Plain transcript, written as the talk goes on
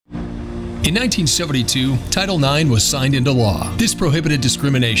In 1972, Title IX was signed into law. This prohibited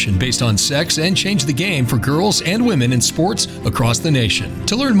discrimination based on sex and changed the game for girls and women in sports across the nation.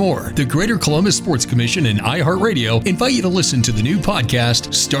 To learn more, the Greater Columbus Sports Commission and iHeartRadio invite you to listen to the new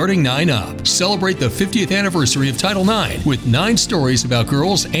podcast, Starting 9 Up. Celebrate the 50th anniversary of Title IX with 9 stories about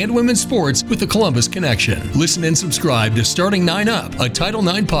girls and women's sports with the Columbus connection. Listen and subscribe to Starting 9 Up, a Title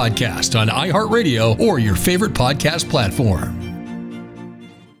IX podcast on iHeartRadio or your favorite podcast platform.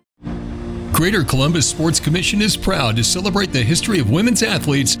 Greater Columbus Sports Commission is proud to celebrate the history of women's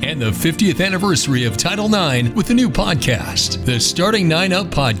athletes and the 50th anniversary of Title IX with a new podcast. The Starting 9 Up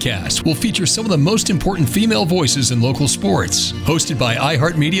podcast will feature some of the most important female voices in local sports. Hosted by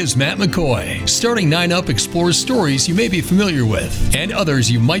iHeartMedia's Matt McCoy, Starting 9 Up explores stories you may be familiar with and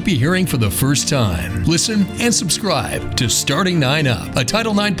others you might be hearing for the first time. Listen and subscribe to Starting 9 Up, a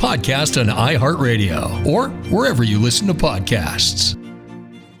Title IX podcast on iHeartRadio or wherever you listen to podcasts.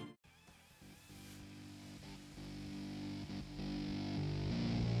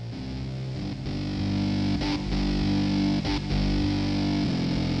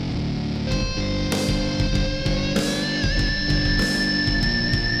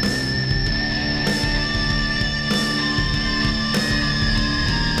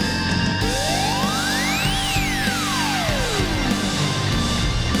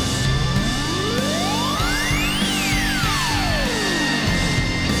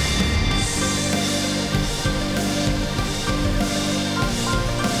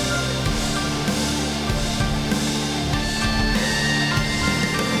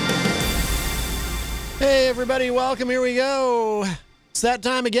 Everybody, welcome. Here we go. It's that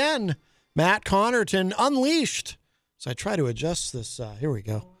time again. Matt Connarton Unleashed. So I try to adjust this. Here we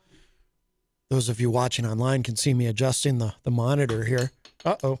go. Those of you watching online can see me adjusting the monitor here.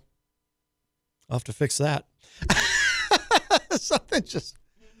 Uh-oh. I'll have to fix that. Something just...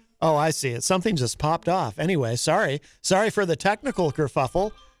 Oh, I see it. Something just popped off. Anyway, sorry. Sorry for the technical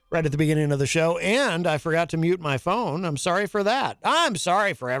kerfuffle right at the beginning of the show. And I forgot to mute my phone. I'm sorry for that. I'm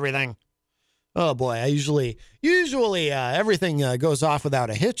sorry for everything. Oh boy, I usually everything goes off without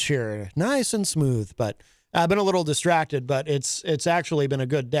a hitch here, nice and smooth. But I've been a little distracted, but it's actually been a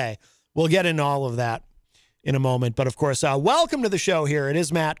good day. We'll get into all of that in a moment. But of course, welcome to the show here. It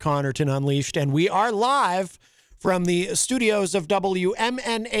is Matt Connarton Unleashed, and we are live from the studios of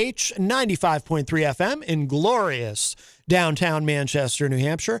WMNH 95.3 FM in glorious downtown Manchester, New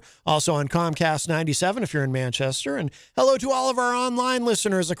Hampshire. Also on Comcast 97 if you're in Manchester. And hello to all of our online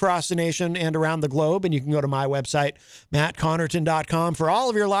listeners across the nation and around the globe. And you can go to my website, mattconnerton.com, for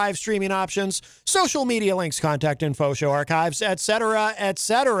all of your live streaming options, social media links, contact info, show archives, etc.,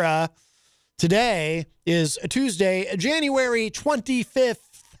 etc. Today is Tuesday, January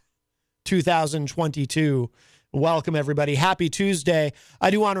 25th, 2022. Welcome, everybody. Happy Tuesday.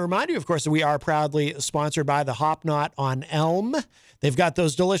 I do want to remind you, of course, that we are proudly sponsored by the Hop Knot on Elm. They've got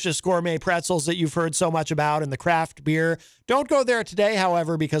those delicious gourmet pretzels that you've heard so much about and the craft beer. Don't go there today,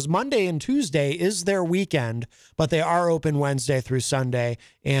 however, because Monday and Tuesday is their weekend, but they are open Wednesday through Sunday,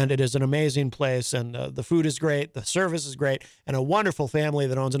 and it is an amazing place, and the food is great, the service is great, and a wonderful family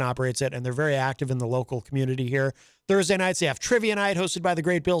that owns and operates it, and they're very active in the local community here. Thursday nights, they have Trivia Night hosted by the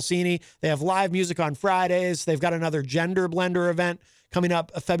great Bill Cini. They have live music on Fridays. They've got another Gender Blender event coming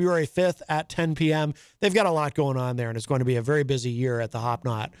up February 5th at 10 p.m. They've got a lot going on there, and it's going to be a very busy year at the Hop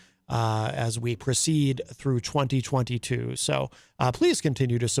Knot as we proceed through 2022. So please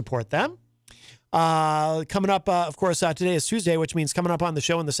continue to support them. Coming up, of course, today is Tuesday, which means coming up on the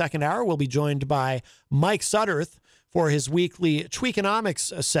show in the second hour, we'll be joined by Mike Sudderth for his weekly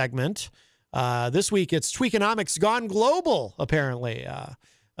Tweakonomics segment. This week, it's Tweakonomics Gone Global, apparently.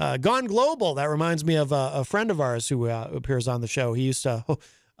 Gone Global, that reminds me of a friend of ours who appears on the show. He used to,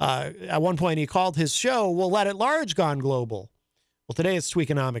 at one point, he called his show, We'll Let It Large Gone Global. Well, today it's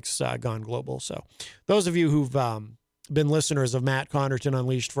Tweakonomics Gone Global. So those of you who've been listeners of Matt Connarton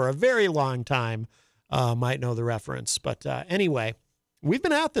Unleashed for a very long time might know the reference. But anyway, we've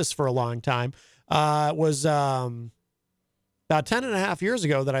been at this for a long time. It was about 10 and a half years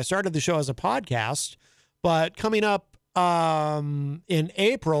ago that I started the show as a podcast, but coming up in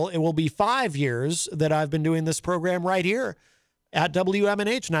April, it will be 5 years that I've been doing this program right here at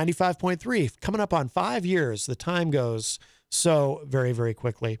WMNH 95.3. Coming up on 5 years. The time goes so very, very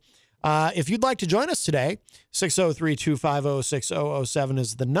quickly. If you'd like to join us today, 603-250-6007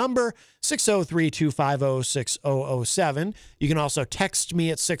 is the number, 603-250-6007. You can also text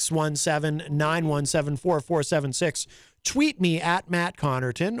me at 617-917-4476. Tweet me at Matt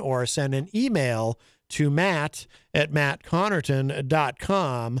Connarton or send an email to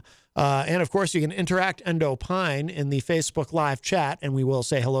matt@mattconnerton.com. And of course, you can interact and opine in the Facebook live chat, and we will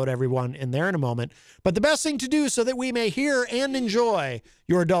say hello to everyone in there in a moment. But the best thing to do so that we may hear and enjoy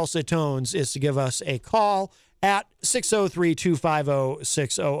your dulcet tones is to give us a call at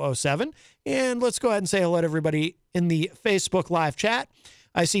 603-250-6007. And let's go ahead and say hello to everybody in the Facebook live chat.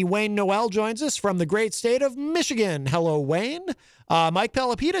 I see Wayne Noel joins us from the great state of Michigan. Hello, Wayne. Mike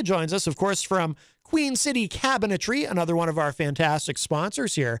Pelopita joins us, of course, from Queen City Cabinetry, another one of our fantastic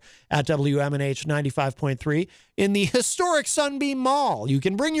sponsors here at WMNH 95.3 in the historic Sunbeam Mall. You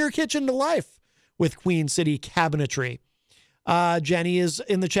can bring your kitchen to life with Queen City Cabinetry. Jenny is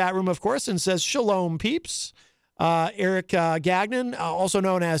in the chat room, of course, and says, Shalom, peeps. Eric Gagnon, also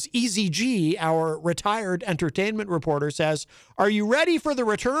known as Easy G, our retired entertainment reporter, says, are you ready for the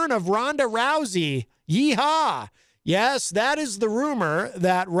return of Ronda Rousey? Yeehaw! Yes, that is the rumor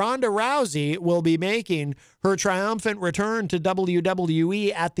that Ronda Rousey will be making her triumphant return to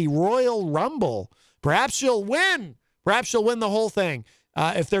WWE at the Royal Rumble. Perhaps she'll win. Perhaps she'll win the whole thing.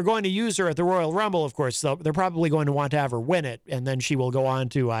 If they're going to use her at the Royal Rumble, of course, they're probably going to want to have her win it, and then she will go on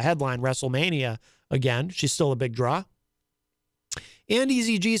to headline WrestleMania again. She's still a big draw. And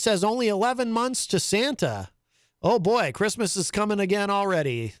Easy G says only 11 months to Santa. Oh boy, Christmas is coming again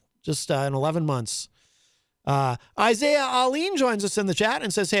already. Just in 11 months. Isaiah Aline joins us in the chat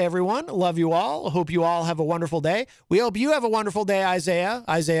and says, hey, everyone, love you all. Hope you all have a wonderful day. We hope you have a wonderful day, Isaiah.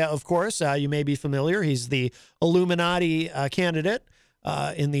 Isaiah, of course, you may be familiar. He's the Illuminati candidate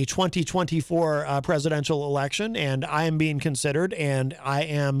in the 2024 presidential election, and I am being considered, and I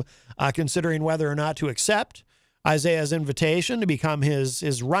am considering whether or not to accept Isaiah's invitation to become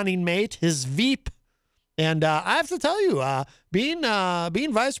his running mate, his Veep. And I have to tell you, being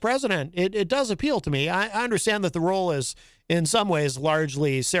vice president, it does appeal to me. I understand that the role is in some ways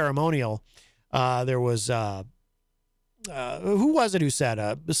largely ceremonial. There was who was it who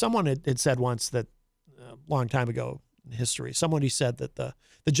said? Someone had said once that a long time ago in history. Someone who said that the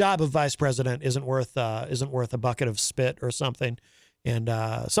job of vice president isn't worth a bucket of spit or something. And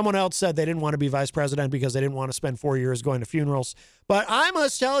someone else said they didn't want to be vice president because they didn't want to spend 4 years going to funerals. But I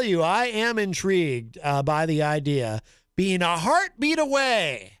must tell you, I am intrigued by the idea being a heartbeat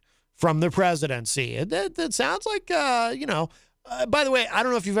away from the presidency. It sounds like, by the way, I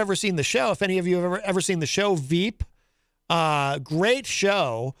don't know if you've ever seen the show. If any of you have ever seen the show Veep, great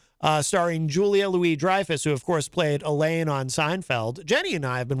show starring Julia Louis-Dreyfus, who, of course, played Elaine on Seinfeld. Jenny and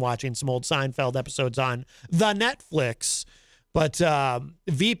I have been watching some old Seinfeld episodes on the Netflix. But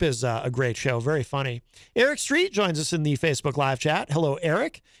Veep is a great show. Very funny. Eric Street joins us in the Facebook live chat. Hello,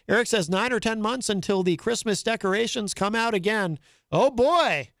 Eric. Eric says 9 or 10 months until the Christmas decorations come out again. Oh,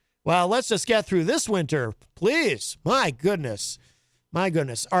 boy. Well, let's just get through this winter, please. My goodness. My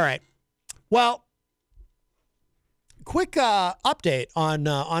goodness. All right. Well, quick update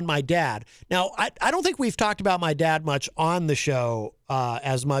on my dad. Now, I don't think we've talked about my dad much on the show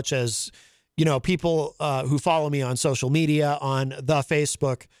as much as people who follow me on social media, on the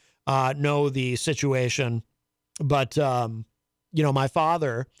Facebook, know the situation. But, my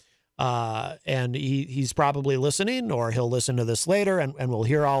father, and he's probably listening, or he'll listen to this later and we'll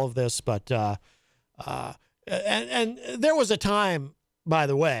hear all of this. But, and there was a time, by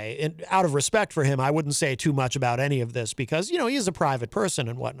the way, and out of respect for him, I wouldn't say too much about any of this because, he is a private person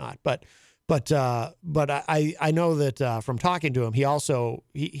and whatnot. But I know that from talking to him, he also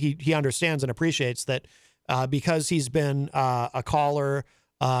he understands and appreciates that because he's been a caller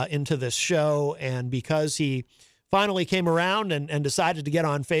into this show, and because he finally came around and decided to get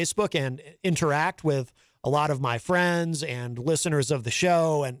on Facebook and interact with a lot of my friends and listeners of the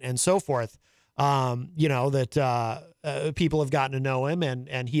show and so forth, that people have gotten to know him,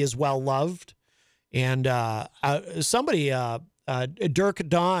 and he is well loved. And somebody. Dirk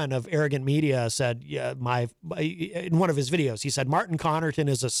Don of Arrogant Media said, in one of his videos, he said, Martin Connarton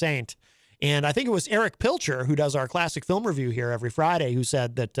is a saint. And I think it was Eric Pilcher, who does our classic film review here every Friday, who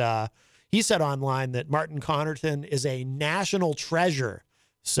said that, he said online that Martin Connarton is a national treasure.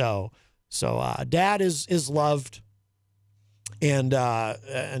 So Dad is loved. And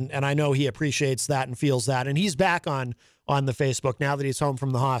I know he appreciates that and feels that. And he's back on the Facebook now that he's home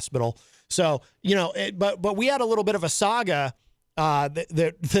from the hospital. So, but we had a little bit of a saga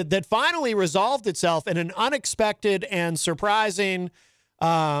that finally resolved itself in an unexpected and surprising,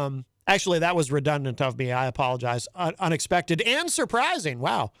 actually, that was redundant of me. I apologize. Unexpected and surprising.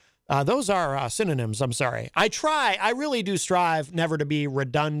 Wow. Those are synonyms. I'm sorry. I really do strive never to be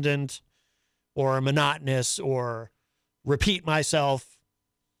redundant or monotonous or repeat myself.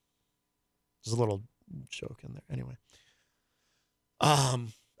 There's a little joke in there. Anyway.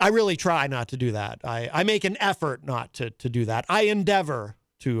 I really try not to do that. I make an effort not to do that. I endeavor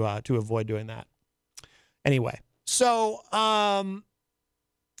to avoid doing that. Anyway, so so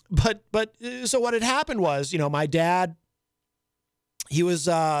what had happened was, my dad, he was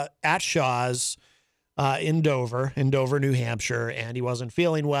at Shaw's in Dover, New Hampshire, and he wasn't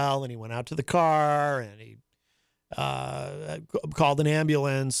feeling well, and he went out to the car, and he called an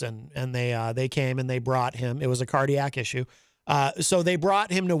ambulance, and they came and they brought him. It was a cardiac issue. So they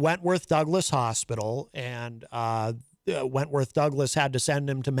brought him to Wentworth Douglas Hospital, and Wentworth Douglas had to send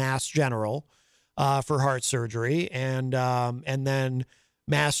him to Mass General for heart surgery, and then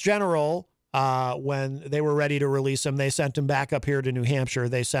Mass General, when they were ready to release him, they sent him back up here to New Hampshire.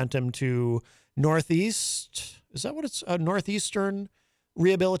 They sent him to Northeast. Is that what it's? Northeastern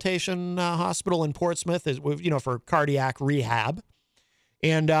Rehabilitation Hospital in Portsmouth, is, for cardiac rehab,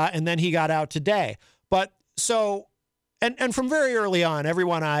 and then he got out today. But so, and from very early on,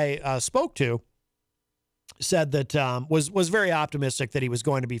 everyone I spoke to said that was very optimistic that he was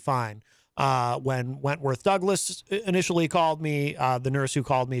going to be fine. When Wentworth Douglas initially called me, the nurse who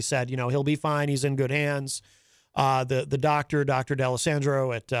called me said, he'll be fine. He's in good hands. The doctor, Dr.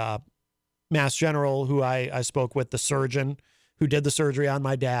 D'Alessandro at Mass General, who I spoke with, the surgeon who did the surgery on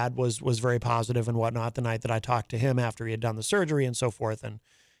my dad, was very positive and whatnot the night that I talked to him after he had done the surgery and so forth.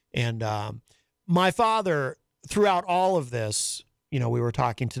 And my father, throughout all of this, we were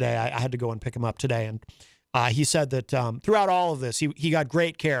talking today. I had to go and pick him up today, and he said that throughout all of this, he got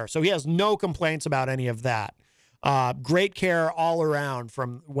great care. So he has no complaints about any of that. Great care all around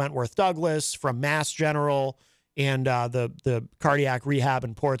from Wentworth Douglas, from Mass General, and the cardiac rehab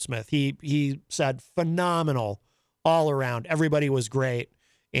in Portsmouth. He said phenomenal all around. Everybody was great,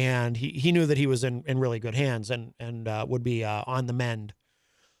 and he knew that he was in really good hands and would be on the mend,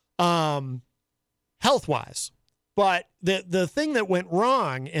 health-wise. But the thing that went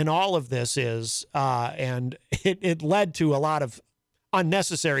wrong in all of this is, and it led to a lot of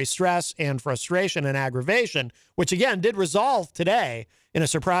unnecessary stress and frustration and aggravation, which again did resolve today in a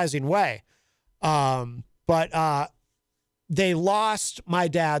surprising way. But they lost my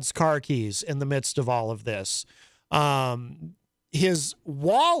dad's car keys in the midst of all of this. His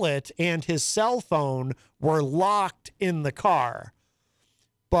wallet and his cell phone were locked in the car,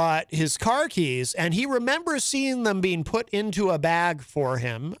 but his car keys, and he remembers seeing them being put into a bag for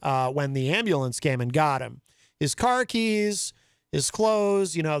him when the ambulance came and got him. His car keys, his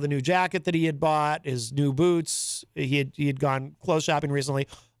clothes, the new jacket that he had bought, his new boots, he had gone clothes shopping recently.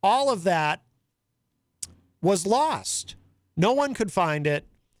 All of that was lost. No one could find it.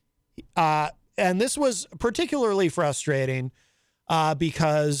 And this was particularly frustrating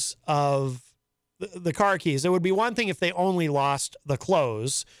because of the car keys. It would be one thing if they only lost the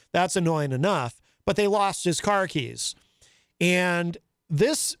clothes. That's annoying enough. But they lost his car keys. And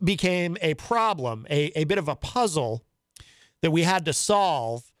this became a problem, a bit of a puzzle that we had to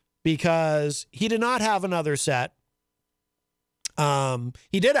solve because he did not have another set.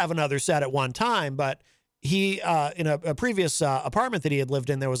 He did have another set at one time, but he, in a previous apartment that he had lived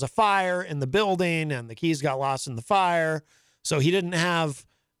in, there was a fire in the building and the keys got lost in the fire. So he didn't have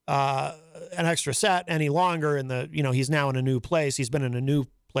an extra set any longer he's now in a new place. He's been in a new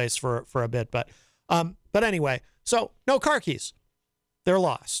place for a bit, but anyway, so no car keys. They're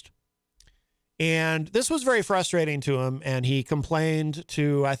lost. And this was very frustrating to him. And he complained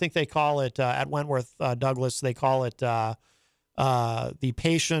to, I think they call it at Wentworth Douglas, they call it the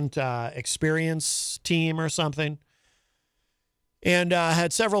patient experience team or something. And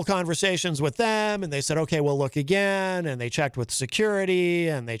had several conversations with them, and they said, okay, we'll look again. And they checked with security,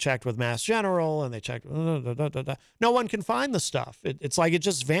 and they checked with Mass General, and they checked. No one can find the stuff. It's like it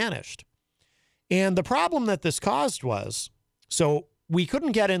just vanished. And the problem that this caused was, so we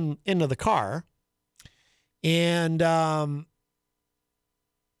couldn't get into the car. And I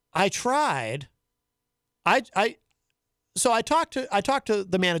tried. So I talked to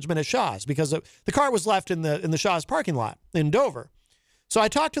the management at Shaw's because the car was left in the Shaw's parking lot in Dover. So I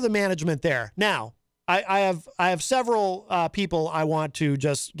talked to the management there. Now I have several people I want to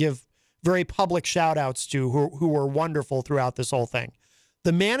just give very public shout outs to who were wonderful throughout this whole thing.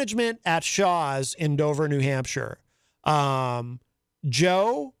 The management at Shaw's in Dover, New Hampshire.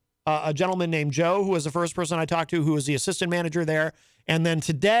 Joe, a gentleman named Joe, who was the first person I talked to, who was the assistant manager there. And then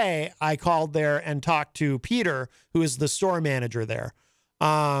today I called there and talked to Peter, who is the store manager there.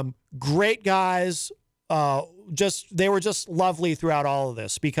 Great guys. They were just lovely throughout all of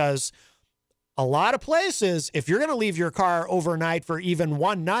this, because a lot of places, if you're going to leave your car overnight for even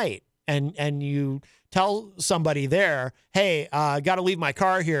one night and you tell somebody there, hey, got to leave my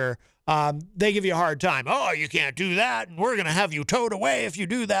car here. They give you a hard time. Oh, you can't do that. And we're going to have you towed away if you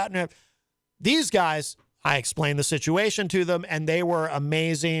do that. And these guys, I explained the situation to them, and they were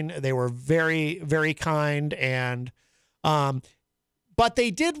amazing. They were very, very kind, and but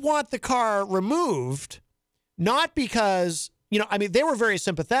they did want the car removed, not because, they were very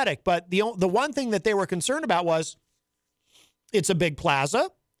sympathetic, but the one thing that they were concerned about was it's a big plaza,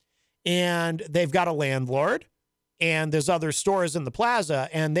 and they've got a landlord, and there's other stores in the plaza,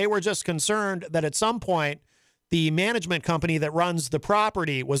 and they were just concerned that at some point the management company that runs the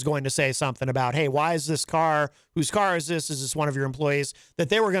property was going to say something about, hey, why is this car, whose car is this? Is this one of your employees? That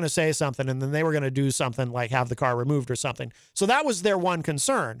they were going to say something, and then they were going to do something like have the car removed or something. So that was their one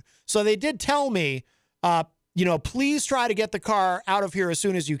concern. So they did tell me, please try to get the car out of here as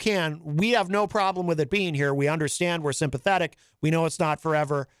soon as you can. We have no problem with it being here. We understand. We're sympathetic. We know it's not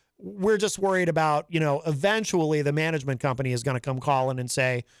forever. We're just worried about, eventually the management company is going to come calling and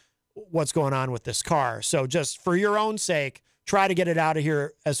say, what's going on with this car. So just for your own sake, try to get it out of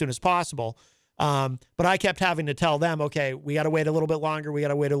here as soon as possible. But I kept having to tell them, okay, we got to wait a little bit longer. We got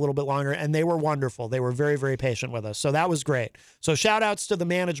to wait a little bit longer. And they were wonderful. They were very, very patient with us. So that was great. So shout outs to the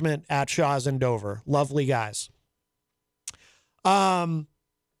management at Shaw's in Dover. Lovely guys. I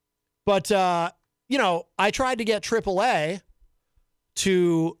tried to get AAA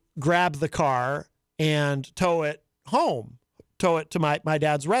to grab the car and tow it home. Tow it to my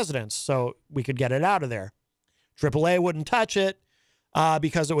dad's residence so we could get it out of there. AAA wouldn't touch it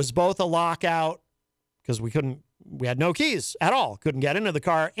because it was both a lockout, because we had no keys at all, couldn't get into the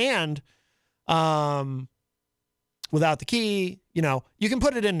car, and without the key, you can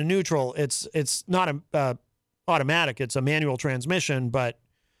put it into neutral. It's not automatic, it's a manual transmission, but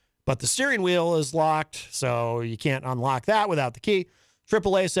the steering wheel is locked, so you can't unlock that without the key.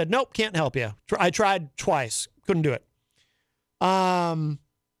 AAA said, nope, can't help you. I tried twice, couldn't do it. I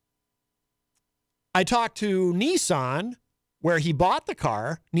talked to Nissan, where he bought the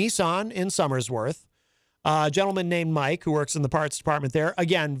car, Nissan in Somersworth, a gentleman named Mike who works in the parts department there.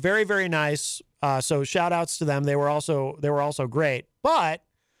 Again, very, very nice. So shout outs to them. They were also great. But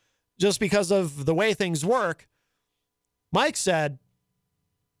just because of the way things work, Mike said,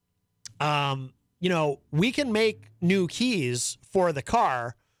 we can make new keys for the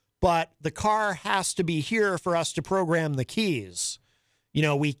car, but the car has to be here for us to program the keys. We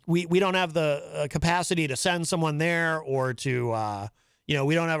don't have the capacity to send someone there, or to, we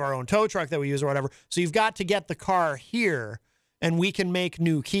don't have our own tow truck that we use or whatever. So you've got to get the car here, and we can make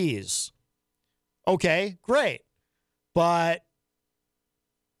new keys. Okay, great. But,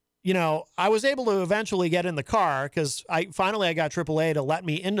 I was able to eventually get in the car because I got AAA to let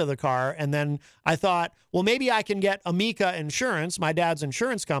me into the car. And then I thought, well, maybe I can get Amica Insurance, my dad's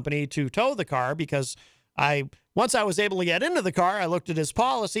insurance company, to tow the car, because once I was able to get into the car, I looked at his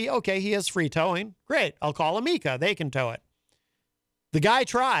policy. Okay, he has free towing. Great. I'll call Amica. They can tow it. The guy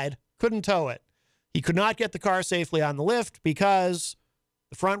tried, couldn't tow it. He could not get the car safely on the lift because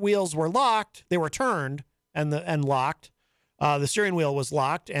the front wheels were locked. They were turned and locked. The steering wheel was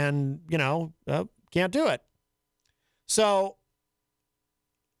locked, and, can't do it. So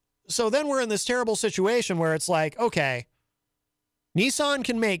then we're in this terrible situation where it's like, okay, Nissan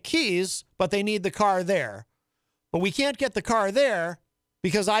can make keys, but they need the car there. But we can't get the car there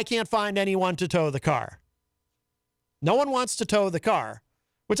because I can't find anyone to tow the car. No one wants to tow the car,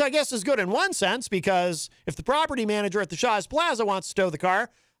 which I guess is good in one sense, because if the property manager at the Shaw's Plaza wants to tow the car,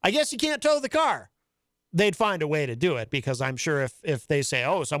 I guess you can't tow the car. They'd find a way to do it, because I'm sure if they say,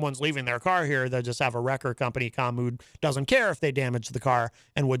 oh, someone's leaving their car here, they'll just have a wrecker company come who doesn't care if they damage the car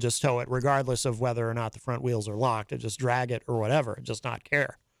and would just tow it regardless of whether or not the front wheels are locked, and just drag it or whatever, just not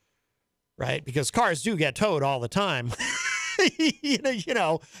care, right? Because cars do get towed all the time.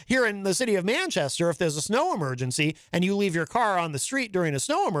 Here in the city of Manchester, if there's a snow emergency and you leave your car on the street during a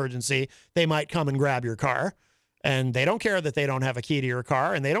snow emergency, they might come and grab your car. And they don't care that they don't have a key to your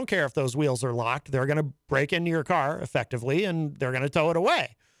car, and they don't care if those wheels are locked. They're going to break into your car effectively, and they're going to tow it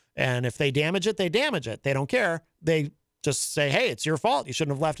away. And if they damage it, they damage it. They don't care. They just say, hey, it's your fault. You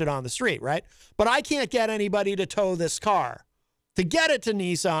shouldn't have left it on the street, right? But I can't get anybody to tow this car, to get it to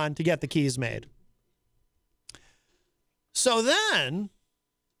Nissan, to get the keys made. So then,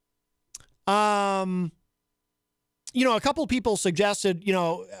 a couple people suggested,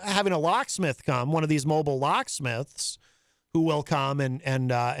 having a locksmith come, one of these mobile locksmiths who will come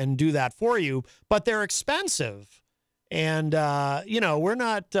and do that for you, but they're expensive. And, we're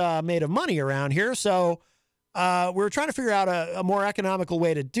not made of money around here. So we're trying to figure out a more economical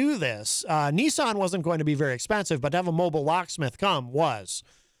way to do this. Nissan wasn't going to be very expensive, but to have a mobile locksmith come was.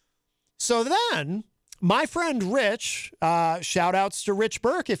 So then my friend Rich, shout outs to Rich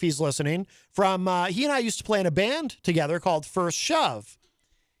Burke if he's listening, he and I used to play in a band together called First Shove.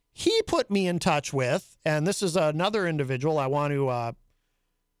 he put me in touch with, and this is another individual I want to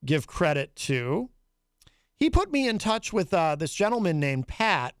give credit to. He put me in touch with this gentleman named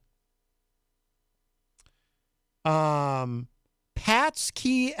Pat. Pat's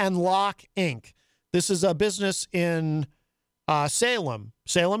Key and Lock Inc. This is a business in Salem,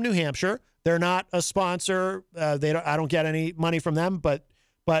 New Hampshire. They're not a sponsor. I don't get any money from them, but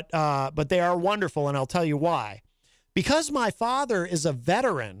they are wonderful, and I'll tell you why. Because my father is a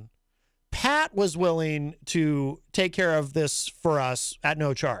veteran, Pat was willing to take care of this for us at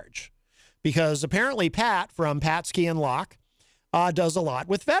no charge. Because apparently Pat from Pat's Key and Lock does a lot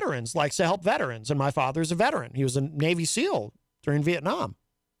with veterans, likes to help veterans. And my father's a veteran. He was a Navy SEAL during Vietnam.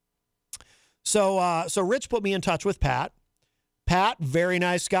 So Rich put me in touch with Pat. Pat, very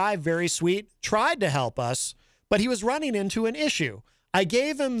nice guy, very sweet, tried to help us, but he was running into an issue. I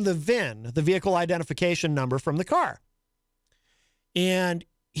gave him the VIN, the vehicle identification number from the car. And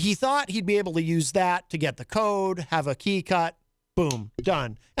he thought he'd be able to use that to get the code, have a key cut, boom,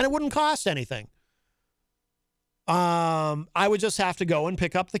 done. And it wouldn't cost anything. I would just have to go and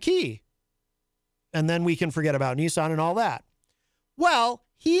pick up the key. And then we can forget about Nissan and all that. Well,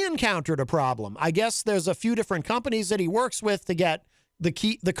 he encountered a problem. I guess there's a few different companies that he works with to get the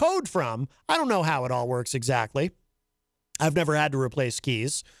code from. I don't know how it all works exactly. I've never had to replace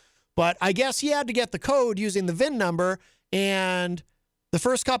keys. But I guess he had to get the code using the VIN number, and the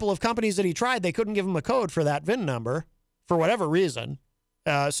first couple of companies that he tried, they couldn't give him a code for that VIN number for whatever reason.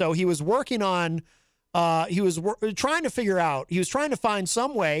 So he was working on, trying to figure out, he was trying to find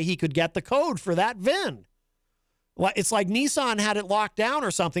some way he could get the code for that VIN. It's like Nissan had it locked down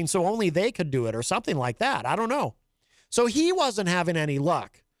or something, so only they could do it or something like that. I don't know. So he wasn't having any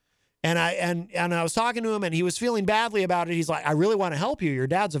luck. And I was talking to him, and he was feeling badly about it. He's like, I really want to help you. Your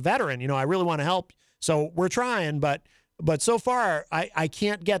dad's a veteran. I really want to help. So we're trying, but so far I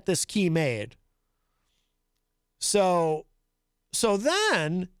can't get this key made. So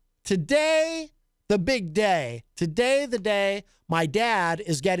then today, the big day, the day my dad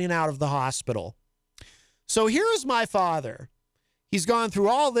is getting out of the hospital. So here's my father. He's gone through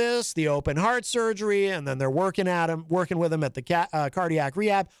all this, the open heart surgery, and then they're working with him at the cardiac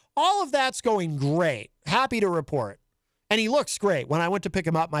rehab. All of that's going great. Happy to report. And he looks great. When I went to pick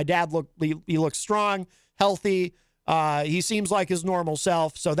him up, my dad he looks strong, healthy. He seems like his normal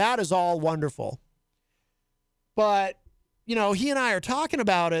self. So that is all wonderful. But, he and I are talking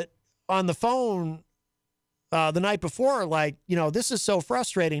about it on the phone the night before, like, this is so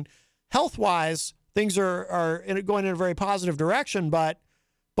frustrating. Health-wise, things are going in a very positive direction, but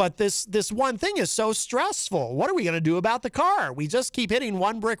this one thing is so stressful. What are we going to do about the car? We just keep hitting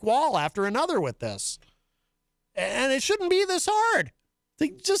one brick wall after another with this. And it shouldn't be this hard to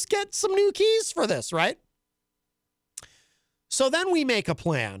just get some new keys for this, right? So then we make a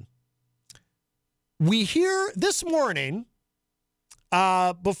plan. We hear this morning,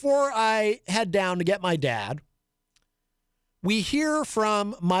 before I head down to get my dad, we hear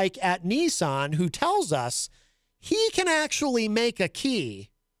from Mike at Nissan, who tells us he can actually make a key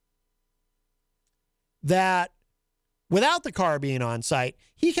that, without the car being on site,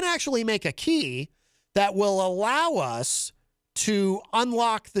 he can actually make a key that will allow us to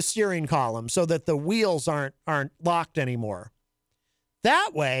unlock the steering column so that the wheels aren't locked anymore.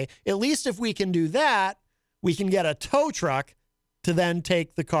 That way, at least if we can do that, we can get a tow truck to then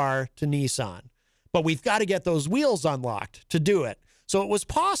take the car to Nissan. But we've got to get those wheels unlocked to do it. So it was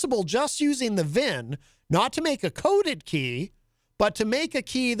possible just using the VIN, not to make a coded key, but to make a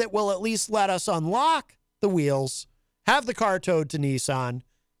key that will at least let us unlock the wheels, have the car towed to Nissan,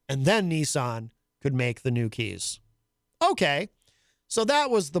 and then Nissan could make the new keys. Okay, so that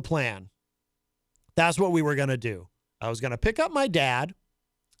was the plan. That's what we were going to do. I was going to pick up my dad.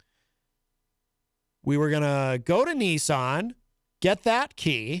 We were going to go to Nissan, get that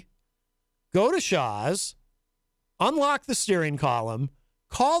key, go to Shaw's, unlock the steering column,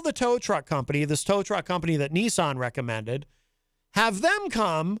 call the tow truck company, this tow truck company that Nissan recommended, have them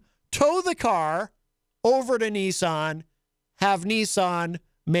come, tow the car over to Nissan, have Nissan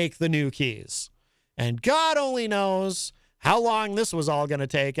make the new keys. And God only knows how long this was all going to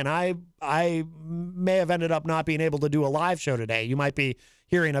take, and I may have ended up not being able to do a live show today. You might be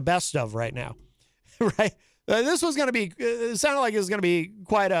hearing a best of right now, right? This was going to be, it sounded like it was going to be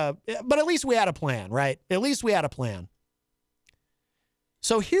but at least we had a plan, right? At least we had a plan.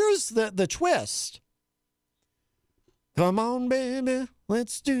 So here's the twist. Come on, baby,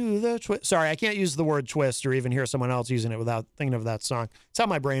 let's do the twist. Sorry, I can't use the word twist or even hear someone else using it without thinking of that song. It's how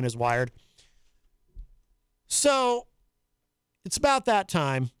my brain is wired. So it's about that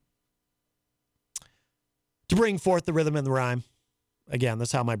time to bring forth the rhythm and the rhyme. again,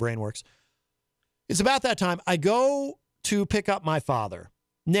 that's how my brain works. It's about that time. I go to pick up my father.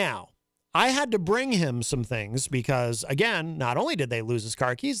 Now, I had to bring him some things because, again, not only did they lose his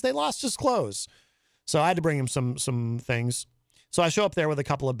car keys, they lost his clothes. So I had to bring him some things. So I show up there with a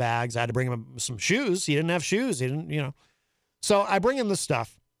couple of bags. I had to bring him some shoes. He didn't have shoes. He didn't, you know. So I bring him the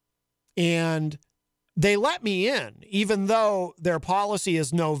stuff, and they let me in, even though their policy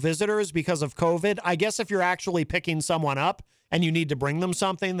is no visitors because of COVID. I guess if you're actually picking someone up and you need to bring them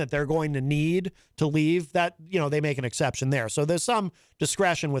something that they're going to need to leave, that, you know, they make an exception there. So there's some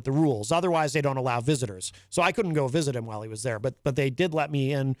discretion with the rules. Otherwise, they don't allow visitors. So I couldn't go visit him while he was there, but they did let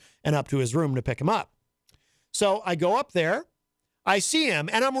me in and up to his room to pick him up. So I go up there. I see him,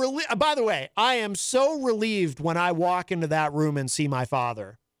 and by the way, I am so relieved when I walk into that room and see my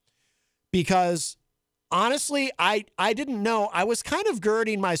father, because honestly, I didn't know. I was kind of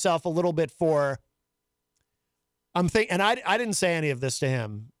girding myself a little bit for, and I didn't say any of this to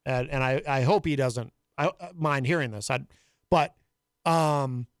him, and I hope he doesn't mind hearing this. But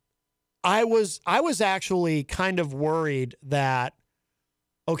I was actually kind of worried that,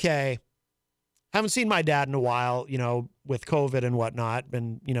 okay, haven't seen my dad in a while, you know, with COVID and whatnot.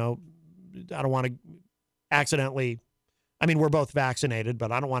 And, you know, I don't want to accidentally, I mean, we're both vaccinated,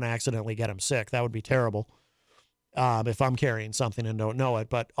 but I don't want to accidentally get him sick. That would be terrible if I'm carrying something and don't know it.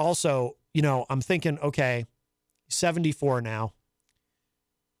 But also, you know, I'm thinking, okay, he's 74 now.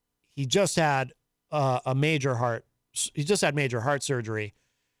 He just had major heart surgery.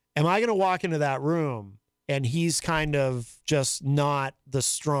 Am I going to walk into that room and he's kind of just not the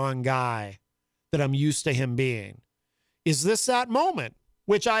strong guy that I'm used to him being? Is this that moment,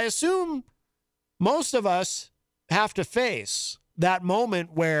 which I assume most of us have to face, that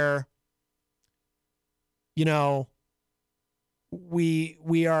moment where, you know, we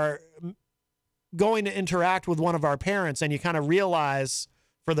are going to interact with one of our parents and you kind of realize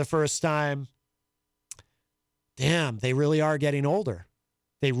for the first time, damn, they really are getting older.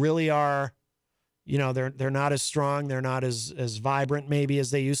 They really are, you know, they're not as strong. They're not as vibrant maybe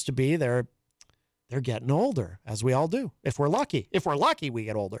as they used to be. They're getting older, as we all do. If we're lucky, we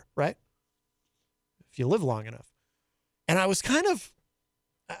get older, right? If you live long enough. And I was kind of,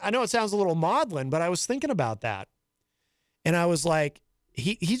 I know it sounds a little maudlin, but I was thinking about that. And I was like,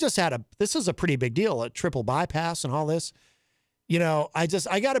 he just had this is a pretty big deal, a triple bypass and all this. You know, I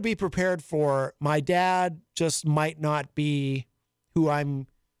got to be prepared for my dad just might not be who I'm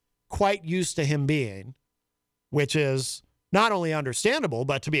quite used to him being, which is not only understandable,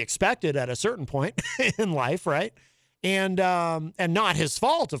 but to be expected at a certain point in life, right? And not his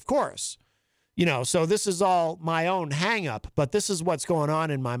fault, of course. You know, so this is all my own hang up, but this is what's going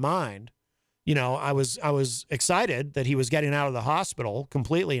on in my mind. You know, I was excited that he was getting out of the hospital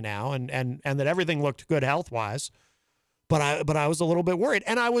completely now and that everything looked good health-wise. But I was a little bit worried.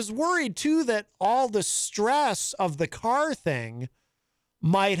 And I was worried too that all the stress of the car thing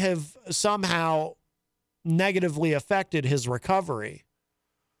might have somehow negatively affected his recovery.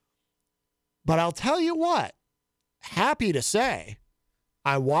 But I'll tell you what, happy to say,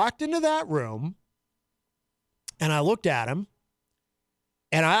 I walked into that room and I looked at him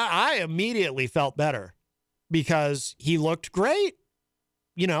and I immediately felt better because he looked great.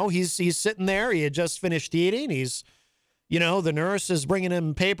 You know, he's sitting there. He had just finished eating. He's, you know, the nurse is bringing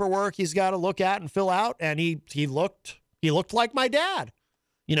him paperwork he's got to look at and fill out. And he looked like my dad.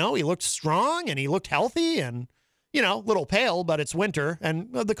 You know, he looked strong and he looked healthy and, you know, a little pale, but it's winter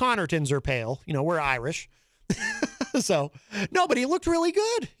and the Connartons are pale. You know, we're Irish. So, no, but he looked really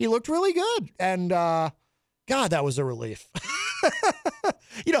good. He looked really good. And, God, that was a relief.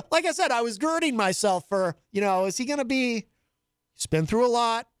 You know, like I said, I was girding myself for, you know, is he going to be, he's been through a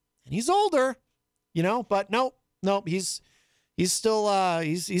lot and he's older, you know, but nope, he's still,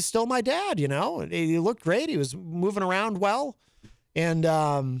 he's still my dad, you know. He looked great. He was moving around well. And,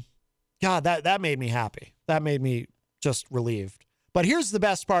 God, that made me happy. That made me just relieved. But here's the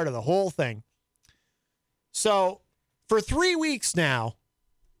best part of the whole thing. So for 3 weeks now,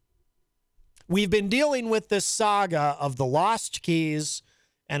 we've been dealing with this saga of the lost keys,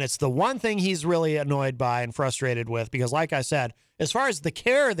 and it's the one thing he's really annoyed by and frustrated with because, like I said, as far as the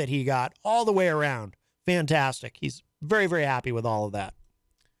care that he got all the way around, fantastic. He's very, very happy with all of that.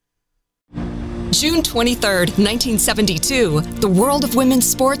 June 23rd, 1972, the world of women's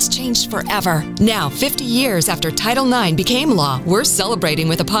sports changed forever. Now, 50 years after Title IX became law, we're celebrating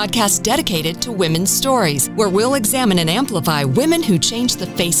with a podcast dedicated to women's stories, where we'll examine and amplify women who changed the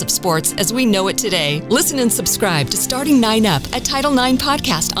face of sports as we know it today. Listen and subscribe to Starting 9 Up at Title IX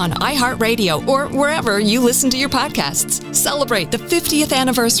Podcast on iHeartRadio or wherever you listen to your podcasts. Celebrate the 50th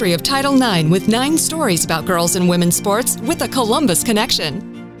anniversary of Title IX with 9 stories about girls and women's sports with a Columbus connection.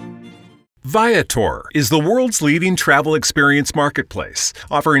 Viator is the world's leading travel experience marketplace,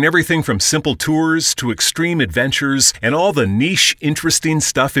 offering everything from simple tours to extreme adventures and all the niche, interesting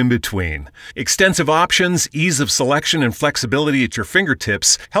stuff in between. Extensive options, ease of selection, and flexibility at your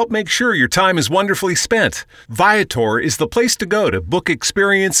fingertips help make sure your time is wonderfully spent. Viator is the place to go to book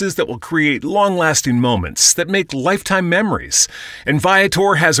experiences that will create long-lasting moments that make lifetime memories. And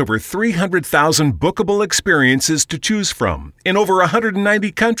Viator has over 300,000 bookable experiences to choose from in over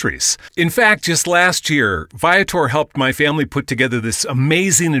 190 countries. In fact, just last year, Viator helped my family put together this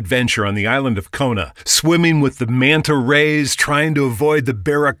amazing adventure on the island of Kona, swimming with the manta rays, trying to avoid the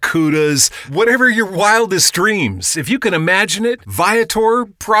barracudas, whatever your wildest dreams. If you can imagine it, Viator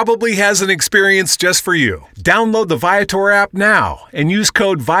probably has an experience just for you. Download the Viator app now and use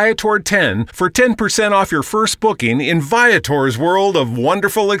code Viator10 for 10% off your first booking in Viator's world of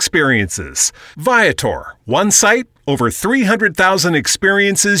wonderful experiences. Viator, one site, over 300,000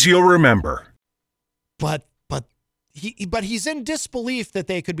 experiences you'll remember. But he's in disbelief that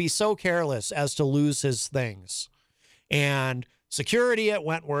they could be so careless as to lose his things. And security at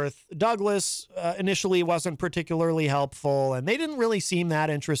Wentworth Douglas initially wasn't particularly helpful, and they didn't really seem that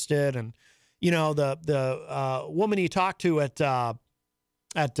interested. And the woman he talked to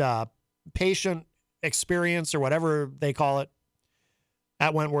at patient experience or whatever they call it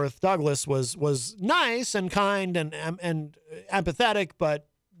at Wentworth Douglas was nice and kind and empathetic, but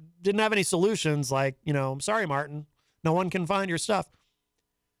didn't have any solutions. Like, I'm sorry, Martin, no one can find your stuff.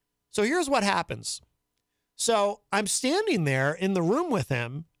 So here's what happens. So I'm standing there in the room with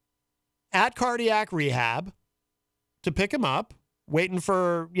him at cardiac rehab to pick him up, waiting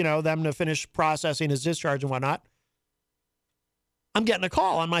for, them to finish processing his discharge and whatnot. I'm getting a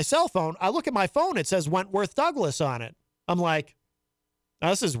call on my cell phone. I look at my phone. It says Wentworth Douglas on it. I'm like, now,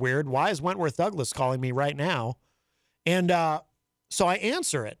 this is weird. Why is Wentworth Douglas calling me right now? And so I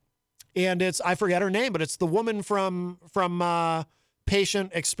answer it. And I forget her name, but it's the woman from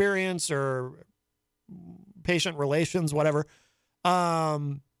patient experience or patient relations, whatever.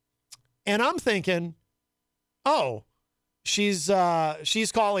 And I'm thinking, oh, she's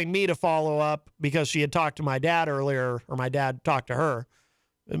calling me to follow up because she had talked to my dad earlier, or my dad talked to her.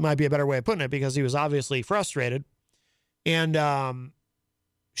 It might be a better way of putting it, because he was obviously frustrated. And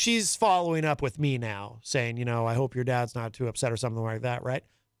she's following up with me now saying, I hope your dad's not too upset or something like that, right?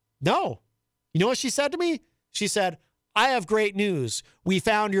 No. You know what she said to me? She said, I have great news. We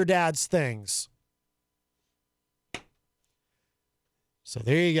found your dad's things. So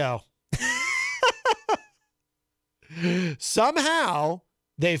there you go. Somehow,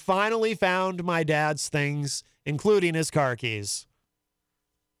 they finally found my dad's things, including his car keys.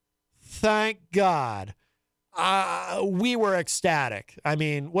 Thank God. We were ecstatic. I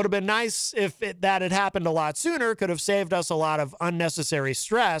mean, would have been nice if that had happened a lot sooner. Could have saved us a lot of unnecessary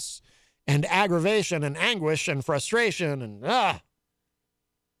stress and aggravation and anguish and frustration and I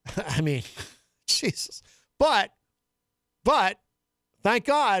mean, Jesus. But thank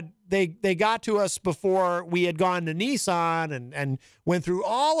God they got to us before we had gone to Nissan and went through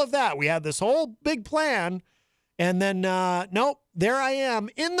all of that. We had this whole big plan. And then, nope, there I am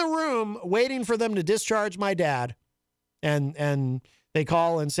in the room waiting for them to discharge my dad. And they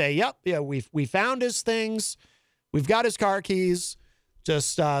call and say, yep, yeah, we found his things. We've got his car keys.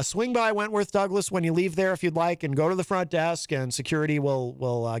 Just swing by Wentworth Douglas when you leave there if you'd like, and go to the front desk, and security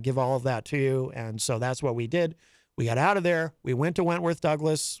will give all of that to you. And so that's what we did. We got out of there. We went to Wentworth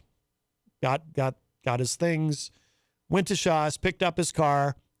Douglas, got his things, went to Shaw's, picked up his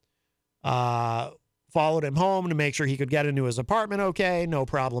car, followed him home to make sure he could get into his apartment okay, no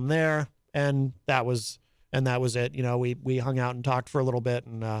problem there. And that was it. We hung out and talked for a little bit,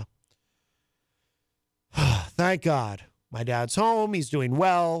 and thank God my dad's home. He's doing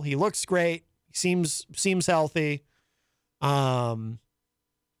well. He looks great. He seems healthy. He's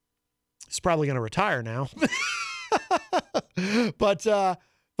probably going to retire now. But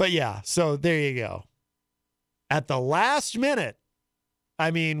yeah, so there you go. At the last minute,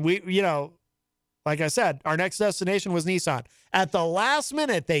 I mean, like I said, our next destination was Nissan. At the last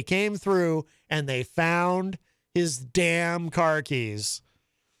minute, they came through and they found his damn car keys.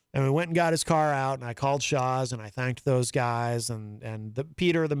 And we went and got his car out, and I called Shaw's, and I thanked those guys. And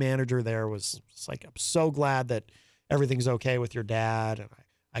Peter, the manager there, was like, I'm so glad that everything's okay with your dad. And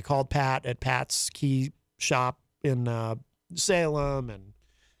I called Pat at Pat's key shop in Salem, and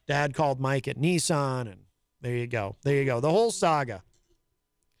Dad called Mike at Nissan, and there you go. There you go. The whole saga.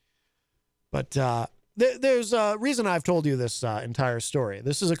 But there's a reason I've told you this entire story.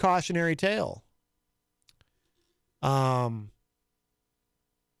 This is a cautionary tale.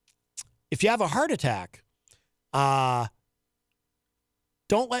 If you have a heart attack, don't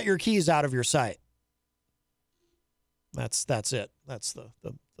let your keys out of your sight. That's it. That's the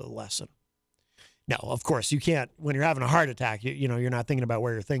lesson. No, of course you can't. When you're having a heart attack, you're not thinking about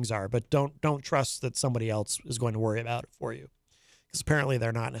where your things are. But don't trust that somebody else is going to worry about it for you, because apparently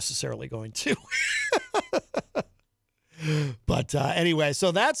they're not necessarily going to. But anyway,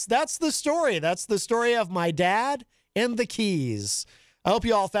 so that's the story. That's the story of my dad and the keys. I hope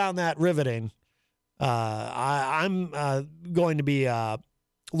you all found that riveting. I'm going to be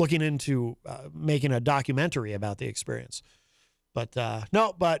looking into making a documentary about the experience. But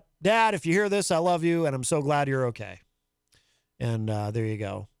but Dad, if you hear this, I love you, and I'm so glad you're okay. And there you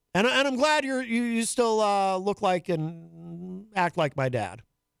go. And I'm glad you still look like and act like my dad.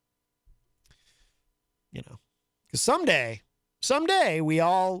 Because someday we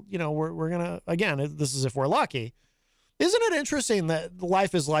all, we're gonna, again, this is if we're lucky. Isn't it interesting that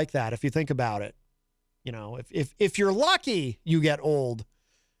life is like that if you think about it? If you're lucky, you get old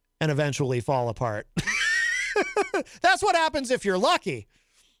and eventually fall apart. That's what happens if you're lucky.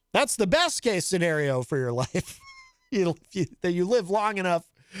 That's the best case scenario for your life. That you live long enough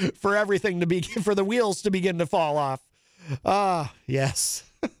for everything for the wheels to begin to fall off. Yes.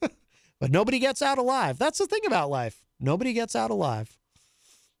 But nobody gets out alive. That's the thing about life. Nobody gets out alive.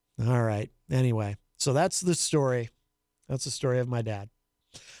 All right. Anyway, so that's the story. That's the story of my dad.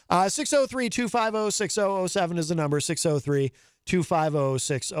 603-250-6007 is the number.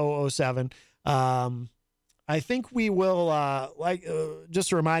 603-250-6007. I think we will, just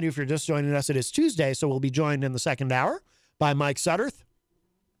to remind you, if you're just joining us, it is Tuesday, so we'll be joined in the second hour by Mike Sudderth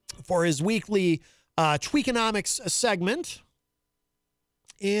for his weekly Tweakonomics segment.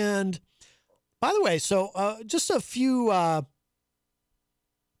 And by the way, so just a few,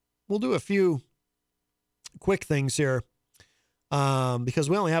 we'll do a few quick things here because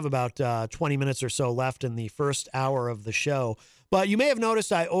we only have about 20 minutes or so left in the first hour of the show. But you may have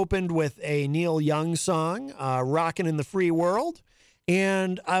noticed I opened with a Neil Young song, Rockin' in the Free World.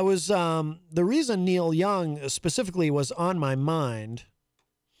 And I was, the reason Neil Young specifically was on my mind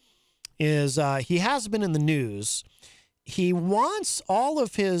is he has been in the news. He wants all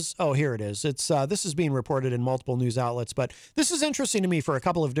of his, here it is. It's this is being reported in multiple news outlets, but this is interesting to me for a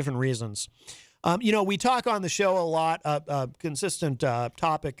couple of different reasons. We talk on the show a lot, a consistent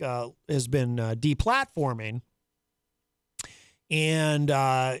topic has been deplatforming and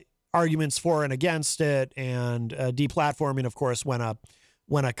arguments for and against it, and deplatforming, of course, when a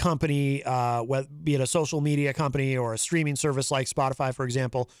company, be it a social media company or a streaming service like Spotify, for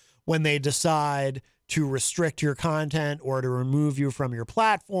example, when they decide to restrict your content or to remove you from your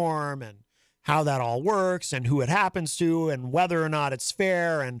platform, and how that all works and who it happens to and whether or not it's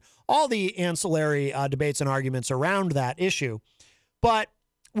fair and all the ancillary debates and arguments around that issue. But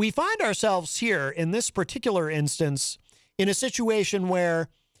we find ourselves here in this particular instance in a situation where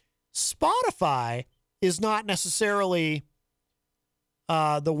Spotify is not necessarily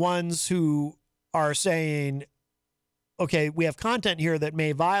the ones who are saying, okay, we have content here that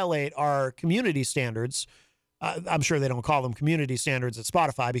may violate our community standards. I'm sure they don't call them community standards at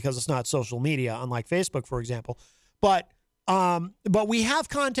Spotify because it's not social media, unlike Facebook, for example. But we have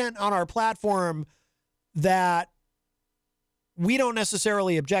content on our platform that we don't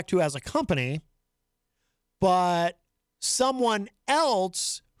necessarily object to as a company, but someone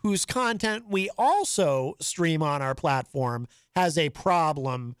else whose content we also stream on our platform has a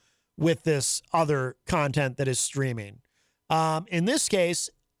problem with this other content that is streaming. In this case,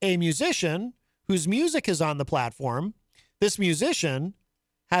 a musician whose music is on the platform, this musician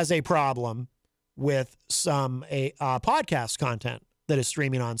has a problem with some podcast content that is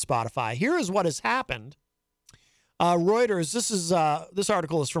streaming on Spotify. Here is what has happened. Reuters, this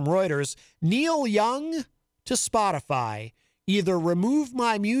article is from Reuters. Neil Young to Spotify, either remove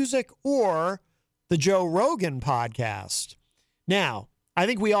my music or the Joe Rogan podcast. Now, I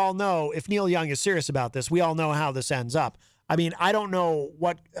think we all know, if Neil Young is serious about this, we all know how this ends up. I mean, I don't know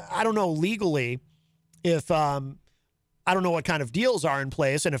legally if, I don't know what kind of deals are in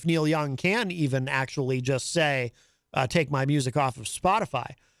place, and if Neil Young can even actually just say, take my music off of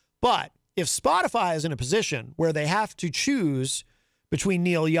Spotify. But if Spotify is in a position where they have to choose between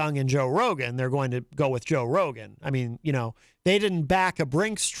Neil Young and Joe Rogan, they're going to go with Joe Rogan. I mean, they didn't back a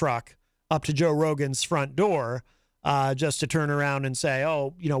Brinks truck up to Joe Rogan's front door just to turn around and say,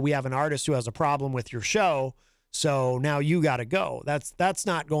 oh, we have an artist who has a problem with your show, so now you got to go. That's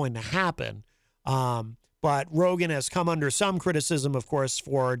not going to happen. But Rogan has come under some criticism, of course,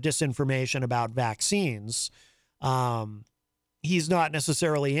 for disinformation about vaccines. He's not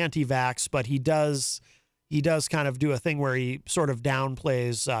necessarily anti-vax, but he does kind of do a thing where he sort of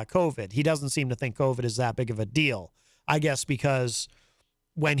downplays COVID. He doesn't seem to think COVID is that big of a deal. I guess because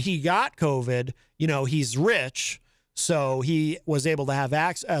when he got COVID, he's rich, so he was able to have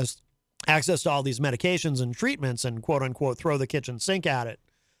access to all these medications and treatments and quote unquote throw the kitchen sink at it,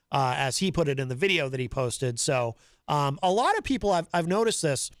 as he put it in the video that he posted. So a lot of people, I've noticed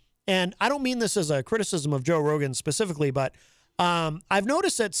this, and I don't mean this as a criticism of Joe Rogan specifically, but I've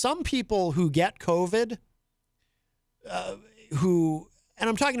noticed that some people who get COVID, and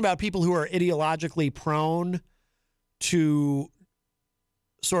I'm talking about people who are ideologically prone to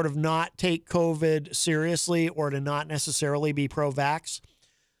sort of not take COVID seriously or to not necessarily be pro-vax.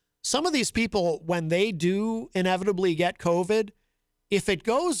 Some of these people, when they do inevitably get COVID, if it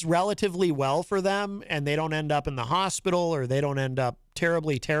goes relatively well for them and they don't end up in the hospital or they don't end up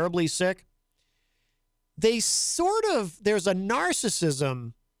terribly, terribly sick, there's a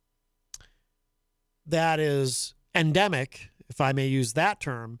narcissism that is endemic, if I may use that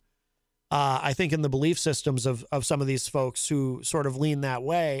term, I think in the belief systems of some of these folks who sort of lean that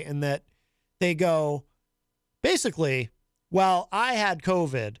way, and that they go, basically, well, I had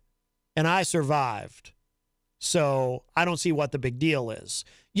COVID and I survived, so I don't see what the big deal is.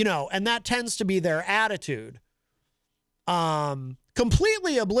 And that tends to be their attitude.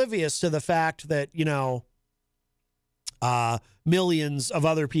 Completely oblivious to the fact that, millions of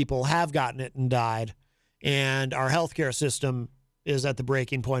other people have gotten it and died, and our healthcare system is at the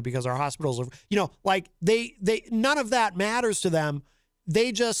breaking point because our hospitals are, they none of that matters to them.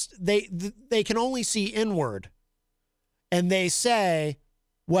 They can only see inward, and they say,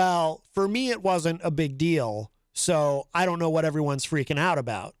 well, for me, it wasn't a big deal, so I don't know what everyone's freaking out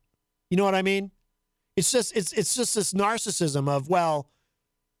about. You know what I mean? It's just this narcissism of, well,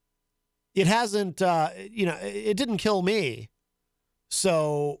 it hasn't, it didn't kill me,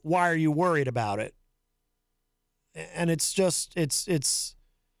 so why are you worried about it? And it's just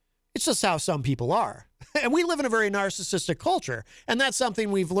how some people are. And we live in a very narcissistic culture. And that's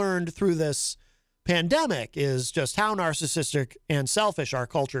something we've learned through this pandemic, is just how narcissistic and selfish our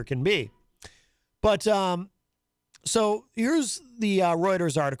culture can be. But so here's the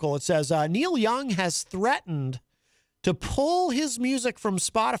Reuters article. It says, Neil Young has threatened to pull his music from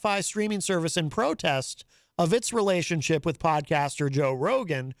Spotify streaming service in protest of its relationship with podcaster Joe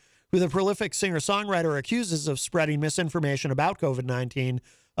Rogan, who the prolific singer-songwriter accuses of spreading misinformation about COVID-19,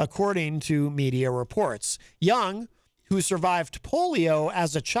 according to media reports. Young, who survived polio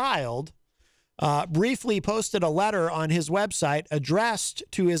as a child, briefly posted a letter on his website addressed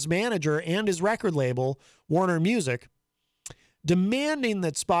to his manager and his record label, Warner Music, demanding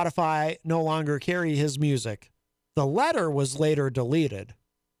that Spotify no longer carry his music. The letter was later deleted.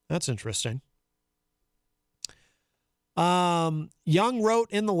 That's interesting. Young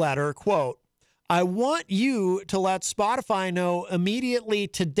wrote in the letter, quote, I want you to let Spotify know immediately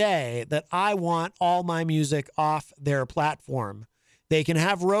today that I want all my music off their platform. They can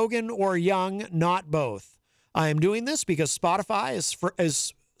have Rogan or Young, not both. I am doing this because Spotify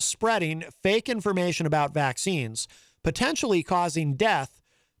is spreading fake information about vaccines, potentially causing death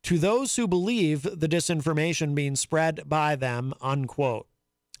to those who believe the disinformation being spread by them, unquote.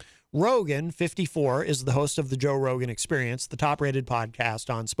 Rogan, 54, is the host of the Joe Rogan Experience, the top-rated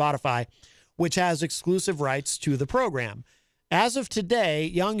podcast on Spotify, which has exclusive rights to the program. As of today,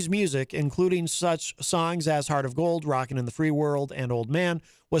 Young's music, including such songs as Heart of Gold, Rockin' in the Free World, and Old Man,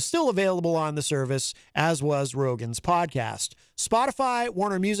 was still available on the service, as was Rogan's podcast. Spotify,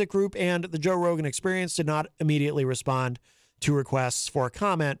 Warner Music Group, and the Joe Rogan Experience did not immediately respond to requests for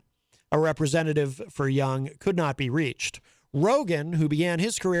comment. A representative for Young could not be reached. Rogan, who began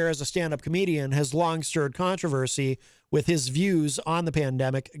his career as a stand-up comedian, has long stirred controversy with his views on the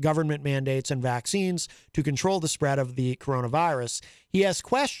pandemic, government mandates, and vaccines to control the spread of the coronavirus. He has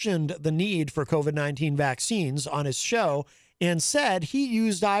questioned the need for COVID-19 vaccines on his show and said he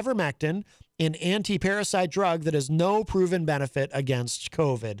used ivermectin, an anti-parasite drug that has no proven benefit against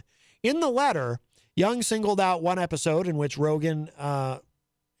COVID. In the letter, Young singled out one episode in which a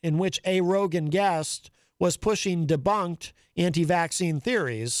Rogan guest was pushing debunked anti-vaccine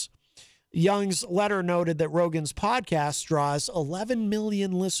theories. Young's letter noted that Rogan's podcast draws 11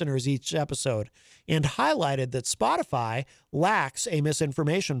 million listeners each episode and highlighted that Spotify lacks a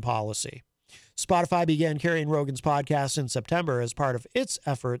misinformation policy. Spotify began carrying Rogan's podcast in September as part of its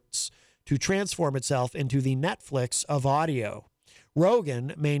efforts to transform itself into the Netflix of audio.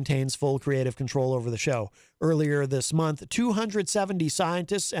 Rogan maintains full creative control over the show. Earlier this month, 270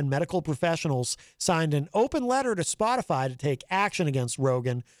 scientists and medical professionals signed an open letter to Spotify to take action against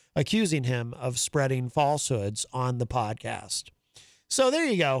Rogan, accusing him of spreading falsehoods on the podcast. So there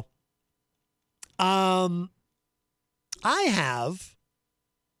you go. I have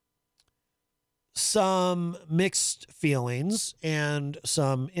some mixed feelings and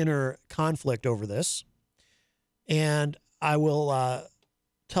some inner conflict over this. And I will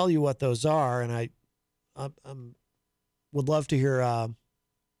tell you what those are, and I would love to hear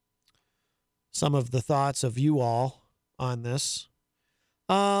some of the thoughts of you all on this.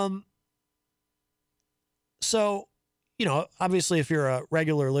 So, obviously, if you're a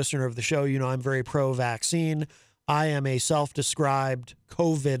regular listener of the show, I'm very pro-vaccine. I am a self-described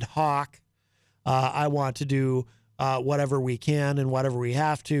COVID hawk. I want to do whatever we can and whatever we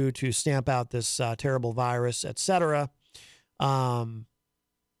have to stamp out this terrible virus, etc. I'm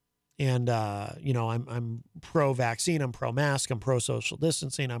pro-vaccine, I'm pro-mask, I'm pro-social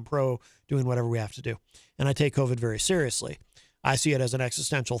distancing, I'm pro doing whatever we have to do. And I take COVID very seriously. I see it as an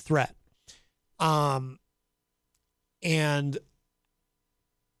existential threat. I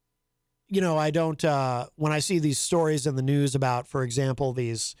don't, when I see these stories in the news about, for example,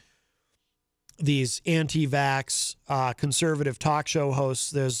 these anti-vax conservative talk show hosts,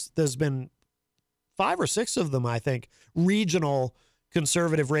 there's been 5 or 6 of them, I think, regional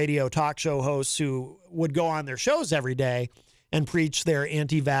conservative radio talk show hosts who would go on their shows every day and preach their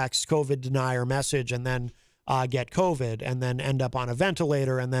anti-vax COVID denier message and then get COVID and then end up on a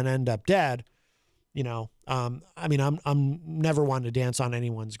ventilator and then end up dead. I'm never one to dance on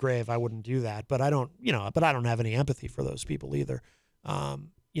anyone's grave. I wouldn't do that, but I don't have any empathy for those people either.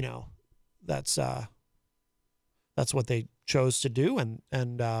 That's what they chose to do. And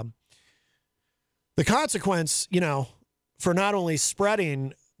the consequence, for not only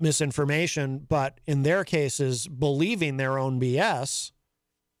spreading misinformation, but in their cases, believing their own BS,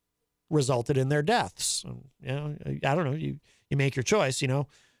 resulted in their deaths. I don't know. You make your choice.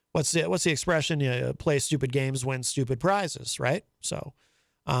 What's the expression? You play stupid games, win stupid prizes, right? So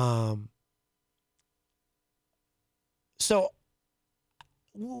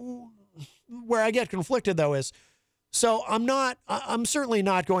where I get conflicted though is, so I'm certainly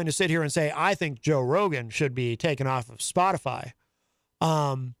not going to sit here and say, I think Joe Rogan should be taken off of Spotify.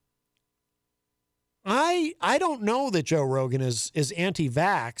 I don't know that Joe Rogan is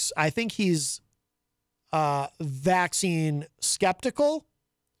anti-vax. I think he's vaccine skeptical.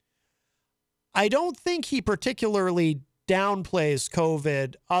 I don't think he particularly downplays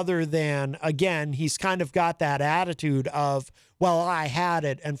COVID other than, again, he's kind of got that attitude of, well, I had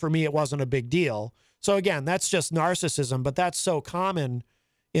it and for me it wasn't a big deal. So again, that's just narcissism, but that's so common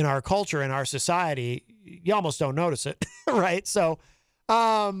in our culture, in our society, you almost don't notice it, right? So,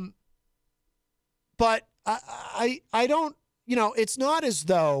 but I don't, it's not as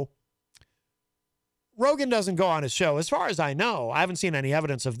though Rogan doesn't go on his show. As far as I know, I haven't seen any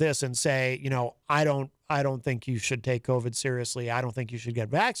evidence of this and say, I don't think you should take COVID seriously. I don't think you should get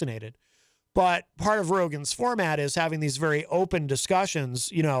vaccinated. But part of Rogan's format is having these very open discussions,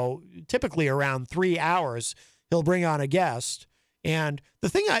 typically around 3 hours. He'll bring on a guest. And the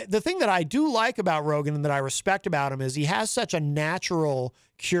thing that I do like about Rogan and that I respect about him is he has such a natural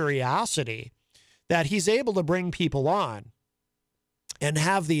curiosity that he's able to bring people on and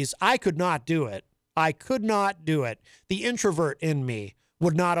have these, I could not do it. The introvert in me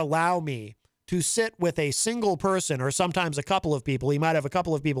would not allow me to sit with a single person or sometimes a couple of people. He might have a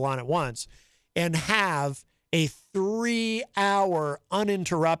couple of people on at once and have a 3-hour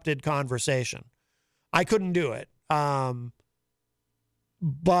uninterrupted conversation. I couldn't do it.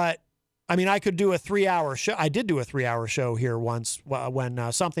 But I could do a 3-hour show. I did do a 3-hour show here once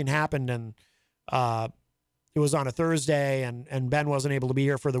when something happened and it was on a Thursday and Ben wasn't able to be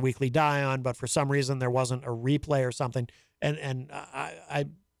here for the weekly die-on, but for some reason there wasn't a replay or something. And I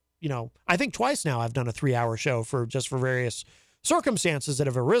think twice now I've done a 3-hour show for various circumstances that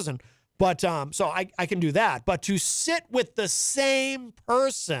have arisen. But so I can do that. But to sit with the same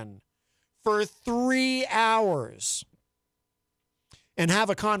person for 3 hours and have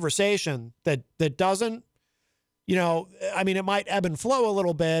a conversation that doesn't, it might ebb and flow a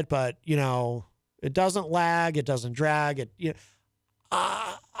little bit, but, it doesn't lag, it doesn't drag,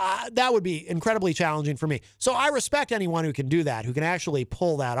 that would be incredibly challenging for me. So I respect anyone who can do that, who can actually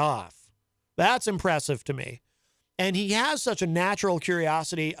pull that off. That's impressive to me. And he has such a natural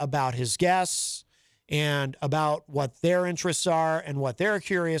curiosity about his guests and about what their interests are and what they're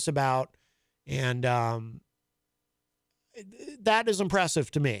curious about. And that is impressive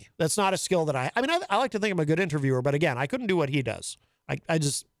to me. That's not a skill that I like to think I'm a good interviewer, but again, I couldn't do what he does.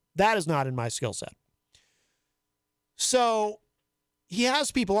 That is not in my skill set. So he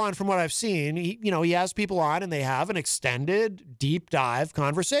has people on, from what I've seen. He has people on and they have an extended, deep dive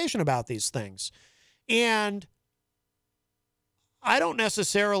conversation about these things. And I don't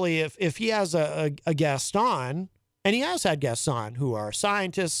necessarily, if he has a guest on, and he has had guests on who are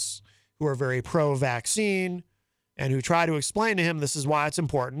scientists, who are very pro-vaccine, and who try to explain to him this is why it's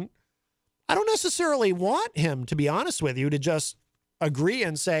important. I don't necessarily want him, to be honest with you, to just agree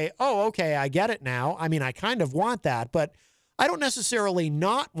and say, oh, okay, I get it now. I mean, I kind of want that, but I don't necessarily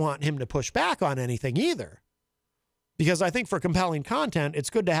not want him to push back on anything either. Because I think for compelling content, it's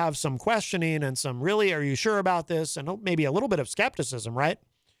good to have some questioning and some really, are you sure about this? And maybe a little bit of skepticism, right?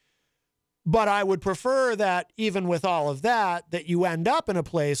 But I would prefer that even with all of that, that you end up in a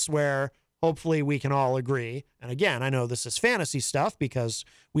place where hopefully we can all agree. And again, I know this is fantasy stuff because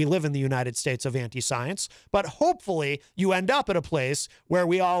we live in the United States of anti-science, but hopefully you end up at a place where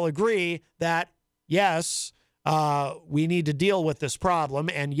we all agree that, yes, we need to deal with this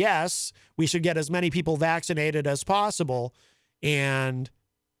problem. And yes, we should get as many people vaccinated as possible. And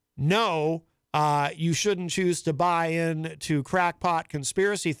no, you shouldn't choose to buy in to crackpot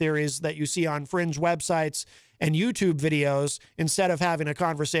conspiracy theories that you see on fringe websites and YouTube videos instead of having a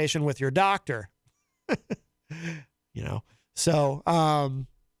conversation with your doctor. So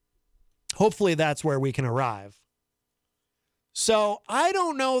hopefully that's where we can arrive. So I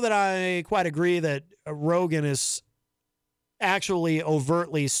don't know that I quite agree that Rogan is actually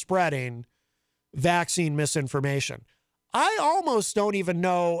overtly spreading vaccine misinformation. I almost don't even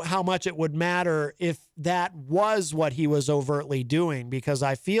know how much it would matter if that was what he was overtly doing, because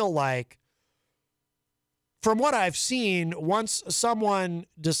I feel like, from what I've seen, once someone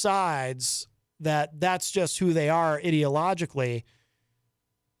decides that that's just who they are ideologically,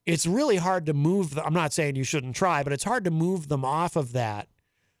 it's really hard to move them. I'm not saying you shouldn't try, but it's hard to move them off of that.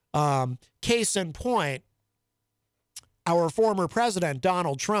 Case in point, our former president,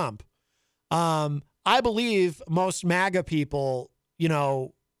 Donald Trump. I believe most MAGA people,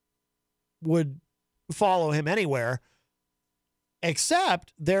 would follow him anywhere,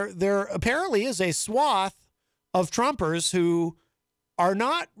 except there apparently is a swath of Trumpers who are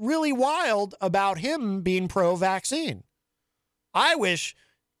not really wild about him being pro-vaccine. I wish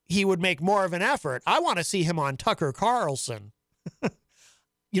he would make more of an effort. I want to see him on Tucker Carlson.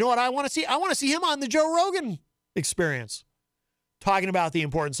 You know what I want to see? I want to see him on the Joe Rogan Experience, talking about the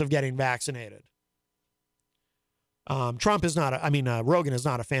importance of getting vaccinated. Rogan is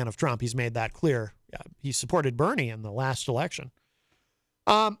not a fan of Trump. He's made that clear. He supported Bernie in the last election.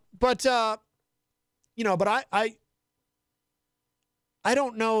 But I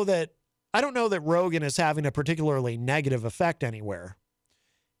don't know that Rogan is having a particularly negative effect anywhere.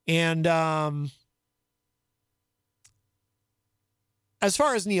 And as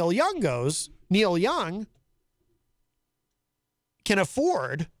far as Neil Young goes, Neil Young can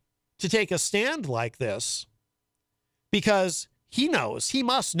afford to take a stand like this because he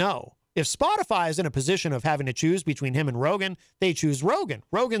must know. If Spotify is in a position of having to choose between him and Rogan, they choose Rogan.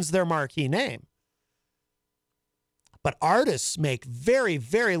 Rogan's their marquee name. But artists make very,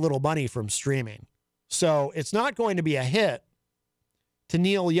 very little money from streaming. So it's not going to be a hit to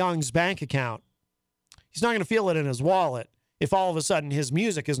Neil Young's bank account. He's not going to feel it in his wallet if all of a sudden his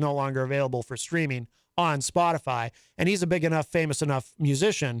music is no longer available for streaming on Spotify, and he's a big enough, famous enough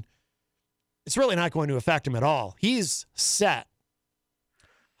musician. It's really not going to affect him at all. He's set.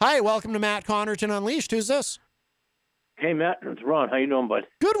 Hi, welcome to Matt Connarton Unleashed. Who's this? Hey, Matt. It's Ron. How you doing, bud?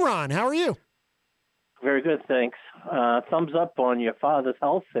 Good, Ron. How are you? Very good, thanks. Thumbs up on your father's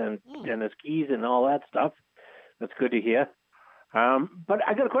health and his keys and all that stuff. That's good to hear. But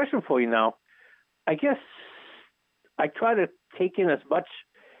I got a question for you now. I guess I try to take in as much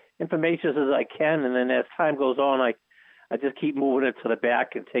information as I can, and then as time goes on, I just keep moving it to the back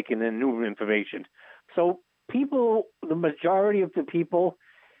and taking in new information. So the majority of the people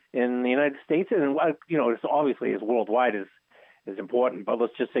in the United States, and it's obviously as worldwide is important, but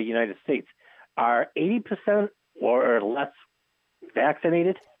let's just say United States, are 80% or less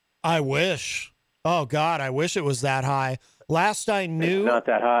vaccinated? I wish. Oh God, I wish it was that high. Last I knew, it's not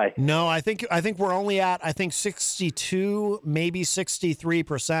that high. No, I think we're only at 62, maybe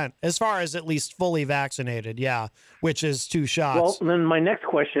 63%, as far as at least fully vaccinated. Yeah, which is 2 shots. Well, then my next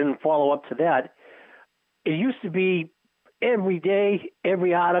question, follow up to that, it used to be every day,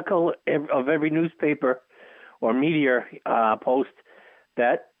 every article of every newspaper or media post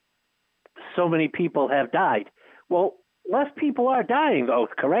that so many people have died. Well, less people are dying, though,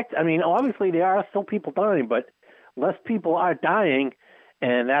 correct? I mean, obviously there are still people dying, but less people are dying,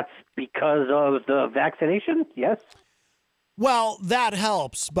 and that's because of the vaccination, yes? Well, that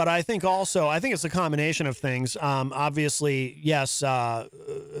helps, but I think it's a combination of things. Obviously, yes, the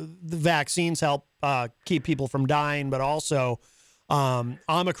vaccines help keep people from dying, but also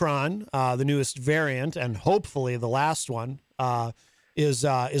Omicron, the newest variant, and hopefully the last one,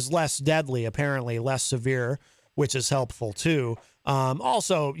 is less deadly, apparently less severe, which is helpful too.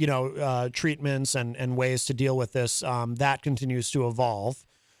 Also, treatments and ways to deal with this, that continues to evolve.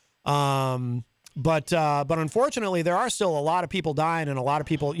 But unfortunately, there are still a lot of people dying, and a lot of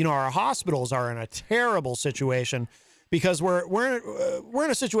people, our hospitals are in a terrible situation because we're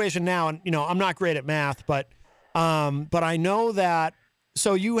in a situation now, and I'm not great at math, but I know that.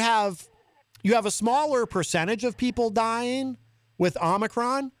 So you have a smaller percentage of people dying with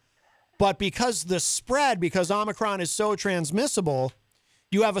Omicron, but because Omicron is so transmissible,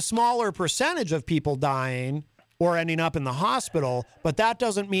 you have a smaller percentage of people dying or ending up in the hospital, but that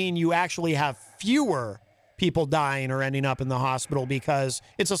doesn't mean you actually have fewer people dying or ending up in the hospital because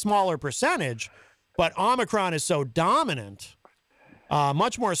it's a smaller percentage, but Omicron is so dominant,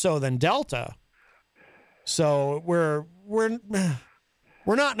 much more so than Delta. So we're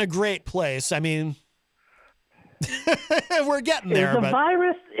not in a great place. I mean, we're getting there. Is the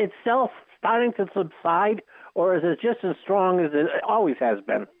virus itself starting to subside, or is it just as strong as it always has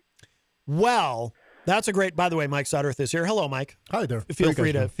been? Well, that's a great. By the way, Mike Sudderth is here. Hello, Mike. Hi there. Feel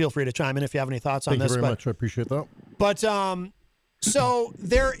free to chime in if you have any thoughts on this. Thank you very much. I appreciate that. But so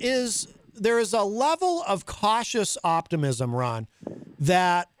there is a level of cautious optimism, Ron,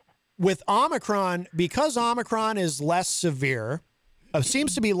 that with Omicron, because Omicron is less severe,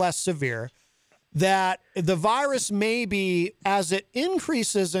 seems to be less severe, that the virus may be, as it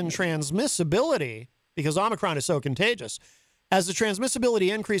increases in transmissibility, because Omicron is so contagious, as the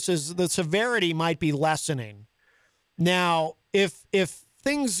transmissibility increases, the severity might be lessening. Now, if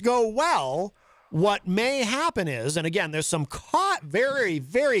things go well, what may happen is, and again, there's some very,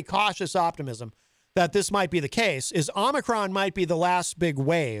 very cautious optimism that this might be the case, is Omicron might be the last big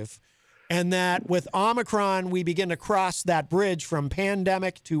wave, and that with Omicron, we begin to cross that bridge from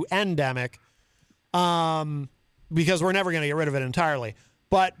pandemic to endemic, because we're never going to get rid of it entirely.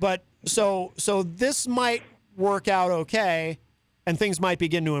 But so this might work out okay, and things might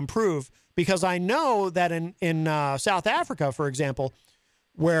begin to improve, because I know that in South Africa, for example,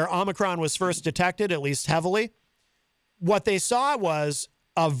 where Omicron was first detected, at least heavily, what they saw was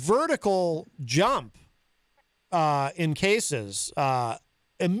a vertical jump in cases,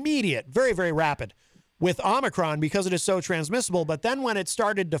 immediate, very, very rapid with Omicron because it is so transmissible. But then when it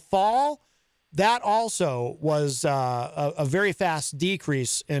started to fall, that also was a very fast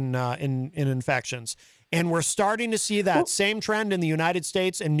decrease in infections. And we're starting to see that same trend in the United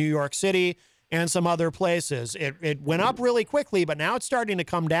States and New York City and some other places. It went up really quickly, but now it's starting to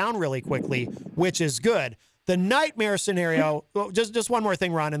come down really quickly, which is good. The nightmare scenario, just one more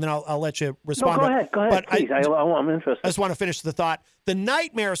thing, Ron, and then I'll let you respond. No, go ahead, please. I'm interested. I just want to finish the thought. The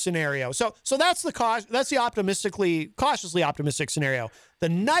nightmare scenario. So that's the cautiously optimistic scenario. The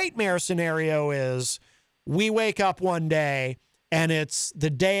nightmare scenario is we wake up one day and it's the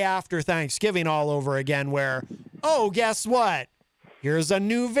day after Thanksgiving all over again, where, oh, guess what? Here's a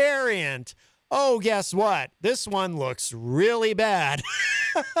new variant. Oh, guess what? This one looks really bad.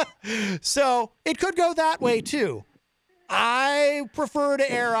 So it could go that way too. I prefer to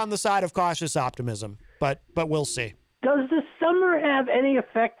err on the side of cautious optimism, but we'll see. Does the summer have any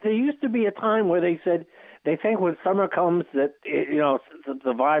effect? There used to be a time where they said they think when summer comes that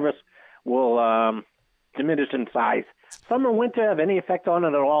the virus will diminish in size. Summer, winter have any effect on it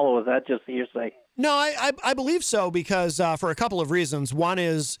at all, or was that just hearsay? No, I believe so, because for a couple of reasons. One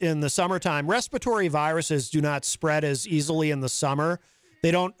is, in the summertime, respiratory viruses do not spread as easily in the summer.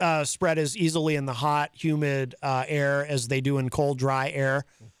 They don't spread as easily in the hot, humid air as they do in cold, dry air,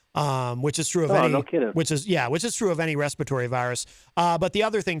 which is true of which is true of any respiratory virus. But the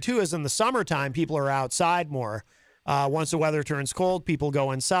other thing too is, in the summertime, people are outside more. Once the weather turns cold, people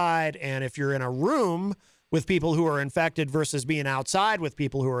go inside, and if you're in a room with people who are infected versus being outside with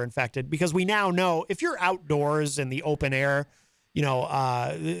people who are infected, because we now know if you're outdoors in the open air,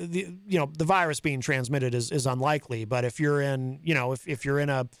 the virus being transmitted is unlikely. But if you're in, if you're in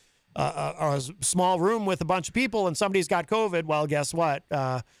a small room with a bunch of people and somebody's got COVID, well, guess what?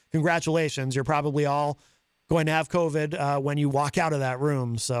 Congratulations. You're probably all going to have COVID when you walk out of that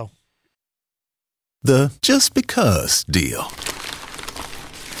room. So The just because deal.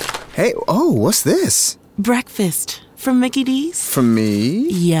 Hey, what's this? Breakfast from Mickey D's. From me?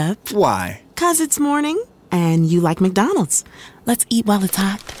 Yep. Why? 'Cause it's morning and you like McDonald's. Let's eat while it's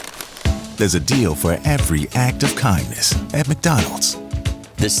hot. There's a deal for every act of kindness at McDonald's.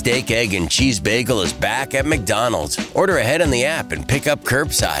 The steak, egg, and cheese bagel is back at McDonald's. Order ahead on the app and pick up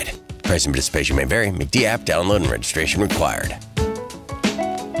curbside. Price and participation may vary. McD app download and registration required.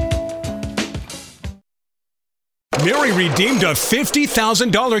 Mary redeemed a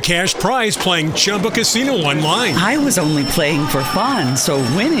 $50,000 cash prize playing Chumba Casino online. I was only playing for fun, so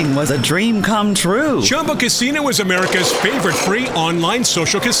winning was a dream come true. Chumba Casino is America's favorite free online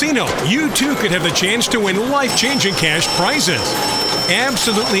social casino. You too could have the chance to win life-changing cash prizes.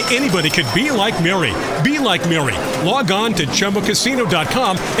 Absolutely anybody could be like Mary. Be like Mary. Log on to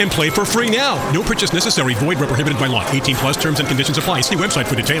ChumbaCasino.com and play for free now. No purchase necessary. Void where prohibited by law. 18 plus terms and conditions apply. See website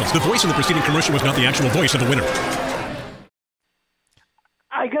for details. The voice in the preceding commercial was not the actual voice of the winner.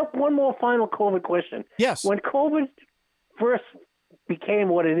 I got one more final COVID question. Yes. When COVID first became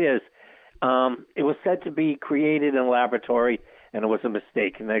what it is, it was said to be created in a laboratory, and it was a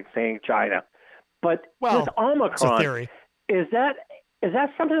mistake, and they're saying China. But with Omicron, it's a theory. Is that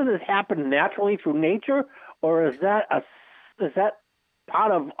something that happened naturally through nature, or is that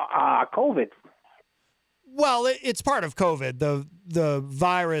part of COVID? Well, it's part of COVID. The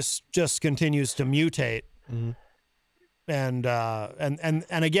virus just continues to mutate. Mm-hmm. And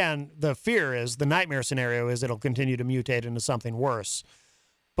again, the fear is, the nightmare scenario is it'll continue to mutate into something worse.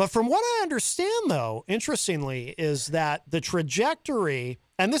 But from what I understand, though, interestingly, is that the trajectory,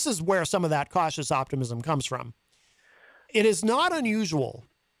 and this is where some of that cautious optimism comes from, it is not unusual,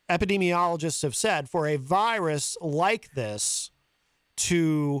 epidemiologists have said, for a virus like this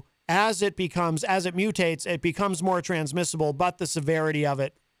to, as it mutates, it becomes more transmissible, but the severity of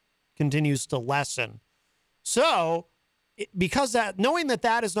it continues to lessen. So, because knowing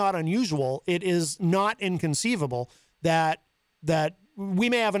that is not unusual, it is not inconceivable that we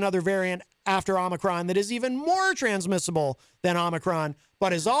may have another variant after Omicron that is even more transmissible than Omicron,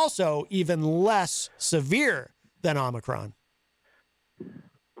 but is also even less severe than Omicron.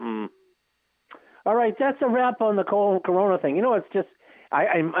 All right, that's a wrap on the corona thing. You know, it's just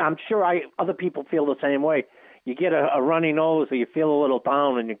I'm sure other people feel the same way. You get a runny nose, or you feel a little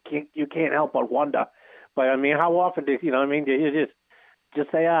down, and you can't help but wonder. But I mean, how often do you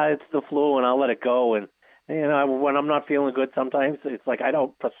just say, it's the flu, and I'll let it go? And when I'm not feeling good, sometimes it's like I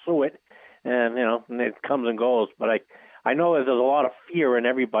don't pursue it, and and it comes and goes. But I know there's a lot of fear in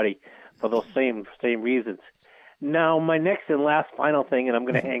everybody for those same reasons. Now, my next and last final thing, and I'm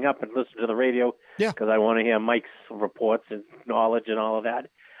going to hang up and listen to the radio because I want to hear Mike's reports and knowledge and all of that.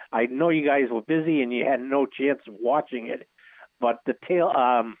 I know you guys were busy and you had no chance of watching it, but the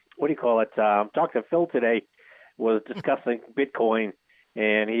Dr. Phil today was discussing Bitcoin,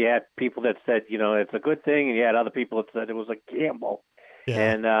 and he had people that said, it's a good thing, and he had other people that said it was a gamble. Yeah.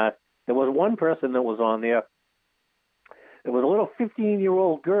 And there was one person that was on there. It was a little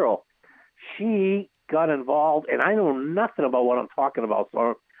 15-year-old girl. She got involved, and I know nothing about what I'm talking about,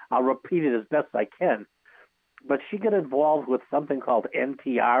 so I'll repeat it as best I can. But she got involved with something called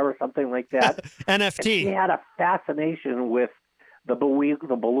NTR or something like that. NFT. And she had a fascination with the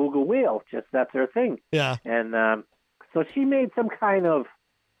beluga whale. Just that's her thing. Yeah. And so she made some kind of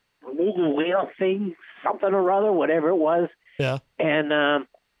beluga whale thing, something or other, whatever it was. Yeah. And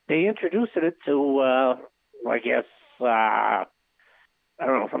they introduced it to, I guess, I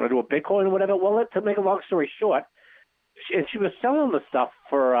don't know if I'm going to do a Bitcoin or whatever. Well, to make a long story short, she was selling the stuff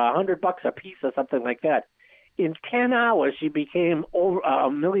for $100 a piece or something like that. In 10 hours, she became a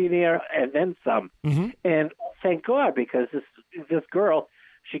millionaire and then some. Mm-hmm. And thank God, because this girl,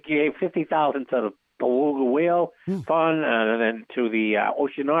 she gave $50,000 to the beluga whale fund, and then to the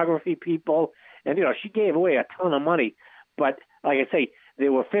oceanography people, and she gave away a ton of money. But like I say,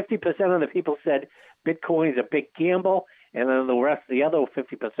 there were 50% of the people said Bitcoin is a big gamble, and then the other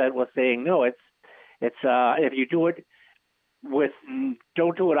 50% was saying no. It's if you do it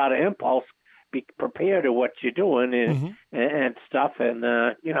don't do it out of impulse. Be prepared to what you're doing and stuff, and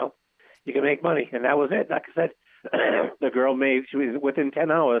you can make money. And that was it. Like I said, the girl she was within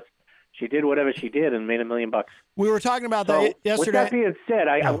 10 hours. She did whatever she did and made $1 million. We were talking about that yesterday. With that being said,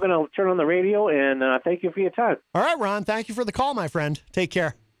 I'm going to turn on the radio, and thank you for your time. All right, Ron. Thank you for the call, my friend. Take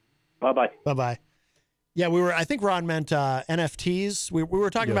care. Bye-bye. Bye-bye. Yeah, I think Ron meant NFTs. We were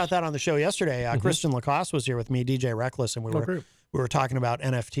talking about that on the show yesterday. Christian Lacoste was here with me, DJ Reckless, and we we were talking about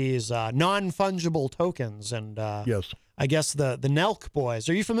NFTs, non-fungible tokens, and yes. I guess the Nelk boys.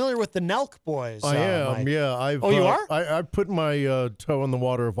 Are you familiar with the Nelk boys? I am. Mike? Yeah. You are? I've put my toe in the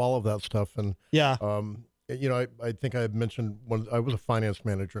water of all of that stuff, and yeah. I think I had mentioned when I was a finance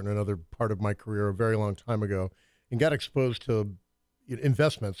manager in another part of my career a very long time ago, and got exposed to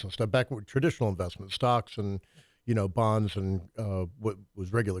investments and stuff back with traditional investments, stocks and bonds and what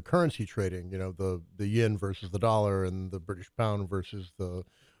was regular currency trading. The yen versus the dollar and the British pound versus the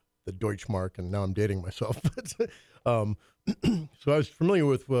Deutschmark, and now I'm dating myself. But so I was familiar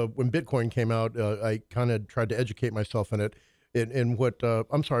with when Bitcoin came out. I kind of tried to educate myself in it. In what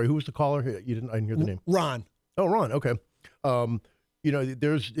I'm sorry, who was the caller? I didn't hear the name. Ron. Oh, Ron. Okay.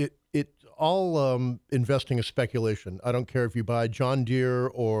 There's it all investing is speculation. I don't care if you buy John Deere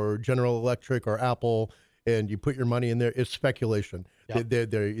or General Electric or Apple and you put your money in there. It's speculation. Yep.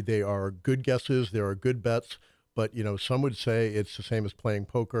 They are good guesses. There are good bets. But, some would say it's the same as playing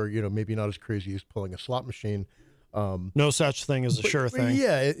poker, maybe not as crazy as pulling a slot machine. No such thing as a sure thing.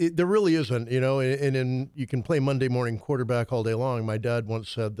 Yeah, there really isn't, and you can play Monday morning quarterback all day long. My dad once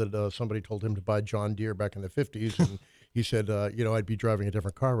said that somebody told him to buy John Deere back in the 50s, and he said, I'd be driving a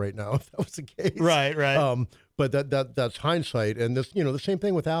different car right now if that was the case. Right. But that's hindsight. And this, the same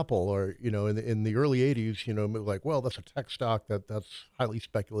thing with Apple or, in the early 80s, like, well, that's a tech stock that's highly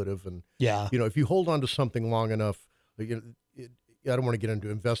speculative. And, if you hold on to something long enough, I don't want to get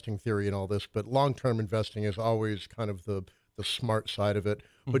into investing theory and all this, but long-term investing is always kind of the smart side of it.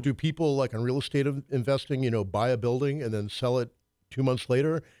 Mm-hmm. But do people like in real estate investing, buy a building and then sell it 2 months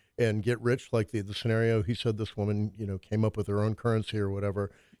later and get rich? Like the scenario he said this woman, came up with her own currency or whatever.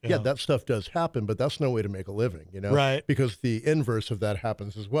 Yeah, that stuff does happen, but that's no way to make a living, Right. Because the inverse of that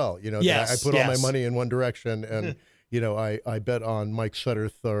happens as well. Yes, I put all my money in one direction and I bet on Mike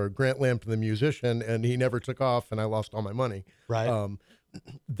Sudderth or Grant Lampton, the musician, and he never took off, and I lost all my money. Right.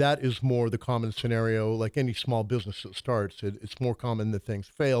 That is more the common scenario. Like any small business that starts, it's more common that things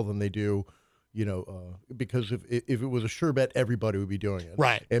fail than they do, because if it was a sure bet, everybody would be doing it.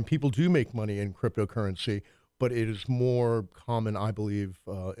 Right. And people do make money in cryptocurrency, but it is more common, I believe,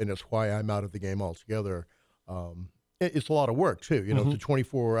 and it's why I'm out of the game altogether. It's a lot of work too. It's a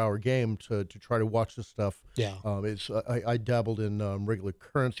 24-hour game to try to watch this stuff. Yeah. I dabbled in regular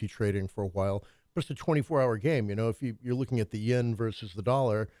currency trading for a while, but it's a 24-hour game. If you're looking at the yen versus the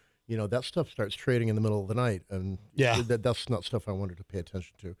dollar, that stuff starts trading in the middle of the night, and that's not stuff I wanted to pay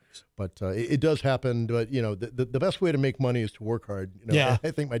attention to. But it does happen. But the best way to make money is to work hard. Yeah. I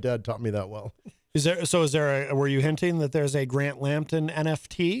think my dad taught me that well. Were you hinting that there's a Grant Lampton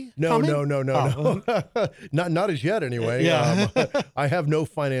NFT? No. Not as yet, anyway. Yeah. I have no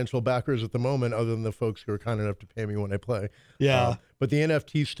financial backers at the moment, other than the folks who are kind enough to pay me when I play. Yeah. But the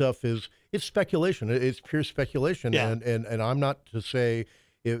NFT stuff it's speculation. It's pure speculation. Yeah. And I'm not to say,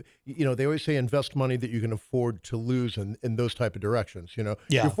 they always say invest money that you can afford to lose in those type of directions. Yeah.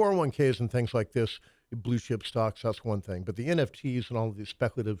 Your 401ks and things like this, blue chip stocks, that's one thing. But the NFTs and all of these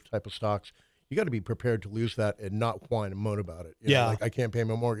speculative type of stocks, you got to be prepared to lose that and not whine and moan about it. Like I can't pay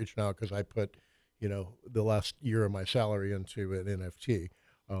my mortgage now because I put, the last year of my salary into an NFT.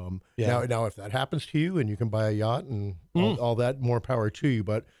 Now, if that happens to you and you can buy a yacht and all that, more power to you.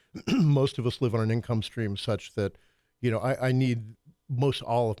 But most of us live on an income stream such that, I need most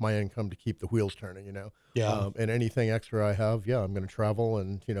all of my income to keep the wheels turning. And anything extra I have, I'm going to travel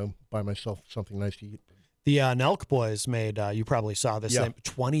and buy myself something nice to eat. The Nelk boys made, you probably saw this,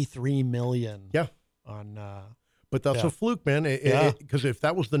 $23 million. Yeah. But that's a fluke, man. Because if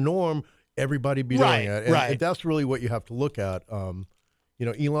that was the norm, everybody'd be doing it. And that's really what you have to look at.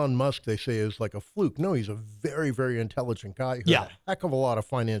 Elon Musk, they say, is like a fluke. No, he's a very, very intelligent guy who had a heck of a lot of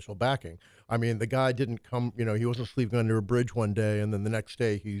financial backing. I mean, the guy didn't come, he wasn't sleeping under a bridge one day and then the next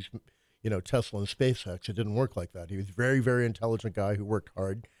day he's Tesla and SpaceX. It didn't work like that. He was a very, very intelligent guy who worked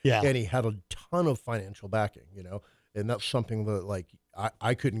hard. Yeah. And he had a ton of financial backing, and that's something that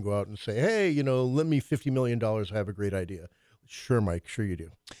I couldn't go out and say, hey, lend me $50 million. I have a great idea. Sure, Mike. Sure you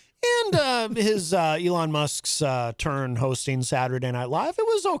do. And his Elon Musk's turn hosting Saturday Night Live, it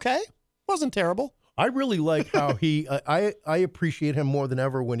was okay. Wasn't terrible. I really like how I appreciate him more than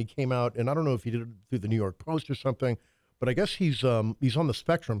ever when he came out, and I don't know if he did it through the New York Post or something, but I guess he's on the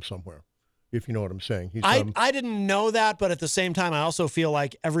spectrum somewhere. If you know what I'm saying. I didn't know that, but at the same time, I also feel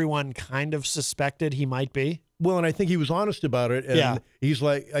like everyone kind of suspected he might be. Well, and I think he was honest about it. And he's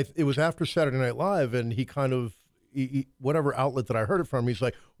like, it was after Saturday Night Live, and he kind of, whatever outlet that I heard it from, he's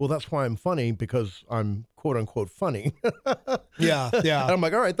like, well, that's why I'm funny, because I'm quote unquote funny. Yeah. And I'm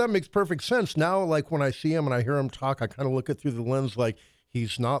like, all right, that makes perfect sense. Now, like when I see him and I hear him talk, I kind of look at through the lens like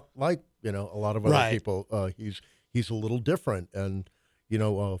he's not like, a lot of other people. he's a little different. And,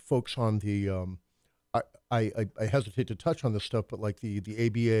 folks on the, I hesitate to touch on this stuff, but like the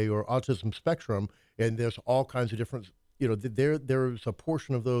ABA or autism spectrum, and there's all kinds of different, there's a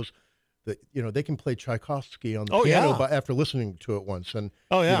portion of those that, they can play Tchaikovsky on the piano after listening to it once. And,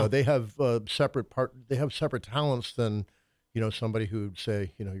 they have separate talents than, somebody who'd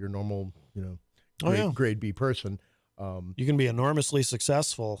say, your normal, grade B person. You can be enormously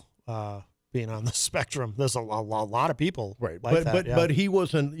successful being on the spectrum. There's a lot of people, right? Like but he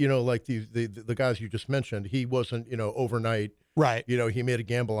wasn't, like the guys you just mentioned. He wasn't, overnight. Right. He made a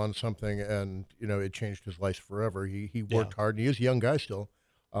gamble on something, and it changed his life forever. He worked hard, and he is a young guy still.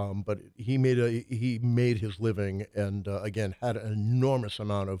 But he made his living, and again had an enormous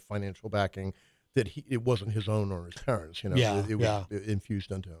amount of financial backing that it wasn't his own or his parents. It was infused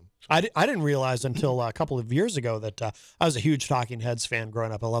into him. So. I didn't realize until a couple of years ago that I was a huge Talking Heads fan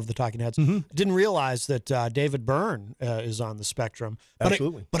growing up. I love the Talking Heads. Mm-hmm. Didn't realize that David Byrne is on the spectrum.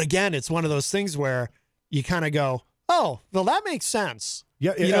 Absolutely. But again, it's one of those things where you kind of go, oh, well, that makes sense.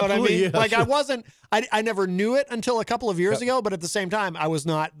 Yeah, you know what I mean? Yes. Like I never knew it until a couple of years ago, but at the same time, I was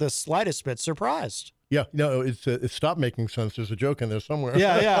not the slightest bit surprised. Yeah, no, it stopped making sense. There's a joke in there somewhere.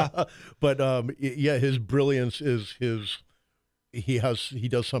 Yeah. But his brilliance is he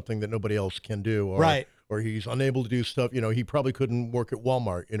does something that nobody else can do, or he's unable to do stuff. He probably couldn't work at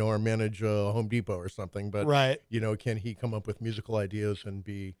Walmart, or manage Home Depot or something. But can he come up with musical ideas and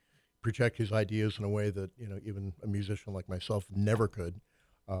project his ideas in a way that even a musician like myself never could?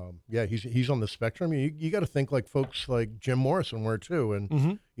 He's on the spectrum. You got to think like folks like Jim Morrison were too,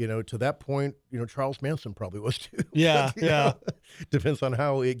 and to that point, Charles Manson probably was too. Yeah. Depends on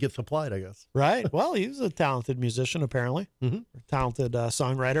how it gets applied, I guess. Right. Well, he was a talented musician, apparently. Mm-hmm. Talented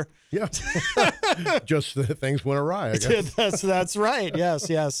songwriter. Yeah. Just things went awry, I guess. That's right.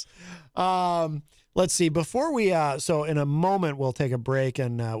 Yes. Let's see. Before we, so in a moment we'll take a break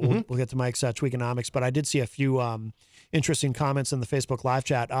and we'll get to Mike's Tweakonomics. But I did see a few interesting comments in the Facebook live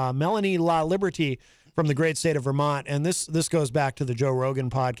chat. Melanie La Liberty from the great state of Vermont, and this goes back to the Joe Rogan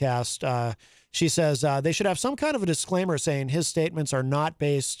podcast. She says they should have some kind of a disclaimer saying his statements are not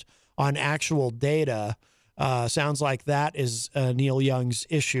based on actual data. Sounds like that is Neil Young's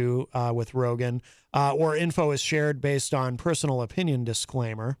issue with Rogan, or info is shared based on personal opinion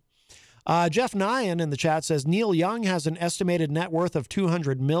disclaimer. Jeff Nyan in the chat says Neil Young has an estimated net worth of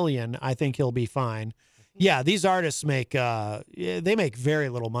 $200 million. I think he'll be fine. Yeah, these artists make very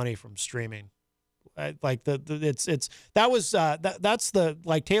little money from streaming. Like that's the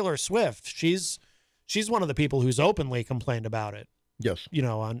like Taylor Swift. She's one of the people who's openly complained about it. Yes.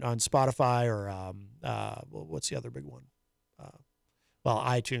 On Spotify or what's the other big one?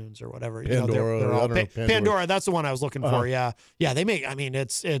 iTunes or whatever. Pandora. They're all Pandora. That's the one I was looking for. Yeah. They make. I mean,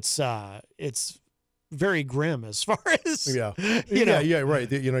 it's very grim as far as right.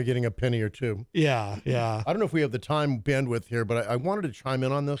 Getting a penny or two. Yeah. I don't know if we have the time bandwidth here, but I wanted to chime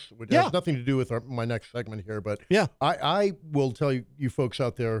in on this, which has nothing to do with my next segment here. But I will tell you folks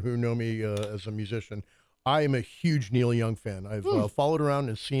out there who know me as a musician, I am a huge Neil Young fan. I've followed around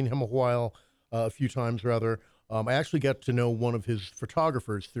and seen him a few times rather. I actually got to know one of his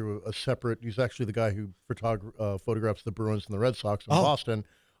photographers through a separate. He's actually the guy who photographs the Bruins and the Red Sox in Boston.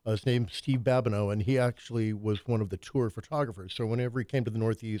 His name's Steve Babineau, and he actually was one of the tour photographers. So whenever he came to the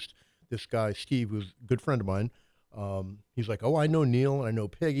Northeast, this guy, Steve, who's a good friend of mine, he's like, I know Neil, and I know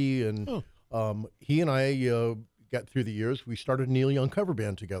Peggy, and he and I got through the years. We started a Neil Young cover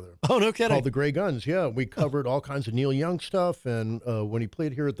band together. Oh, no kidding. Called the Gray Guns. Yeah, we covered all kinds of Neil Young stuff, and when he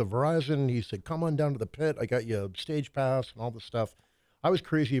played here at the Verizon, he said, come on down to the pit. I got you a stage pass and all this stuff. I was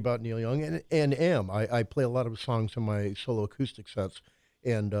crazy about Neil Young, and am. I play a lot of his songs in my solo acoustic sets.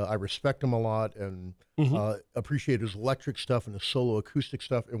 And I respect him a lot and appreciate his electric stuff and his solo acoustic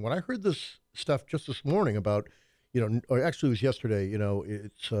stuff. And when I heard this stuff just this morning about, or actually it was yesterday,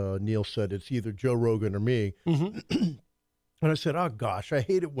 it's Neil said it's either Joe Rogan or me. Mm-hmm. And I said, oh gosh, I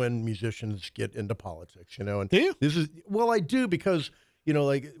hate it when musicians get into politics, And do you? I do because,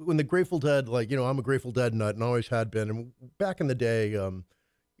 like when the Grateful Dead, I'm a Grateful Dead nut and always had been. And back in the day,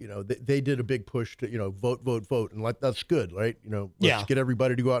 they did a big push to, vote. And that's good, right? Let's get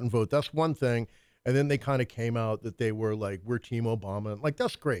everybody to go out and vote. That's one thing. And then they kind of came out that they were like, we're Team Obama. Like,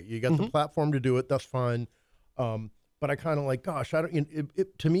 that's great. You got the platform to do it. That's fine. But I kind of like, gosh, I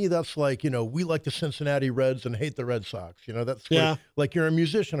don't, to me, that's like, we like the Cincinnati Reds and hate the Red Sox. That's like you're a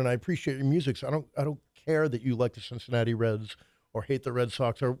musician and I appreciate your music. So I don't care that you like the Cincinnati Reds or hate the Red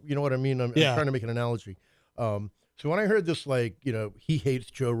Sox or, you know what I mean? I'm trying to make an analogy. So when I heard this, he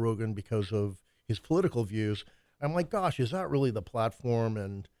hates Joe Rogan because of his political views, I'm like, gosh, is that really the platform?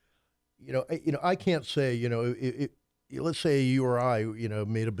 And, I can't say, let's say you or I,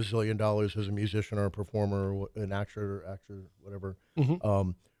 made $1 bazillion as a musician or a performer or an actor, whatever.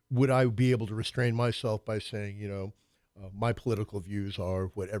 Mm-hmm. Would I be able to restrain myself by saying, my political views are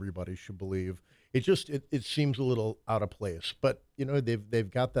what everybody should believe? It seems a little out of place. But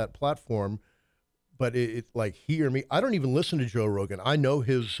they've got that platform. But it's like he or me. I don't even listen to Joe Rogan. I know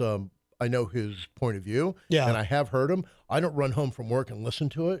his point of view. Yeah. And I have heard him. I don't run home from work and listen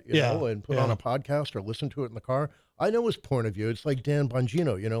to it. And put on a podcast or listen to it in the car. I know his point of view. It's like Dan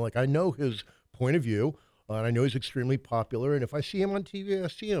Bongino. Like I know his point of view, and I know he's extremely popular. And if I see him on TV, I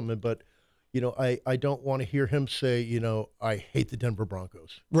see him. But I don't want to hear him say, I hate the Denver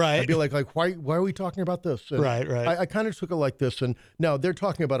Broncos. Right. I'd be like why are we talking about this? And right. I kind of took it like this. And now they're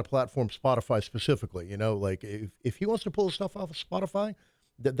talking about a platform, Spotify specifically. Like if he wants to pull his stuff off of Spotify,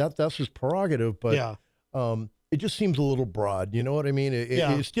 that's his prerogative. But it just seems a little broad. You know what I mean?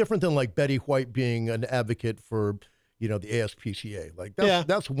 It's different than like Betty White being an advocate for, the ASPCA. Like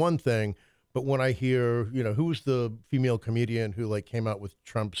that's one thing. But when I hear, who was the female comedian who like came out with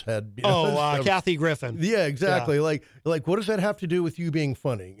Trump's head? Kathy Griffin. Yeah, exactly. Yeah. Like, what does that have to do with you being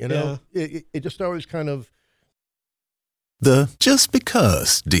funny? It just always kind of. The just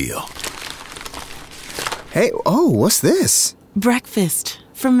because deal. Hey, what's this? Breakfast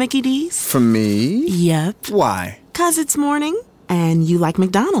from Mickey D's. From me? Yep. Why? 'Cause it's morning and you like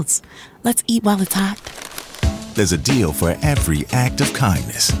McDonald's. Let's eat while it's hot. There's a deal for every act of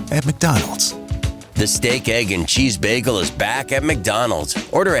kindness at McDonald's. The steak, egg, and cheese bagel is back at McDonald's.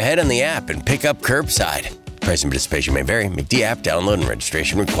 Order ahead on the app and pick up curbside. Price and participation may vary. McD app download and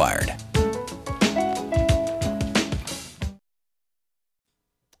registration required.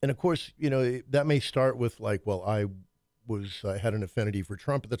 And of course, that may start with like, well, I had an affinity for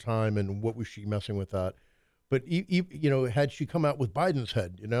Trump at the time, and what was she messing with that? But had she come out with Biden's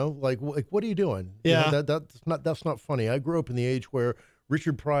head, like what are you doing? Yeah, that's not funny. I grew up in the age where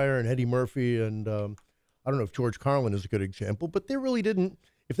Richard Pryor and Eddie Murphy and I don't know if George Carlin is a good example, but they really didn't.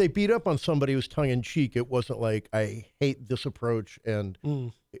 If they beat up on somebody who was tongue in cheek, it wasn't like I hate this approach. And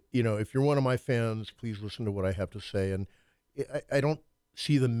if you're one of my fans, please listen to what I have to say. And I don't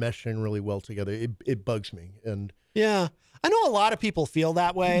see them meshing really well together. It bugs me. And yeah. I know a lot of people feel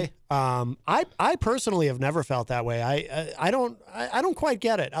that way. I personally have never felt that way. I don't quite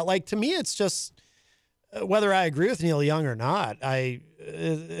get it. Like to me, it's just whether I agree with Neil Young or not. Why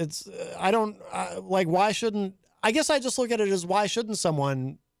shouldn't? I guess I just look at it as why shouldn't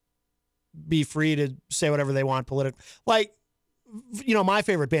someone be free to say whatever they want politically? Like, my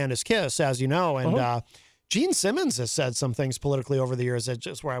favorite band is Kiss, as you know, and Gene Simmons has said some things politically over the years that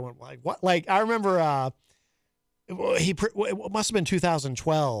just where I went like, what? Like I remember. It must have been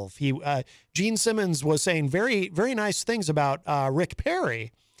 2012. Gene Simmons was saying very, very nice things about Rick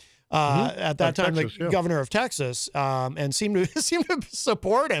Perry, at that time, Texas, the governor of Texas, and seemed to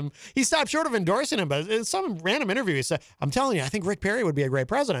support him. He stopped short of endorsing him, but in some random interview, he said, "I'm telling you, I think Rick Perry would be a great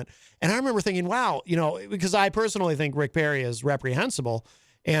president." And I remember thinking, "Wow," because I personally think Rick Perry is reprehensible,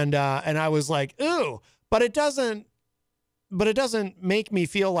 and I was like, "Ooh," but it doesn't make me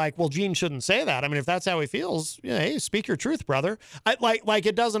feel like, well, Gene shouldn't say that. I mean, if that's how he feels, hey, speak your truth, brother. Like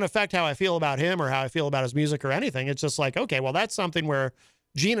it doesn't affect how I feel about him or how I feel about his music or anything. It's just like, okay, well, that's something where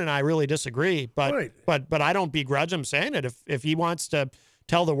Gene and I really disagree. But but I don't begrudge him saying it. If he wants to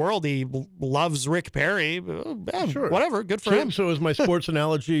tell the world he loves Rick Perry, sure, whatever, good for him. So is my sports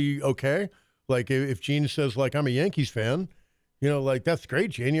analogy okay? Like if Gene says, like, I'm a Yankees fan, like, that's great,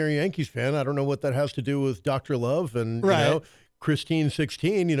 Gene, you're a Yankees fan. I don't know what that has to do with Dr. Love and, Christine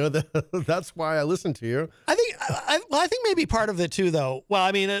 16, that's why I listen to you. I think maybe part of it too, though. Well,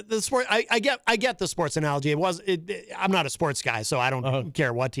 I mean, the sport, I get the sports analogy. I'm not a sports guy, so I don't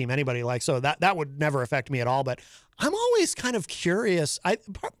care what team anybody likes. So that would never affect me at all. But I'm always kind of curious.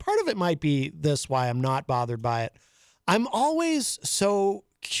 Part of it might be this, why I'm not bothered by it. I'm always so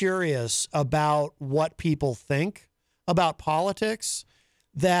curious about what people think about politics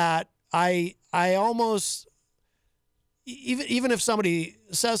that I almost, even if somebody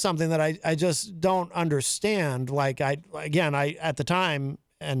says something that I just don't understand, like I at the time,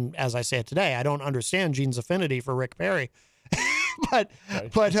 and as I say it today, I don't understand Gene's affinity for Rick Perry, but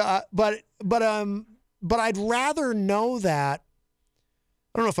I'd rather know that.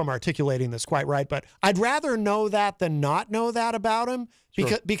 I don't know if I'm articulating this quite right, but I'd rather know that than not know that about him,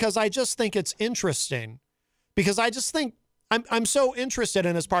 because I just think it's interesting. Because I just think I'm so interested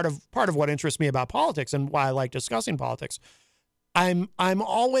in, as part of what interests me about politics and why I like discussing politics. I'm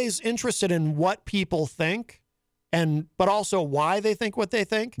always interested in what people think, but also why they think what they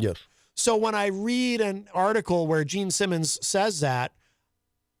think. Yes. So when I read an article where Gene Simmons says that,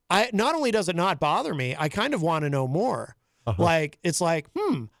 not only does it not bother me, I kind of want to know more. Like, it's like,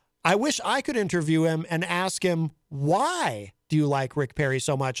 I wish I could interview him and ask him, why do you like Rick Perry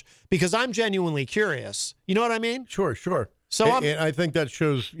so much? Because I'm genuinely curious. You know what I mean? Sure. So and I think that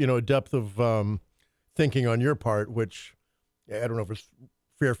shows, a depth of thinking on your part, which I don't know if it's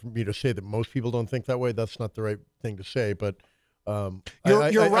fair for me to say that most people don't think that way. That's not the right thing to say, but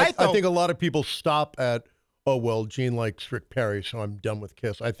you're right, though. I think a lot of people stop at, oh, well, Gene likes Rick Perry, so I'm done with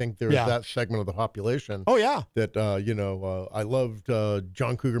Kiss. I think there's that segment of the population. Oh, yeah. That, I loved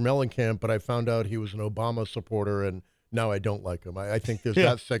John Cougar Mellencamp, but I found out he was an Obama supporter, and now I don't like him. I think there's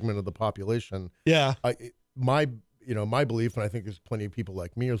that segment of the population. Yeah. My belief, and I think there's plenty of people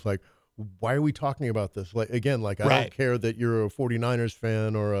like me, is like, why are we talking about this? Like, again, like, I don't care that you're a 49ers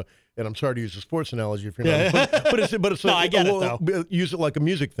fan and I'm sorry to use a sports analogy if you're not, but it's no, I get it, though. Use it like a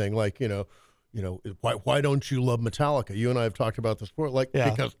music thing, like, why don't you love Metallica? You and I have talked about this before, like,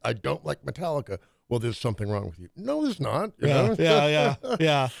 because I don't like Metallica. Well, there's something wrong with you. No, there's not.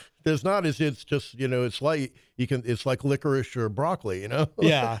 Yeah. There's not. It's just, it's like it's like licorice or broccoli,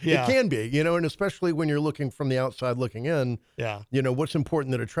 Yeah. It can be, and especially when you're looking from the outside looking in. Yeah. What's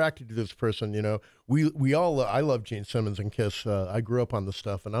important that attracted you to this person, we all, I love Gene Simmons and Kiss. I grew up on this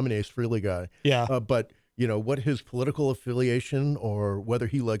stuff, and I'm an Ace Frehley guy. Yeah. But what his political affiliation, or whether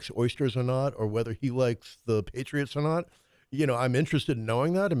he likes oysters or not, or whether he likes the Patriots or not, I'm interested in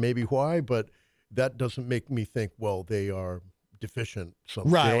knowing that and maybe why, but that doesn't make me think, well, they are deficient.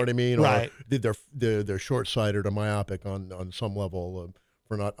 Right. You know what I mean? Right. Or they're short-sighted or myopic on some level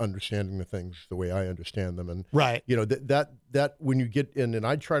for not understanding the things the way I understand them. And right. That when you get in, and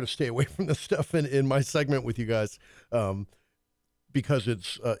I try to stay away from this stuff in my segment with you guys, because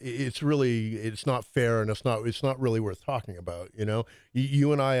it's not fair, and it's not really worth talking about.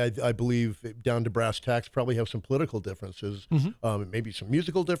 You and I believe, down to brass tacks, probably have some political differences, maybe some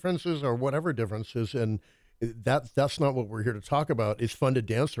musical differences or whatever differences, and that's not what we're here to talk about. It's fun to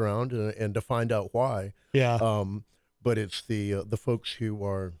dance around and to find out why. Yeah. But it's the folks who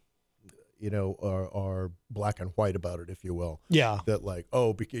are black and white about it, if you will. Yeah. That like,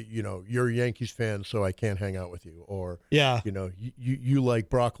 oh, because, you're a Yankees fan, so I can't hang out with you. Or, you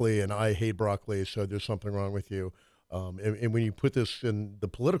like broccoli and I hate broccoli, so there's something wrong with you. And when you put this in the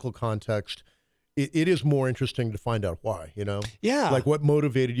political context, it is more interesting to find out why, Yeah. Like what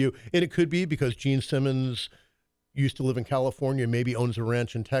motivated you. And it could be because Gene Simmons used to live in California, maybe owns a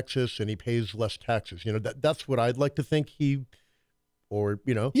ranch in Texas, and he pays less taxes. That's what I'd like to think Yeah.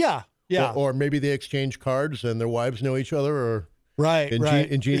 Yeah. Or maybe they exchange cards and their wives know each other, or right.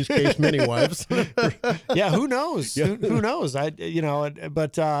 In Gene's case, many wives. Yeah, who knows? Yeah. Who knows? So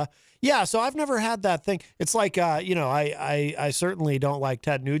I've never had that thing. It's like, I certainly don't like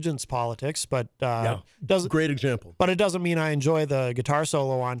Ted Nugent's politics, but great example. But it doesn't mean I enjoy the guitar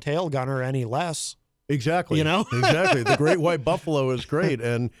solo on Tail Gunner any less. Exactly. Exactly. The Great White Buffalo is great,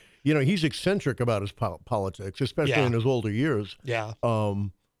 and he's eccentric about his politics, especially in his older years. Yeah.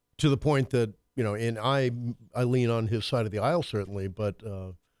 To the point that, and I lean on his side of the aisle, certainly, but,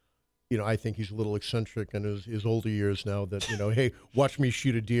 I think he's a little eccentric in his older years now that, hey, watch me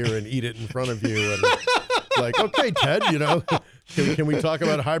shoot a deer and eat it in front of you. And like, okay, Ted, can we talk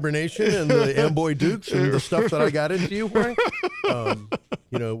about hibernation and the Amboy Dukes and the stuff that I got into you for?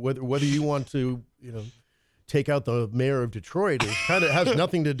 Whether you want to, take out the mayor of Detroit, it kind of has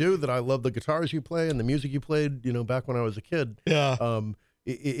nothing to do that I love the guitars you play and the music you played, back when I was a kid. Yeah.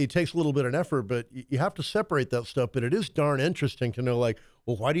 It takes a little bit of effort, but you have to separate that stuff. But it is darn interesting to know, like,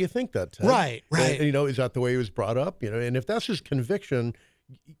 well, why do you think that, Ted? Right. And, is that the way he was brought up? And if that's his conviction,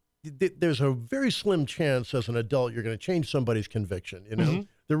 there's a very slim chance as an adult you're going to change somebody's conviction.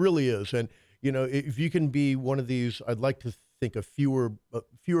 There really is. And if you can be one of these, I'd like to think a fewer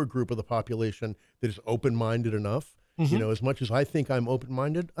group of the population that is open-minded enough. As much as I think I'm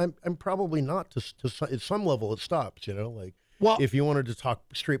open-minded, I'm probably not. At some level, it stops. Well, if you wanted to talk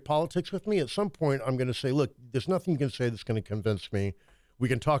straight politics with me, at some point I'm going to say, look, there's nothing you can say that's going to convince me. We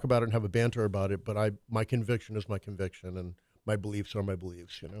can talk about it and have a banter about it, but my conviction is my conviction, and my beliefs are my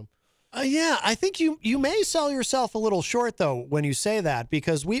beliefs, I think you may sell yourself a little short, though, when you say that,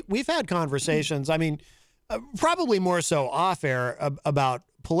 because we've had conversations, I mean, probably more so off air about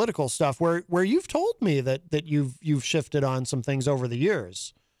political stuff where you've told me that you've shifted on some things over the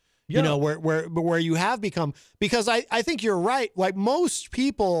years. Yeah. Where you have become, because I think you're right. Like most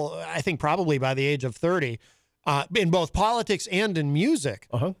people, I think probably by the age of 30, in both politics and in music,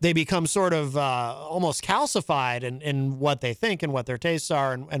 they become sort of almost calcified in what they think and what their tastes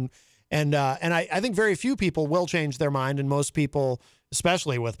are, and I think very few people will change their mind, and most people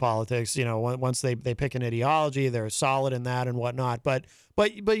especially with politics. Once they pick an ideology, they're solid in that and whatnot. But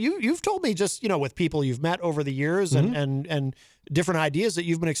you've told me just, with people you've met over the years and different ideas that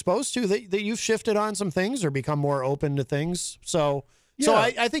you've been exposed to that you've shifted on some things or become more open to things. So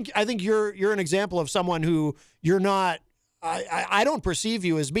I think you're an example of someone who you're not. I don't perceive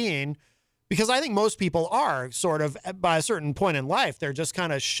you as being, because I think most people are sort of by a certain point in life, they're just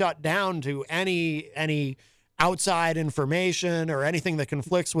kind of shut down to any outside information or anything that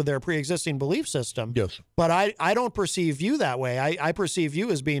conflicts with their pre-existing belief system. Yes. But I don't perceive you that way. I perceive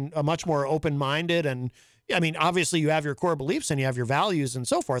you as being a much more open-minded, and I mean, obviously you have your core beliefs and you have your values and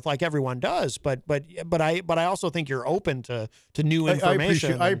so forth, like everyone does. But I also think you're open to new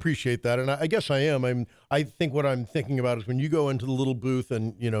information. I appreciate that, and I guess I am. I think what I'm thinking about is when you go into the little booth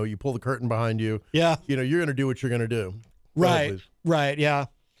and you pull the curtain behind you. Yeah. You're going to do what you're going to do. Right. Right. Yeah.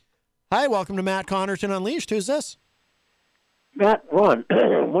 Hi, welcome to Matt Connarton Unleashed. Who's this? Matt, Ron.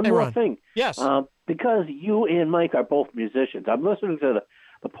 One more Ron. thing. Yes. Because you and Mike are both musicians, I'm listening to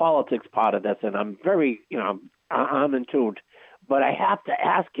the politics part of this, and I'm very, I'm in tune. But I have to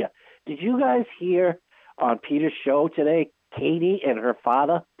ask you, did you guys hear on Peter's show today, Katie and her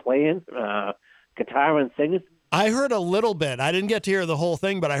father playing guitar and singing? I heard a little bit. I didn't get to hear the whole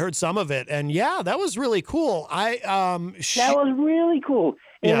thing, but I heard some of it. And yeah, that was really cool. That was really cool.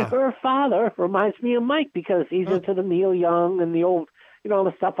 And her father reminds me of Mike because he's into the Neil Young and the old,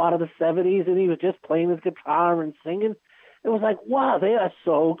 the stuff out of the 70s, and he was just playing his guitar and singing. It was like, wow, they are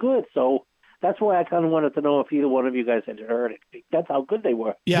so good. So that's why I kind of wanted to know if either one of you guys had heard it. That's how good they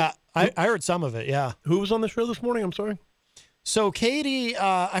were. Yeah, I heard some of it, yeah. Who was on the show this morning? I'm sorry. So Katie,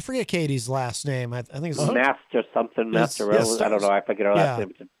 I forget Katie's last name. I think it's Master something. Master. I don't know. I forget her last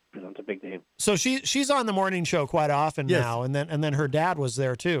name. It's a big name. So she's on the morning show quite often now, and then her dad was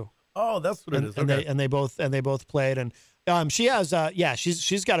there too. Oh, that's what it is. Okay. And they both played, and she has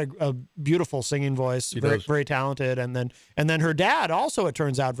she's got a beautiful singing voice, very talented, and then her dad also, it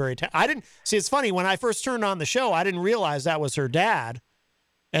turns out, very I didn't see. It's funny, when I first turned on the show, I didn't realize that was her dad.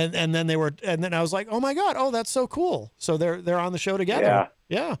 And then I was like, oh my God, that's so cool. So they're on the show together.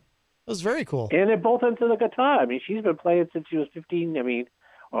 Yeah. It was very cool. And they're both into the guitar. I mean, she's been playing since she was 15. I mean,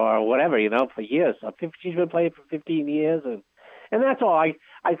 or whatever, for years. She's been playing for 15 years, and that's all.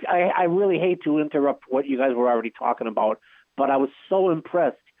 I really hate to interrupt what you guys were already talking about, but I was so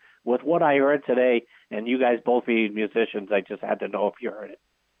impressed with what I heard today, and you guys both being musicians, I just had to know if you heard it.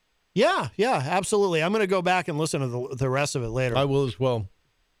 Yeah, absolutely. I'm going to go back and listen to the rest of it later. I will as well.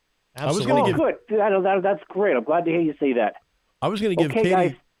 Absolutely. I was good. That's great. I'm glad to hear you say that. I was going to give Katie.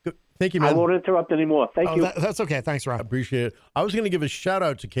 Guys, thank you, man. I won't interrupt anymore. Thank you. That's okay. Thanks, Rob. I appreciate it. I was going to give a shout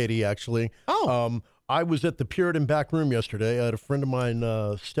out to Katie, actually. Oh. I was at the Puritan back room yesterday. I had a friend of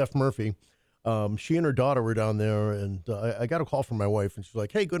mine, Steph Murphy. She and her daughter were down there, and I got a call from my wife, and she's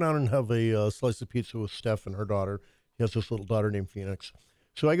like, hey, go down and have a slice of pizza with Steph and her daughter. She has this little daughter named Phoenix.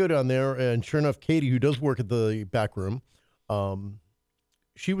 So I go down there, and sure enough, Katie, who does work at the back room,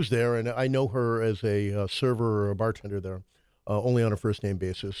 she was there, and I know her as a server or a bartender there, only on a first-name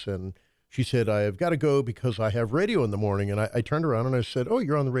basis. And she said, I've got to go because I have radio in the morning. And I turned around and I said, oh,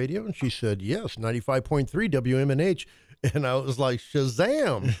 you're on the radio? And she said, yes, 95.3 WMNH. And I was like,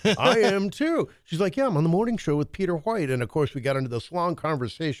 Shazam, I am too. She's like, yeah, I'm on the morning show with Peter White. And of course, we got into this long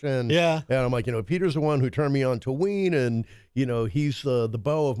conversation. Yeah. And I'm like, Peter's the one who turned me on to Ween. And, he's the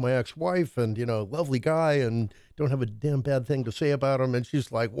beau of my ex-wife and, lovely guy and don't have a damn bad thing to say about him. And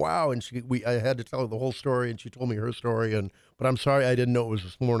she's like, wow. And I had to tell her the whole story, and she told me her story. But I'm sorry, I didn't know it was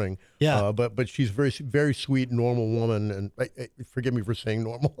this morning. Yeah. But she's a very, very sweet, normal woman. And forgive me for saying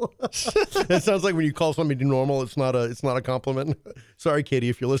normal. It sounds like when you call somebody normal, it's not a compliment. Sorry, Katie,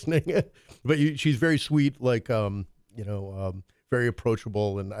 if you're listening. But she's very sweet, very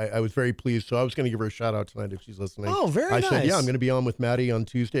approachable, and I was very pleased. So I was going to give her a shout out tonight if she's listening. Oh, very nice. I said, yeah, I'm going to be on with Maddie on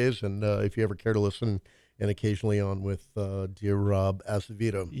Tuesdays, and if you ever care to listen, and occasionally on with dear Rob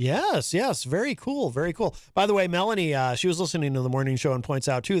Acevedo. Yes, very cool, very cool. By the way, Melanie, she was listening to the morning show and points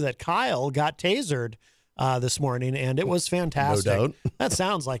out too that Kyle got tasered this morning, and it was fantastic. No doubt. That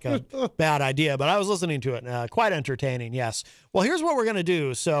sounds like a bad idea, but I was listening to it. Quite entertaining, yes. Well, here's what we're going to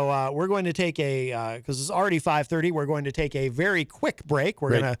do. So we're going to take because it's already 5:30, we're going to take a very quick break.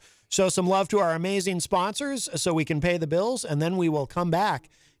 We're going to show some love to our amazing sponsors so we can pay the bills, and then we will come back.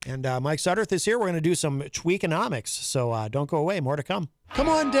 And Mike Sudderth is here. We're going to do some Tweakonomics, so don't go away. More to come. Come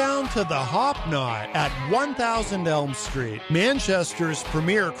on down to the Hop Knot at 1000 Elm Street, Manchester's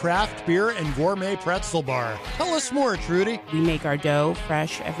premier craft beer and gourmet pretzel bar. Tell us more, Trudy. We make our dough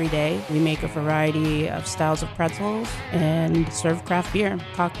fresh every day. We make a variety of styles of pretzels and serve craft beer,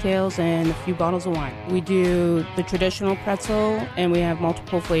 cocktails, and a few bottles of wine. We do the traditional pretzel, and we have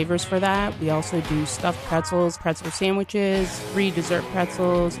multiple flavors for that. We also do stuffed pretzels, pretzel sandwiches, free dessert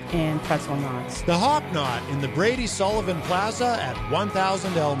pretzels, and pretzel knots. The Hop Knot in the Brady Sullivan Plaza at 1000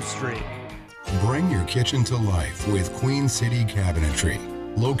 Elm Street. Bring your kitchen to life with Queen City Cabinetry,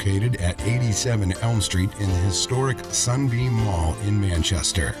 located at 87 Elm Street in the historic Sunbeam Mall in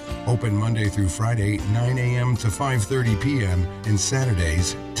Manchester. Open Monday through Friday, 9 a.m. to 5:30 p.m. and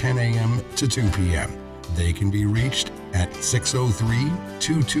Saturdays, 10 a.m. to 2 p.m. They can be reached at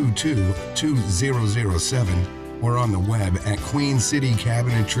 603-222-2007 or on the web at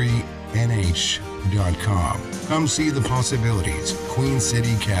queencitycabinetrynh.com. Come see the possibilities. Queen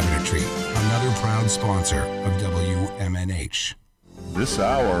City Cabinetry, another proud sponsor of WMNH. This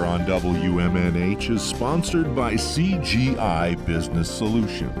hour on WMNH is sponsored by CGI Business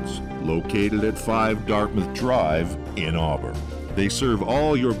Solutions, located at 5 Dartmouth Drive in Auburn. They serve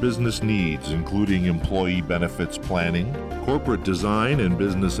all your business needs, including employee benefits planning, corporate design and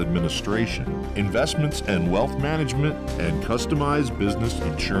business administration, investments and wealth management, and customized business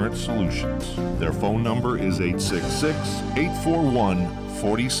insurance solutions. Their phone number is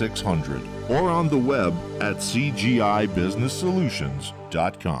 866-841-4600 or on the web at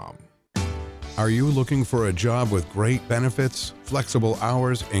cgibusinesssolutions.com. Are you looking for a job with great benefits, flexible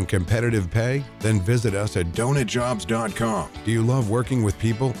hours, and competitive pay? Then visit us at donutjobs.com. Do you love working with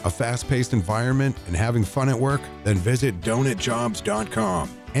people, a fast-paced environment, and having fun at work? Then visit donutjobs.com.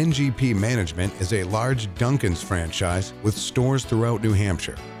 NGP Management is a large Dunkin's franchise with stores throughout New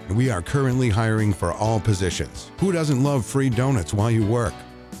Hampshire, and we are currently hiring for all positions. Who doesn't love free donuts while you work?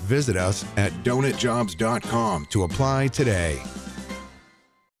 Visit us at donutjobs.com to apply today.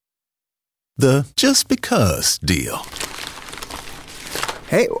 The Just Because deal.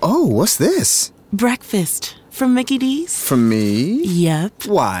 Hey, oh, what's this? Breakfast from Mickey D's. From me? Yep.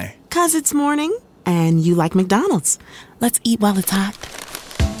 Why? 'Cause it's morning and you like McDonald's. Let's eat while it's hot.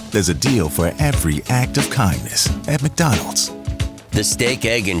 There's a deal for every act of kindness at McDonald's. The steak,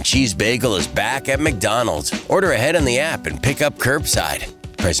 egg, and cheese bagel is back at McDonald's. Order ahead on the app and pick up curbside.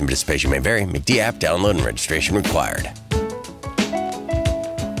 Price and participation may vary. McD app download and registration required.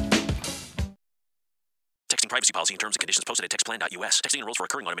 Texting privacy policy and terms and conditions posted at textplan.us. Texting enrolls for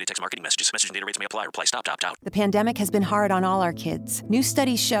recurring automated text marketing messages. Message and data rates may apply. Reply stop, opt out. The pandemic has been hard on all our kids. New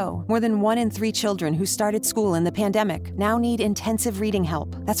studies show more than 1 in 3 children who started school in the pandemic now need intensive reading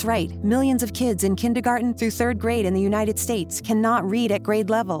help. That's right. Millions of kids in kindergarten through 3rd grade in the United States cannot read at grade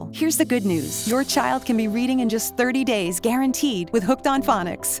level. Here's the good news. Your child can be reading in just 30 days, guaranteed, with Hooked on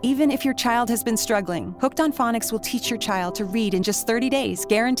Phonics. Even if your child has been struggling, Hooked on Phonics will teach your child to read in just 30 days,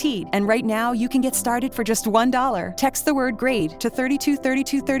 guaranteed. And right now, you can get started for just $1. Text the word GRADE to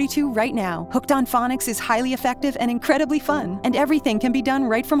 323232 right now. Hooked on Phonics is highly effective and incredibly fun, and everything can be done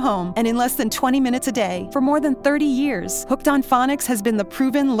right from home and in less than 20 minutes a day. For more than 30 years, Hooked on Phonics has been the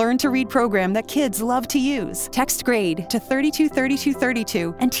proven learn-to-read program that kids love to use. Text GRADE to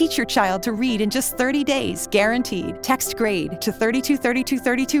 323232 and teach your child to read in just 30 days, guaranteed. Text GRADE to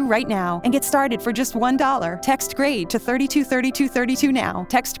 323232 right now and get started for just $1. Text GRADE to 323232 now.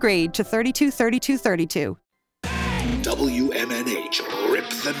 Text GRADE to 323232. WMNH, rip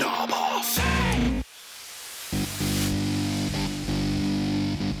the knob off.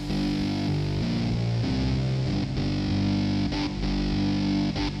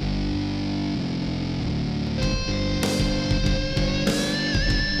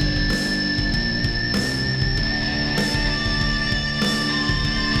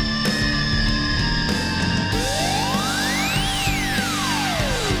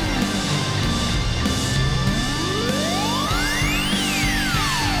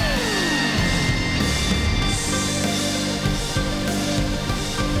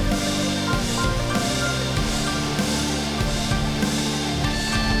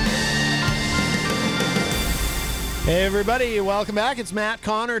 Hey, everybody. Welcome back. It's Matt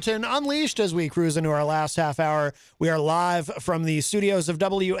Connarton Unleashed as we cruise into our last half hour. We are live from the studios of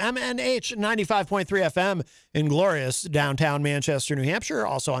WMNH 95.3 FM in glorious downtown Manchester, New Hampshire.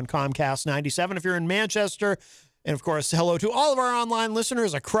 Also on Comcast 97 if you're in Manchester. And, of course, hello to all of our online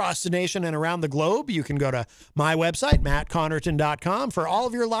listeners across the nation and around the globe. You can go to my website, mattconnerton.com, for all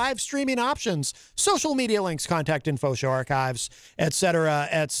of your live streaming options, social media links, contact info, show archives, etc.,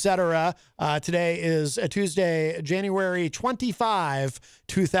 etc. Today is Tuesday, January 25,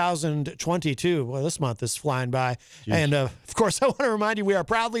 2022. Well, this month is flying by. Jeez. And, of course, I want to remind you, we are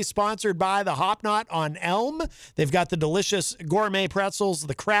proudly sponsored by the Hop Knot on Elm. They've got the delicious gourmet pretzels,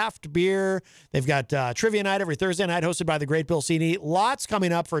 the craft beer. They've got trivia night every Thursday night hosted by the great Bill Cini. Lots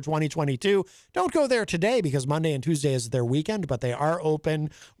coming up for 2022. Don't go there today because Monday and Tuesday is their weekend, but they are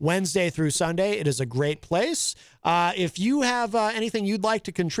open Wednesday through Sunday. It is a great place. If you have anything you'd like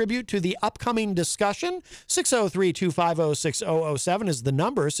to contribute to the upcoming discussion, 603-250-6007 is the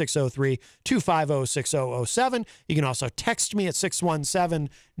number, 603-250-6007. You can also text me at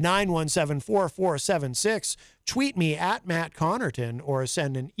 617-917-4476. Tweet me at Matt Connarton or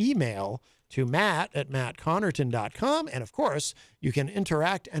send an email to matt@mattconnerton.com. And, of course, you can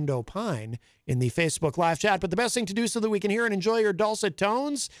interact and opine in the Facebook live chat. But the best thing to do so that we can hear and enjoy your dulcet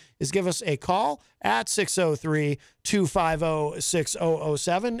tones is give us a call at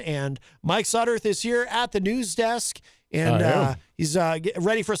 603-250-6007. And Mike Sudderth is here at the news desk. And he's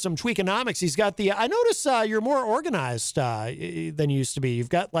ready for some Tweakonomics. He's got the, I notice you're more organized than you used to be. You've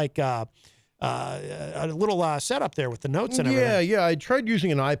got like a little setup there with the notes and everything. Yeah. I tried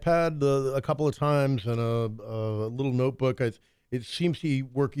using an iPad a couple of times and a little notebook. It seems to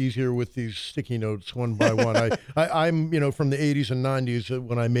work easier with these sticky notes one by one. I'm from the 80s and 90s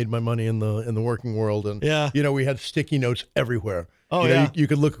when I made my money in the working world, and we had sticky notes everywhere. Oh, you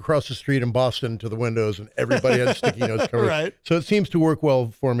could look across the street in Boston to the windows, and everybody had sticky notes covered. Right. So it seems to work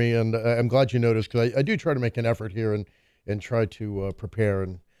well for me, and I'm glad you noticed, because I do try to make an effort here and try to prepare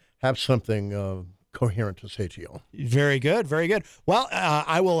and have something coherent to say to you. Very good, very good. Well,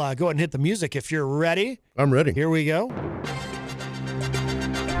 I will go ahead and hit the music if you're ready. I'm ready. Here we go.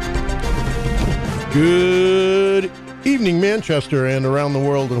 Good evening, Manchester, and around the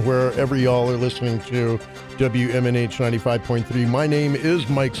world, and wherever y'all are listening to WMNH 95.3. My name is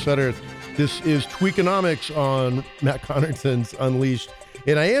Mike Sudderth. This is Tweakonomics on Matt Connarton's Unleashed,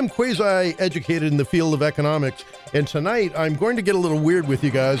 and I am quasi-educated in the field of economics. And tonight, I'm going to get a little weird with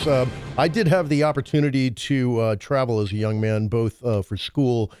you guys. I did have the opportunity to travel as a young man, both for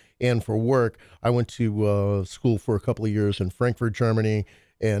school and for work. I went to school for a couple of years in Frankfurt, Germany,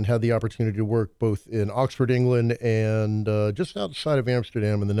 and had the opportunity to work both in Oxford, England, and just outside of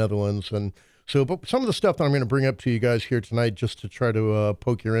Amsterdam in the Netherlands. And so, but some of the stuff that I'm going to bring up to you guys here tonight, just to try to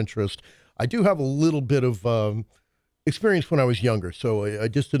poke your interest, I do have a little bit of experience when I was younger, so I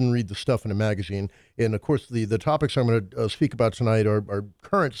just didn't read the stuff in a magazine. And of course, the topics I'm going to speak about tonight are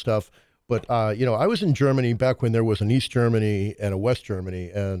current stuff. But I was in Germany back when there was an East Germany and a West Germany,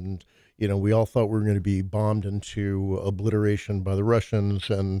 and we all thought we were going to be bombed into obliteration by the Russians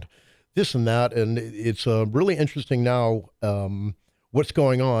and this and that. And it's really interesting now what's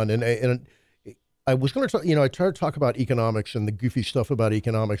going on. And I was going to talk, I try to talk about economics and the goofy stuff about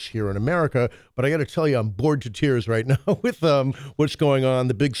economics here in America, but I got to tell you, I'm bored to tears right now with what's going on,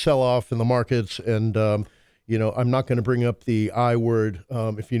 the big sell-off in the markets. And, I'm not going to bring up the I word,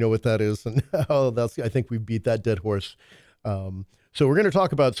 if you know what that is. And I think we beat that dead horse. So we're going to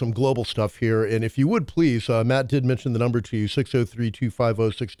talk about some global stuff here. And if you would please, Matt did mention the number to you,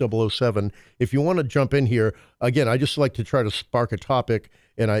 603-250-6007. If you want to jump in here, again, I just like to try to spark a topic.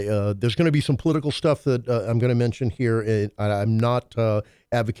 And there's going to be some political stuff that I'm going to mention here. And I'm not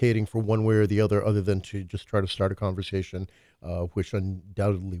advocating for one way or the other than to just try to start a conversation, which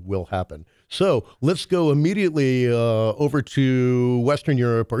undoubtedly will happen. So let's go immediately over to Western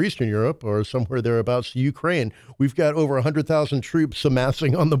Europe or Eastern Europe or somewhere thereabouts, Ukraine. We've got over 100,000 troops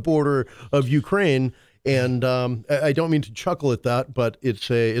amassing on the border of Ukraine. And I don't mean to chuckle at that, but it's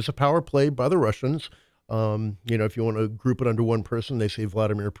a power play by the Russians. If you want to group it under one person, they say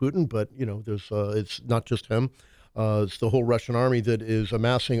Vladimir Putin, but it's not just him. It's the whole Russian army that is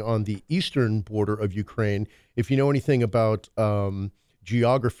amassing on the eastern border of Ukraine. If you know anything about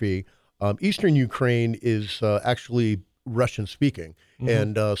geography, eastern Ukraine is actually Russian-speaking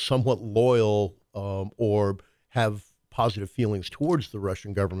and somewhat loyal or have positive feelings towards the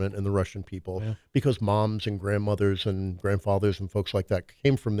Russian government and the Russian people because moms and grandmothers and grandfathers and folks like that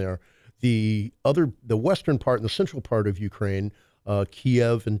came from there. The western part and the central part of Ukraine,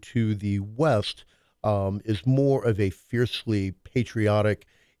 Kiev and to the west, is more of a fiercely patriotic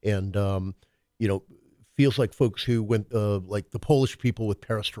and, feels like folks who went, like the Polish people with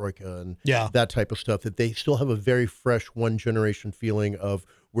perestroika and that type of stuff, that they still have a very fresh one-generation feeling of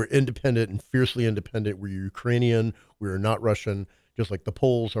we're independent and fiercely independent. We're Ukrainian. We're not Russian. just like the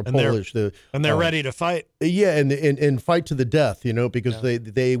Poles are And Polish. they're ready to fight. Yeah, and fight to the death, because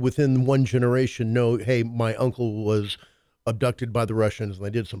they within one generation know, hey, my uncle was abducted by the Russians, and they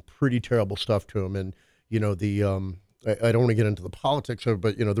did some pretty terrible stuff to him. And I don't want to get into the politics of it,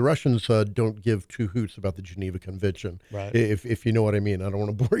 but the Russians don't give two hoots about the Geneva Convention, right? If you know what I mean. I don't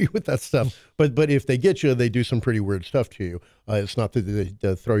want to bore you with that stuff, but if they get you, they do some pretty weird stuff to you. It's not that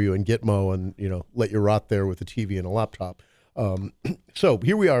they throw you in Gitmo and let you rot there with a TV and a laptop. So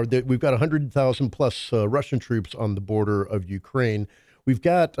here we are. We've got 100,000 plus Russian troops on the border of Ukraine. We've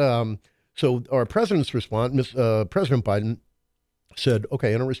got so our president's response. President Biden said,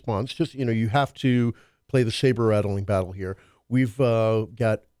 "Okay, in a response, just you have to play the saber rattling battle here. We've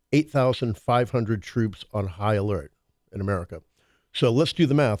got 8,500 troops on high alert in America. So let's do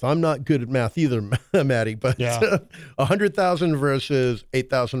the math. I'm not good at math either, Maddie, but 100,000 versus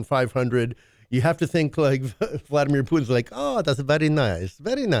 8,500. You have to think like Vladimir Putin's like, oh, that's very nice.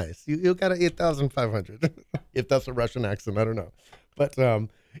 Very nice. You got 8,500. If that's a Russian accent, I don't know. But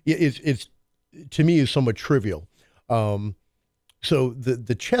it's to me, is somewhat trivial. So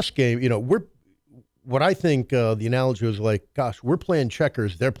the chess game, what I think the analogy is like, gosh, we're playing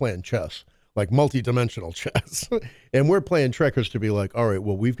checkers, they're playing chess, like multi-dimensional chess. And we're playing checkers to be like, all right,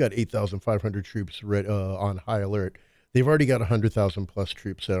 well, we've got 8,500 troops on high alert. They've already got 100,000 plus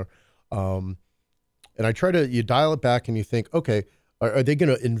troops there. And I try to, you dial it back and you think, okay, are they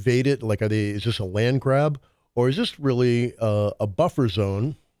going to invade it? Like, is this a land grab, or is this really a buffer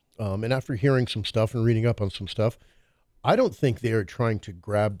zone? And after hearing some stuff and reading up on some stuff, I don't think they are trying to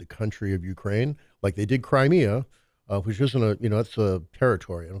grab the country of Ukraine like they did Crimea, which isn't that's a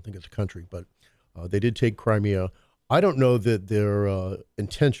territory. I don't think it's a country, but they did take Crimea. I don't know that their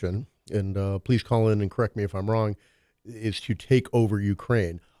intention, and please call in and correct me if I'm wrong, is to take over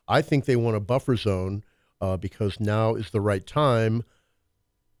Ukraine. I think they want a buffer zone because now is the right time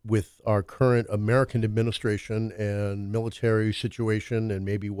with our current American administration and military situation and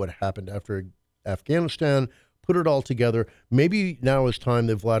maybe what happened after Afghanistan. Put it all together. Maybe now is time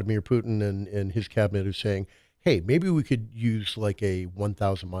that Vladimir Putin and his cabinet are saying, hey, maybe we could use like a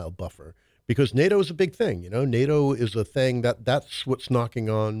 1,000-mile buffer, because NATO is a big thing. NATO is a thing that's what's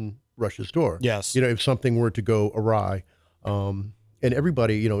knocking on Russia's door. Yes. If something were to go awry, and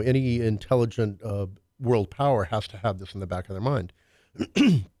everybody, any intelligent world power has to have this in the back of their mind.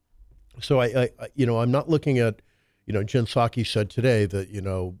 So I'm not looking at, Jen Psaki said today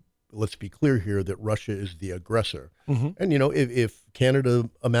that, let's be clear here that Russia is the aggressor. Mm-hmm. And, if Canada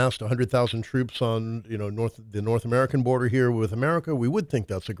amassed 100,000 troops on, the North American border here with America, we would think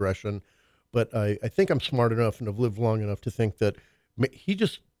that's aggression. But I think I'm smart enough and have lived long enough to think that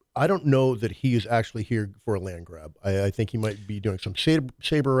I don't know that he is actually here for a land grab. I think he might be doing some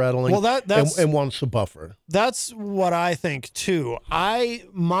saber rattling and wants a buffer. That's what I think too.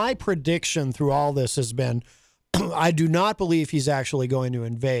 My prediction through all this has been, I do not believe he's actually going to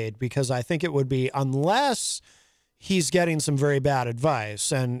invade, because I think it would be, unless he's getting some very bad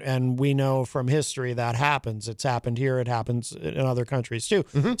advice, and we know from history that happens. It's happened here. It happens in other countries too.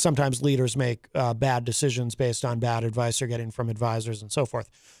 Mm-hmm. Sometimes leaders make bad decisions based on bad advice they're getting from advisors and so forth.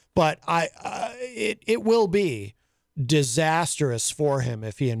 But it will be disastrous for him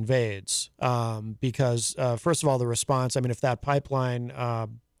if he invades, because first of all, the response. I mean, if that pipeline.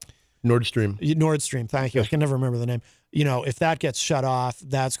 Nord Stream, thank you. I can never remember the name. If that gets shut off,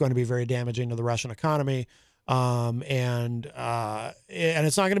 that's going to be very damaging to the Russian economy. And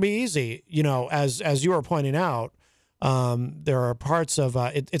it's not going to be easy. As you were pointing out, there are parts of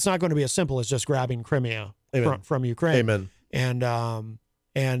it's not going to be as simple as just grabbing Crimea from Ukraine. Amen.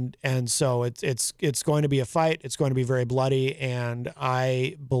 And so it's going to be a fight. It's going to be very bloody. And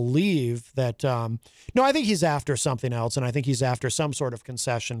I believe that, I think he's after something else. And I think he's after some sort of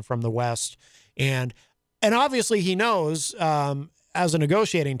concession from the West. And obviously he knows, as a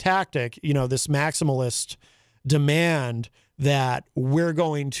negotiating tactic, this maximalist demand that we're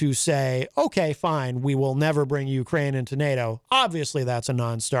going to say, okay, fine, we will never bring Ukraine into NATO. Obviously that's a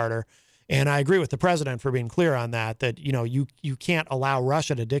non-starter. And I agree with the president for being clear on that you can't allow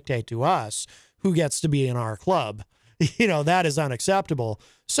Russia to dictate to us who gets to be in our club. That is unacceptable.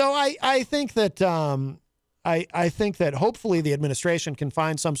 So I think that I think that hopefully the administration can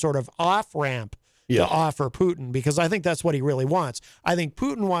find some sort of off-ramp to offer Putin, because I think that's what he really wants. I think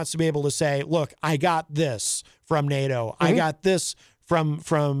Putin wants to be able to say, look, I got this from NATO. Mm-hmm. I got this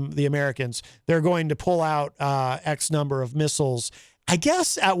from the Americans. They're going to pull out X number of missiles. I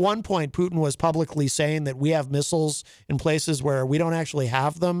guess at one point Putin was publicly saying that we have missiles in places where we don't actually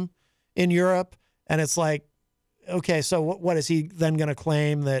have them in Europe. And it's like, okay, so what is he then going to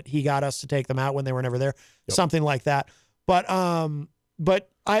claim, that he got us to take them out when they were never there? Yep. Something like that. But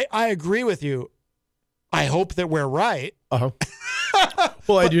I agree with you. I hope that we're right.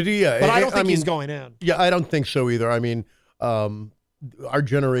 Well, I do. Yeah, but I don't think he's going in. Yeah, I don't think so either. I mean, our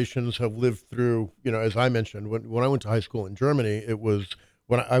generations have lived through. As I mentioned, when I went to high school in Germany, it was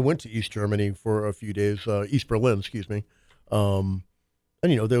when I went to East Germany for a few days, East Berlin, excuse me. And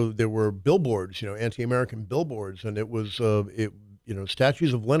there were billboards, anti-American billboards, and it was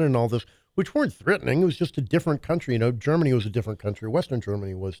statues of Lenin and all this, which weren't threatening. It was just a different country. Germany was a different country. Western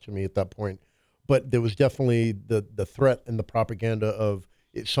Germany was to me at that point. But there was definitely the threat and the propaganda of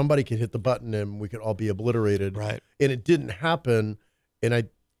if somebody could hit the button and we could all be obliterated. Right. And it didn't happen. And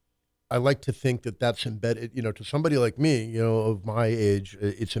I like to think that that's embedded, to somebody like me, of my age,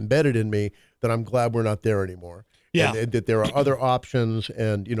 it's embedded in me that I'm glad we're not there anymore. Yeah. And that there are other options.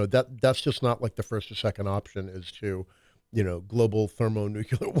 And, that's just not like the first or second option is to, global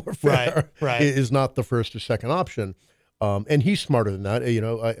thermonuclear warfare. Right. Is not the first or second option. And he's smarter than that.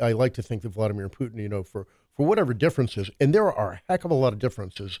 I like to think that Vladimir Putin, for whatever differences, and there are a heck of a lot of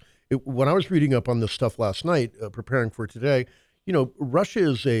differences. When I was reading up on this stuff last night, preparing for today,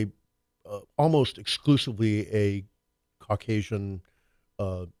 Russia is almost exclusively a Caucasian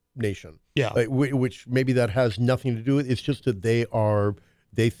nation. Yeah. Which maybe that has nothing to do with it. It's just that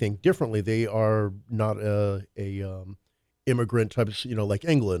they think differently. They are not a immigrant type of, like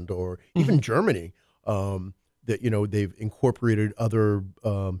England or even Germany. That they've incorporated other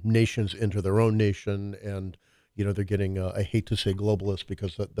nations into their own nation, and they're getting I hate to say globalist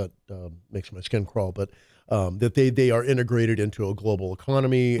because that makes my skin crawl, but that they are integrated into a global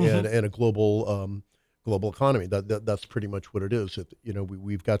economy and a global economy. That's pretty much what it is.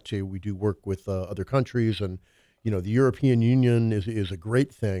 We do work with other countries, and the European Union is a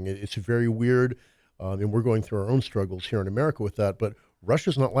great thing. It's very weird, and we're going through our own struggles here in America with that, but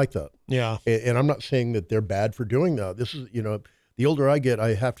Russia's not like that. Yeah. And I'm not saying that they're bad for doing that. This is, the older I get,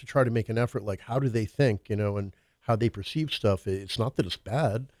 I have to try to make an effort, like, how do they think, and how they perceive stuff. It's not that it's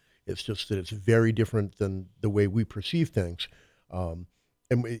bad. It's just that it's very different than the way we perceive things. And,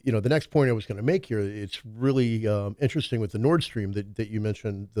 the next point I was going to make here, it's really interesting with the Nord Stream that you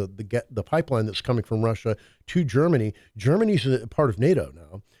mentioned, the pipeline that's coming from Russia to Germany. Germany's a part of NATO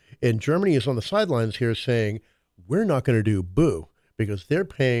now. And Germany is on the sidelines here saying, we're not going to do boo. Because they're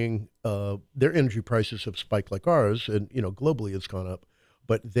paying, their energy prices have spiked like ours, and globally it's gone up.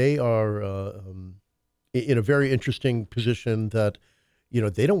 But they are in a very interesting position that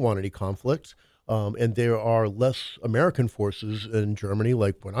they don't want any conflict, and there are less American forces in Germany.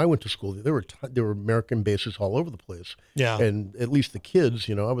 Like when I went to school, there were American bases all over the place. Yeah, and at least the kids,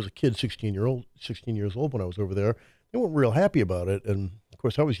 I was a kid, 16 years old when I was over there. They weren't real happy about it, and of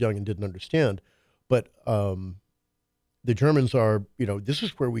course I was young and didn't understand, but. The Germans are, this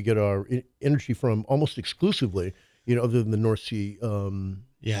is where we get our energy from almost exclusively, other than the North Sea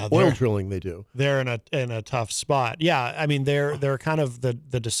oil drilling they do. They're in a tough spot. Yeah, I mean they're kind of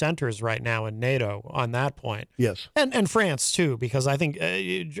the dissenters right now in NATO on that point. Yes, and France too, because I think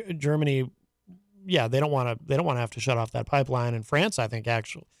Germany, they don't want to have to shut off that pipeline. And France, I think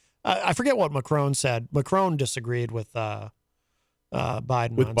actually, I forget what Macron said. Macron disagreed with Biden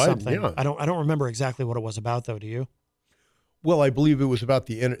on something. Yeah. I don't remember exactly what it was about though. Do you? Well, I believe it was about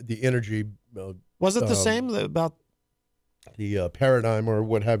the energy. Was it the same about the paradigm or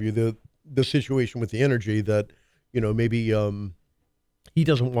what have you? The situation with the energy that maybe he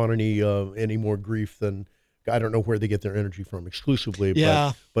doesn't want any more grief than I don't know where they get their energy from exclusively.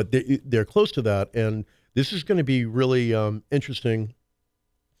 Yeah, but they're close to that, and this is going to be really interesting.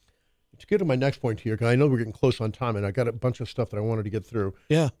 To get to my next point here, because I know we're getting close on time, and I got a bunch of stuff that I wanted to get through.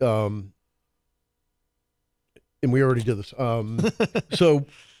 Yeah. And we already did this. So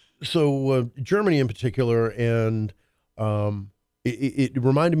Germany in particular, and it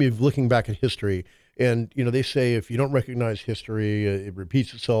reminded me of looking back at history. And, they say if you don't recognize history, it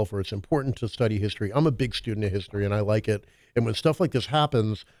repeats itself, or it's important to study history. I'm a big student of history, and I like it. And when stuff like this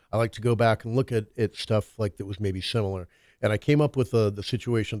happens, I like to go back and look at stuff like that was maybe similar. And I came up with the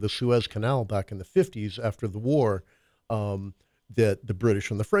situation of the Suez Canal back in the 50s after the war that the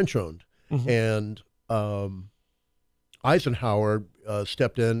British and the French owned. And Eisenhower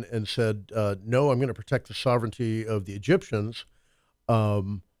stepped in and said, no, I'm going to protect the sovereignty of the Egyptians,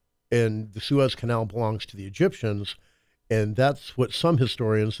 and the Suez Canal belongs to the Egyptians. And that's what some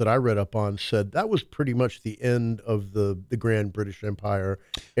historians that I read up on said that was pretty much the end of the Grand British Empire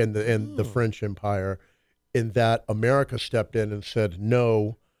and the French Empire, in that America stepped in and said,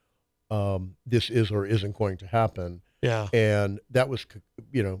 no, this is or isn't going to happen. Yeah. And that was,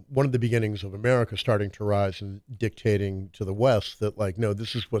 one of the beginnings of America starting to rise and dictating to the West that, like, no,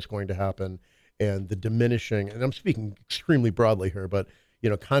 this is what's going to happen. and the diminishing, and I'm speaking extremely broadly here, but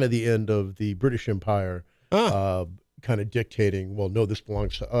kind of the end of the British Empire, kind of dictating, well, no, this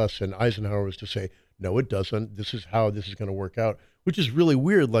belongs to us, and Eisenhower was to say, no, it doesn't. This is how this is going to work out, which is really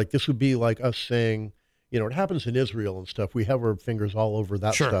weird. Like this would be like us saying, it happens in Israel and stuff. We have our fingers all over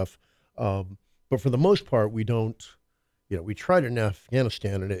that stuff, but for the most part, we don't. We tried it in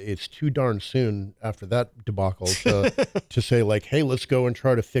Afghanistan, and it's too darn soon after that debacle to say, like, hey, let's go and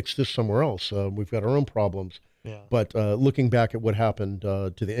try to fix this somewhere else. We've got our own problems. Yeah. But looking back at what happened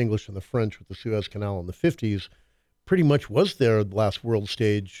to the English and the French with the Suez Canal in the 50s, pretty much was their last world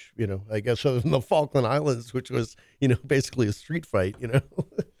stage, I guess, other than the Falkland Islands, which was, basically a street fight,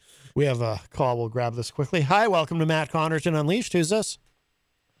 We have a call. We'll grab this quickly. Hi, welcome to Matt Connarton Unleashed. Who's this?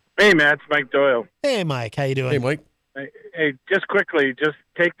 Hey, Matt, it's Mike Doyle. Hey, Mike. How you doing? Hey, Mike. Hey, just quickly, just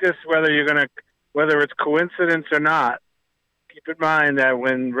take this whether it's coincidence or not. Keep in mind that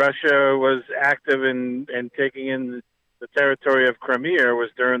when Russia was active in taking in the territory of Crimea was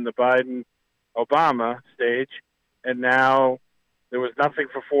during the Biden-Obama stage, and now there was nothing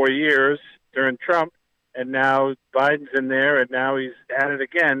for 4 years during Trump, and now Biden's in there, and now he's at it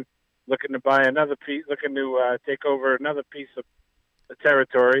again, looking to buy another piece, looking to take over another piece of the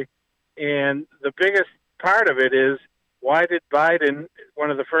territory. And the biggest part of it is, why did Biden,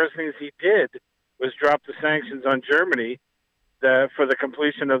 one of the first things he did was drop the sanctions on Germany for the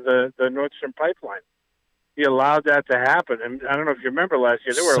completion of the Nord Stream pipeline. He allowed that to happen. And I don't know if you remember last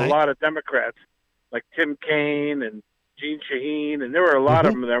year, there were a lot of Democrats, like Tim Kaine and Gene Shaheen, and there were a lot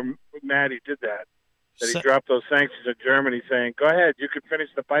of them that were mad he did that. That he dropped those sanctions on Germany, saying, go ahead, you can finish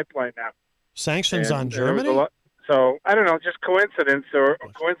the pipeline now. Sanctions on Germany? So, I don't know, just coincidence, or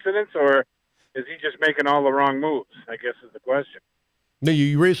is he just making all the wrong moves, I guess is the question. No,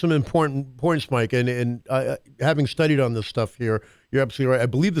 you raised some important points, Mike, and having studied on this stuff here, you're absolutely right. I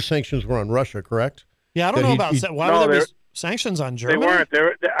believe the sanctions were on Russia, correct? Yeah, I don't know about that. Why would there be sanctions on Germany? They weren't.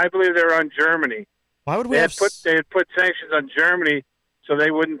 I believe they were on Germany. Why would they had put sanctions on Germany so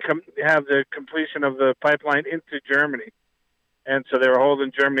they wouldn't have the completion of the pipeline into Germany, and so they were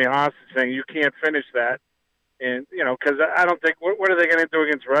holding Germany hostage, saying you can't finish that, and because I don't think what are they going to do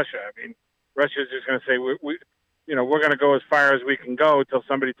against Russia? I mean, Russia's just going to say we're going to go as far as we can go until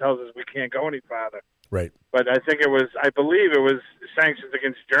somebody tells us we can't go any farther. Right. But I believe it was sanctions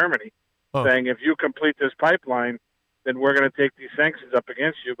against Germany, saying if you complete this pipeline, then we're going to take these sanctions up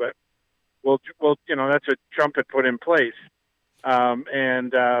against you. But we'll that's what Trump had put in place,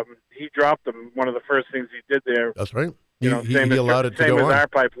 and he dropped them. One of the first things he did there. That's right. He allowed it to go on. Our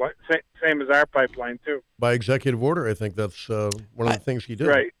pipeline, same as our pipeline too. By executive order, I think that's one of the things he did.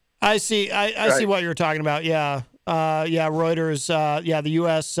 Right. I see. I see what you're talking about. Yeah. Reuters. The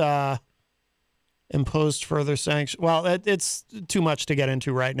U.S. Imposed further sanctions. Well, it's too much to get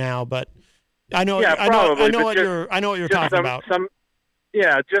into right now, but I know. Yeah, I know what you're talking about.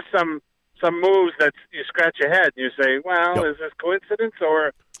 Just some moves that you scratch your head and you say, well, is this coincidence,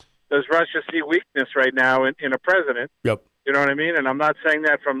 or does Russia see weakness right now in a president? Yep. You know what I mean? And I'm not saying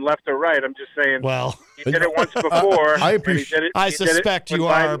that from left or right. I'm just saying, well, he did it once before. I appreciate. I suspect you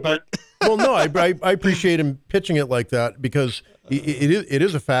are, but well, no, I appreciate him pitching it like that, because it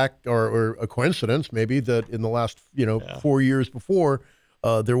is a fact or a coincidence maybe that in the last 4 years before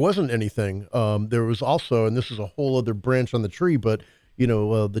there wasn't anything. There was also, and this is a whole other branch on the tree, but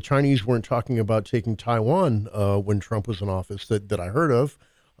the Chinese weren't talking about taking Taiwan when Trump was in office that I heard of.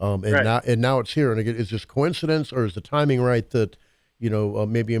 Now it's here. And again, is this coincidence, or is the timing right that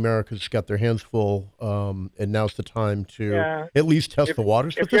maybe America's got their hands full, and now's the time to at least test the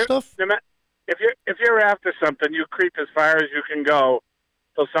waters with this stuff? If you're after something, you creep as far as you can go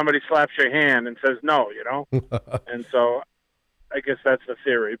till somebody slaps your hand and says no. And so I guess that's the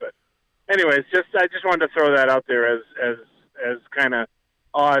theory. But anyways, I just wanted to throw that out there as kind of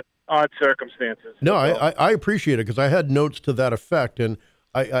odd circumstances. No, I appreciate it, because I had notes to that effect, and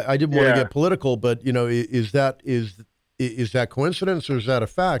I didn't want to get political, but is that coincidence, or is that a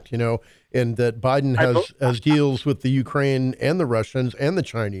fact? And that Biden has deals with the Ukraine and the Russians and the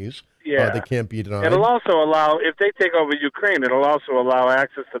Chinese. Yeah, they can't be denied. It'll also allow, if they take over Ukraine, it'll also allow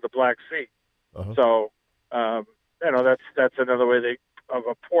access to the Black Sea. Uh-huh. So that's another way of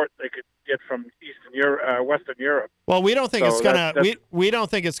a port they could get from Eastern Europe, Western Europe. Well, we don't think it's gonna. We don't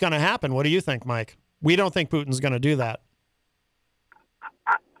think it's gonna happen. What do you think, Mike? We don't think Putin's gonna do that.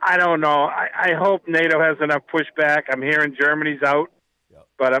 I don't know. I hope NATO has enough pushback. I'm hearing Germany's out,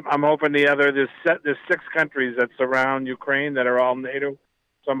 but I'm hoping there's 6 countries that surround Ukraine that are all NATO.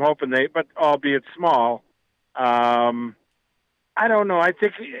 So I'm hoping but albeit small. I don't know. I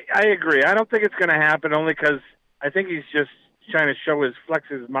agree. I don't think it's going to happen, only because I think he's just trying to flex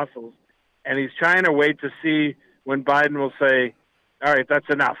his muscles and he's trying to wait to see when Biden will say, "All right, that's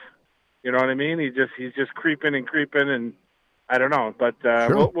enough." You know what I mean? He's just creeping, and I don't know, but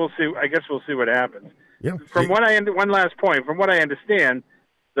Sure. we'll see. I guess we'll see what happens. Yeah. One last point. From what I understand,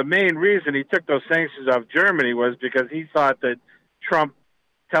 the main reason he took those sanctions off Germany was because he thought that Trump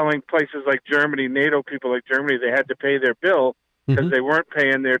telling places like Germany, NATO people like Germany, they had to pay their bill because they weren't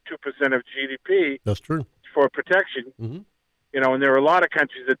paying their 2% of GDP. That's true. For protection. Mm-hmm. You know, and there were a lot of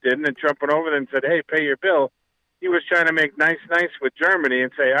countries that didn't, and Trump went over there and said, "Hey, pay your bill." He was trying to make nice with Germany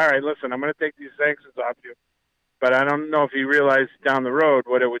and say, "All right, listen, I'm going to take these sanctions off you." But I don't know if he realized down the road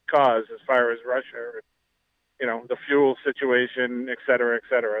what it would cause as far as Russia, you know, the fuel situation, et cetera, et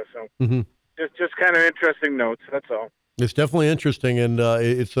cetera. So just kind of interesting notes, that's all. It's definitely interesting, and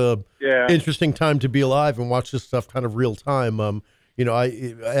it's a interesting time to be alive and watch this stuff kind of real time. You know,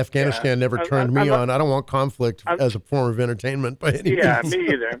 Afghanistan never turned me on. I don't want conflict as a form of entertainment by any means. Yeah, me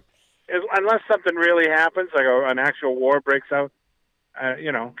either. Unless something really happens, like an actual war breaks out.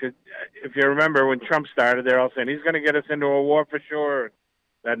 You know, 'cause if you remember when Trump started, they're all saying he's going to get us into a war for sure.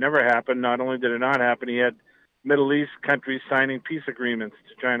 That never happened. Not only did it not happen, he had Middle East countries signing peace agreements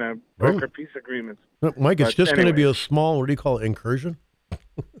to try to broker peace agreements. Mike, it's just going to be a small, what do you call it, incursion?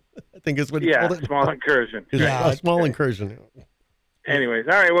 I think is what you called it. Small incursion. A small incursion. Anyways,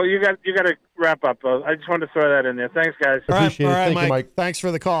 all right. Well, you got to wrap up. I just wanted to throw that in there. Thanks, guys. Appreciate it. Thank Mike. you, Mike. Thanks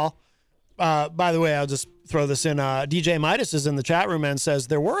for the call. By the way, I'll just throw this in. DJ Midas is in the chat room and says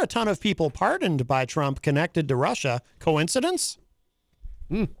there were a ton of people pardoned by Trump connected to Russia. Coincidence?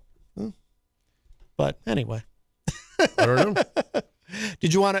 But anyway, I don't know. Do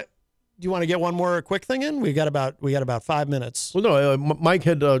you want to get one more quick thing in? We got about 5 minutes. Well, no, Mike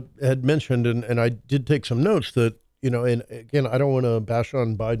had mentioned, and I did take some notes that, you know, and again, I don't want to bash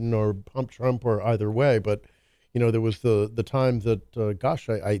on Biden or pump Trump or either way, but, you know, there was the time that,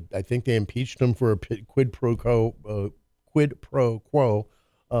 I think they impeached him for a quid pro quo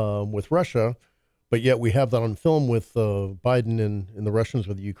with Russia, but yet we have that on film with Biden and the Russians,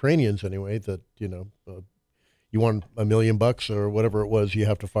 or the Ukrainians anyway, that, you know, you want $1 million or whatever it was, you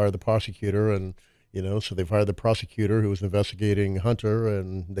have to fire the prosecutor, and, you know, so they fired the prosecutor who was investigating Hunter,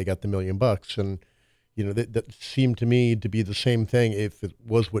 and they got the $1 million, and, you know, that seemed to me to be the same thing if it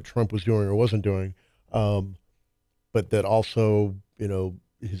was what Trump was doing or wasn't doing. But that also, you know,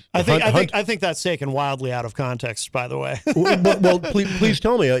 I think that's taken wildly out of context, by the way. well, please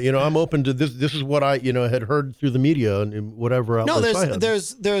tell me. You know, I'm open to this. This is what I, you know, had heard through the media and whatever outlets I had.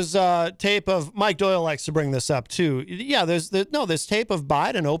 There's tape of Mike Doyle likes to bring this up too. Yeah, there's tape of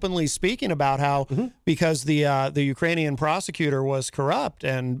Biden openly speaking about how because the Ukrainian prosecutor was corrupt,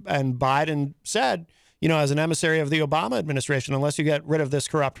 and Biden said, you know, as an emissary of the Obama administration, unless you get rid of this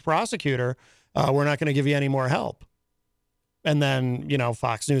corrupt prosecutor, we're not going to give you any more help. And then, you know,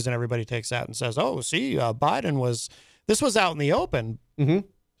 Fox News and everybody takes that and says, oh, see, this was out in the open.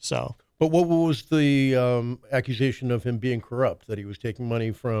 So, but what was the accusation of him being corrupt, that he was taking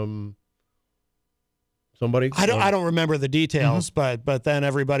money from somebody? I don't remember the details, but then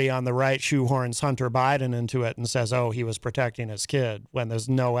everybody on the right shoehorns Hunter Biden into it and says, oh, he was protecting his kid, when there's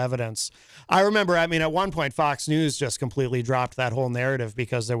no evidence. I remember, I mean, at one point Fox News just completely dropped that whole narrative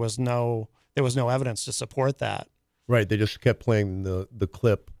because there was no evidence to support that. Right, they just kept playing the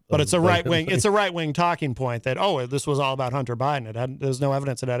clip. But it's a right wing talking point that, oh, this was all about Hunter Biden. There's no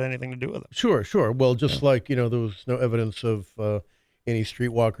evidence it had anything to do with it. Sure. Well, just like, you know, there was no evidence of any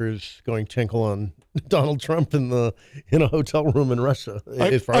streetwalkers going tinkle on Donald Trump in a hotel room in Russia,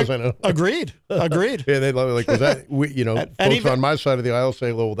 as far as I know. Agreed. Yeah, they like, was that, you know, folks on my side of the aisle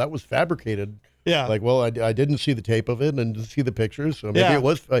say, well, that was fabricated. Yeah. Like, well, I didn't see the tape of it and didn't see the pictures, so maybe it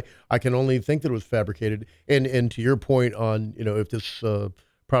was. I can only think that it was fabricated. And to your point on, you know, if this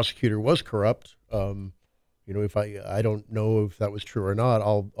prosecutor was corrupt, you know, if I don't know if that was true or not.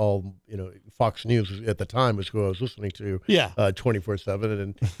 I'll you know, Fox News at the time was who I was listening to. 24/7,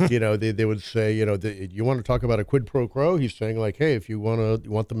 and you know, they would say, you know, you want to talk about a quid pro quo? He's saying like, hey, if you want the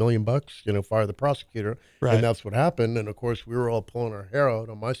 $1 million, you know, fire the prosecutor, and that's what happened. And of course, we were all pulling our hair out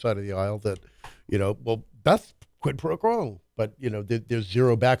on my side of the aisle that, you know, well, that's quid pro quo, but you know, there's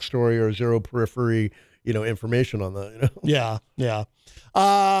zero backstory or zero periphery, you know, information on that. You know? Yeah.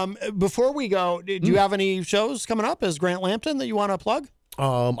 Before we go, do you have any shows coming up as Grant Lampton that you want to plug?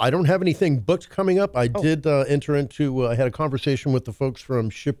 I don't have anything booked coming up. I did enter into, I had a conversation with the folks from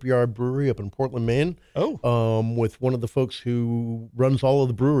Shipyard Brewery up in Portland, Maine. With one of the folks who runs all of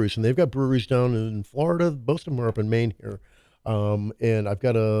the breweries, and they've got breweries down in Florida. Most of them are up in Maine here. And I've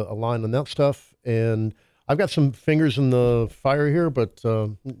got a line on that stuff. And I've got some fingers in the fire here, but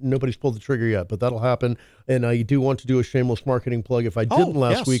nobody's pulled the trigger yet. But that'll happen. And I do want to do a shameless marketing plug. If I didn't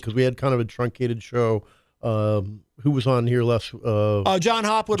last week, because we had kind of a truncated show. Who was on here last? John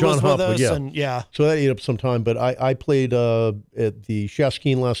Hopwood was with us, and so that ate up some time. But I played at the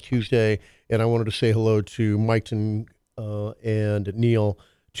Shaskeen last Tuesday, and I wanted to say hello to Mike and Neil,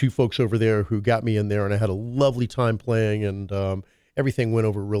 2 folks over there who got me in there, and I had a lovely time playing, and everything went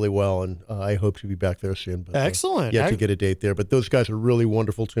over really well. And I hope to be back there soon. But, excellent. To get a date there. But those guys are really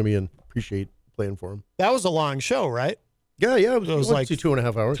wonderful to me, and appreciate playing for them. That was a long show, right? Yeah, it was like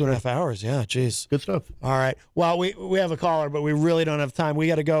 2.5 hours. 2.5 hours, yeah, geez. Good stuff. All right. Well, we have a caller, but we really don't have time. We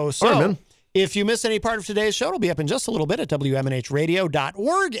got to go. So, all right, man. If you miss any part of today's show, it'll be up in just a little bit at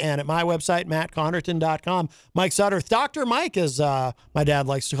WMNHradio.org and at my website, mattconnerton.com. Mike Sudderth. Dr. Mike, as my dad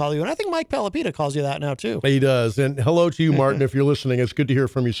likes to call you, and I think Mike Pelopita calls you that now, too. He does. And hello to you, Martin, if you're listening. It's good to hear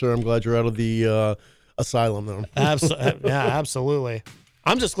from you, sir. I'm glad you're out of the asylum, though. Yeah, absolutely.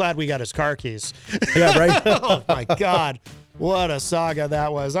 I'm just glad we got his car keys. Yeah, right? Oh, my God. What a saga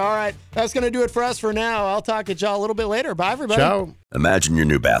that was. All right, that's going to do it for us for now. I'll talk to y'all a little bit later. Bye, everybody. Ciao. Imagine your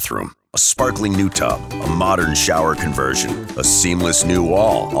new bathroom. A sparkling new tub, a modern shower conversion, a seamless new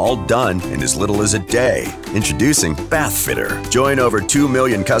wall, all done in as little as a day. Introducing Bath Fitter. Join over 2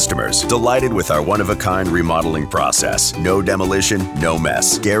 million customers delighted with our one-of-a-kind remodeling process. No demolition, no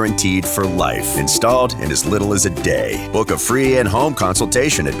mess. Guaranteed for life. Installed in as little as a day. Book a free in-home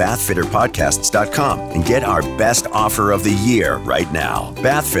consultation at bathfitterpodcasts.com and get our best offer of the year right now.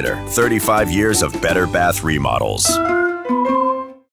 Bath Fitter, 35 years of better bath remodels.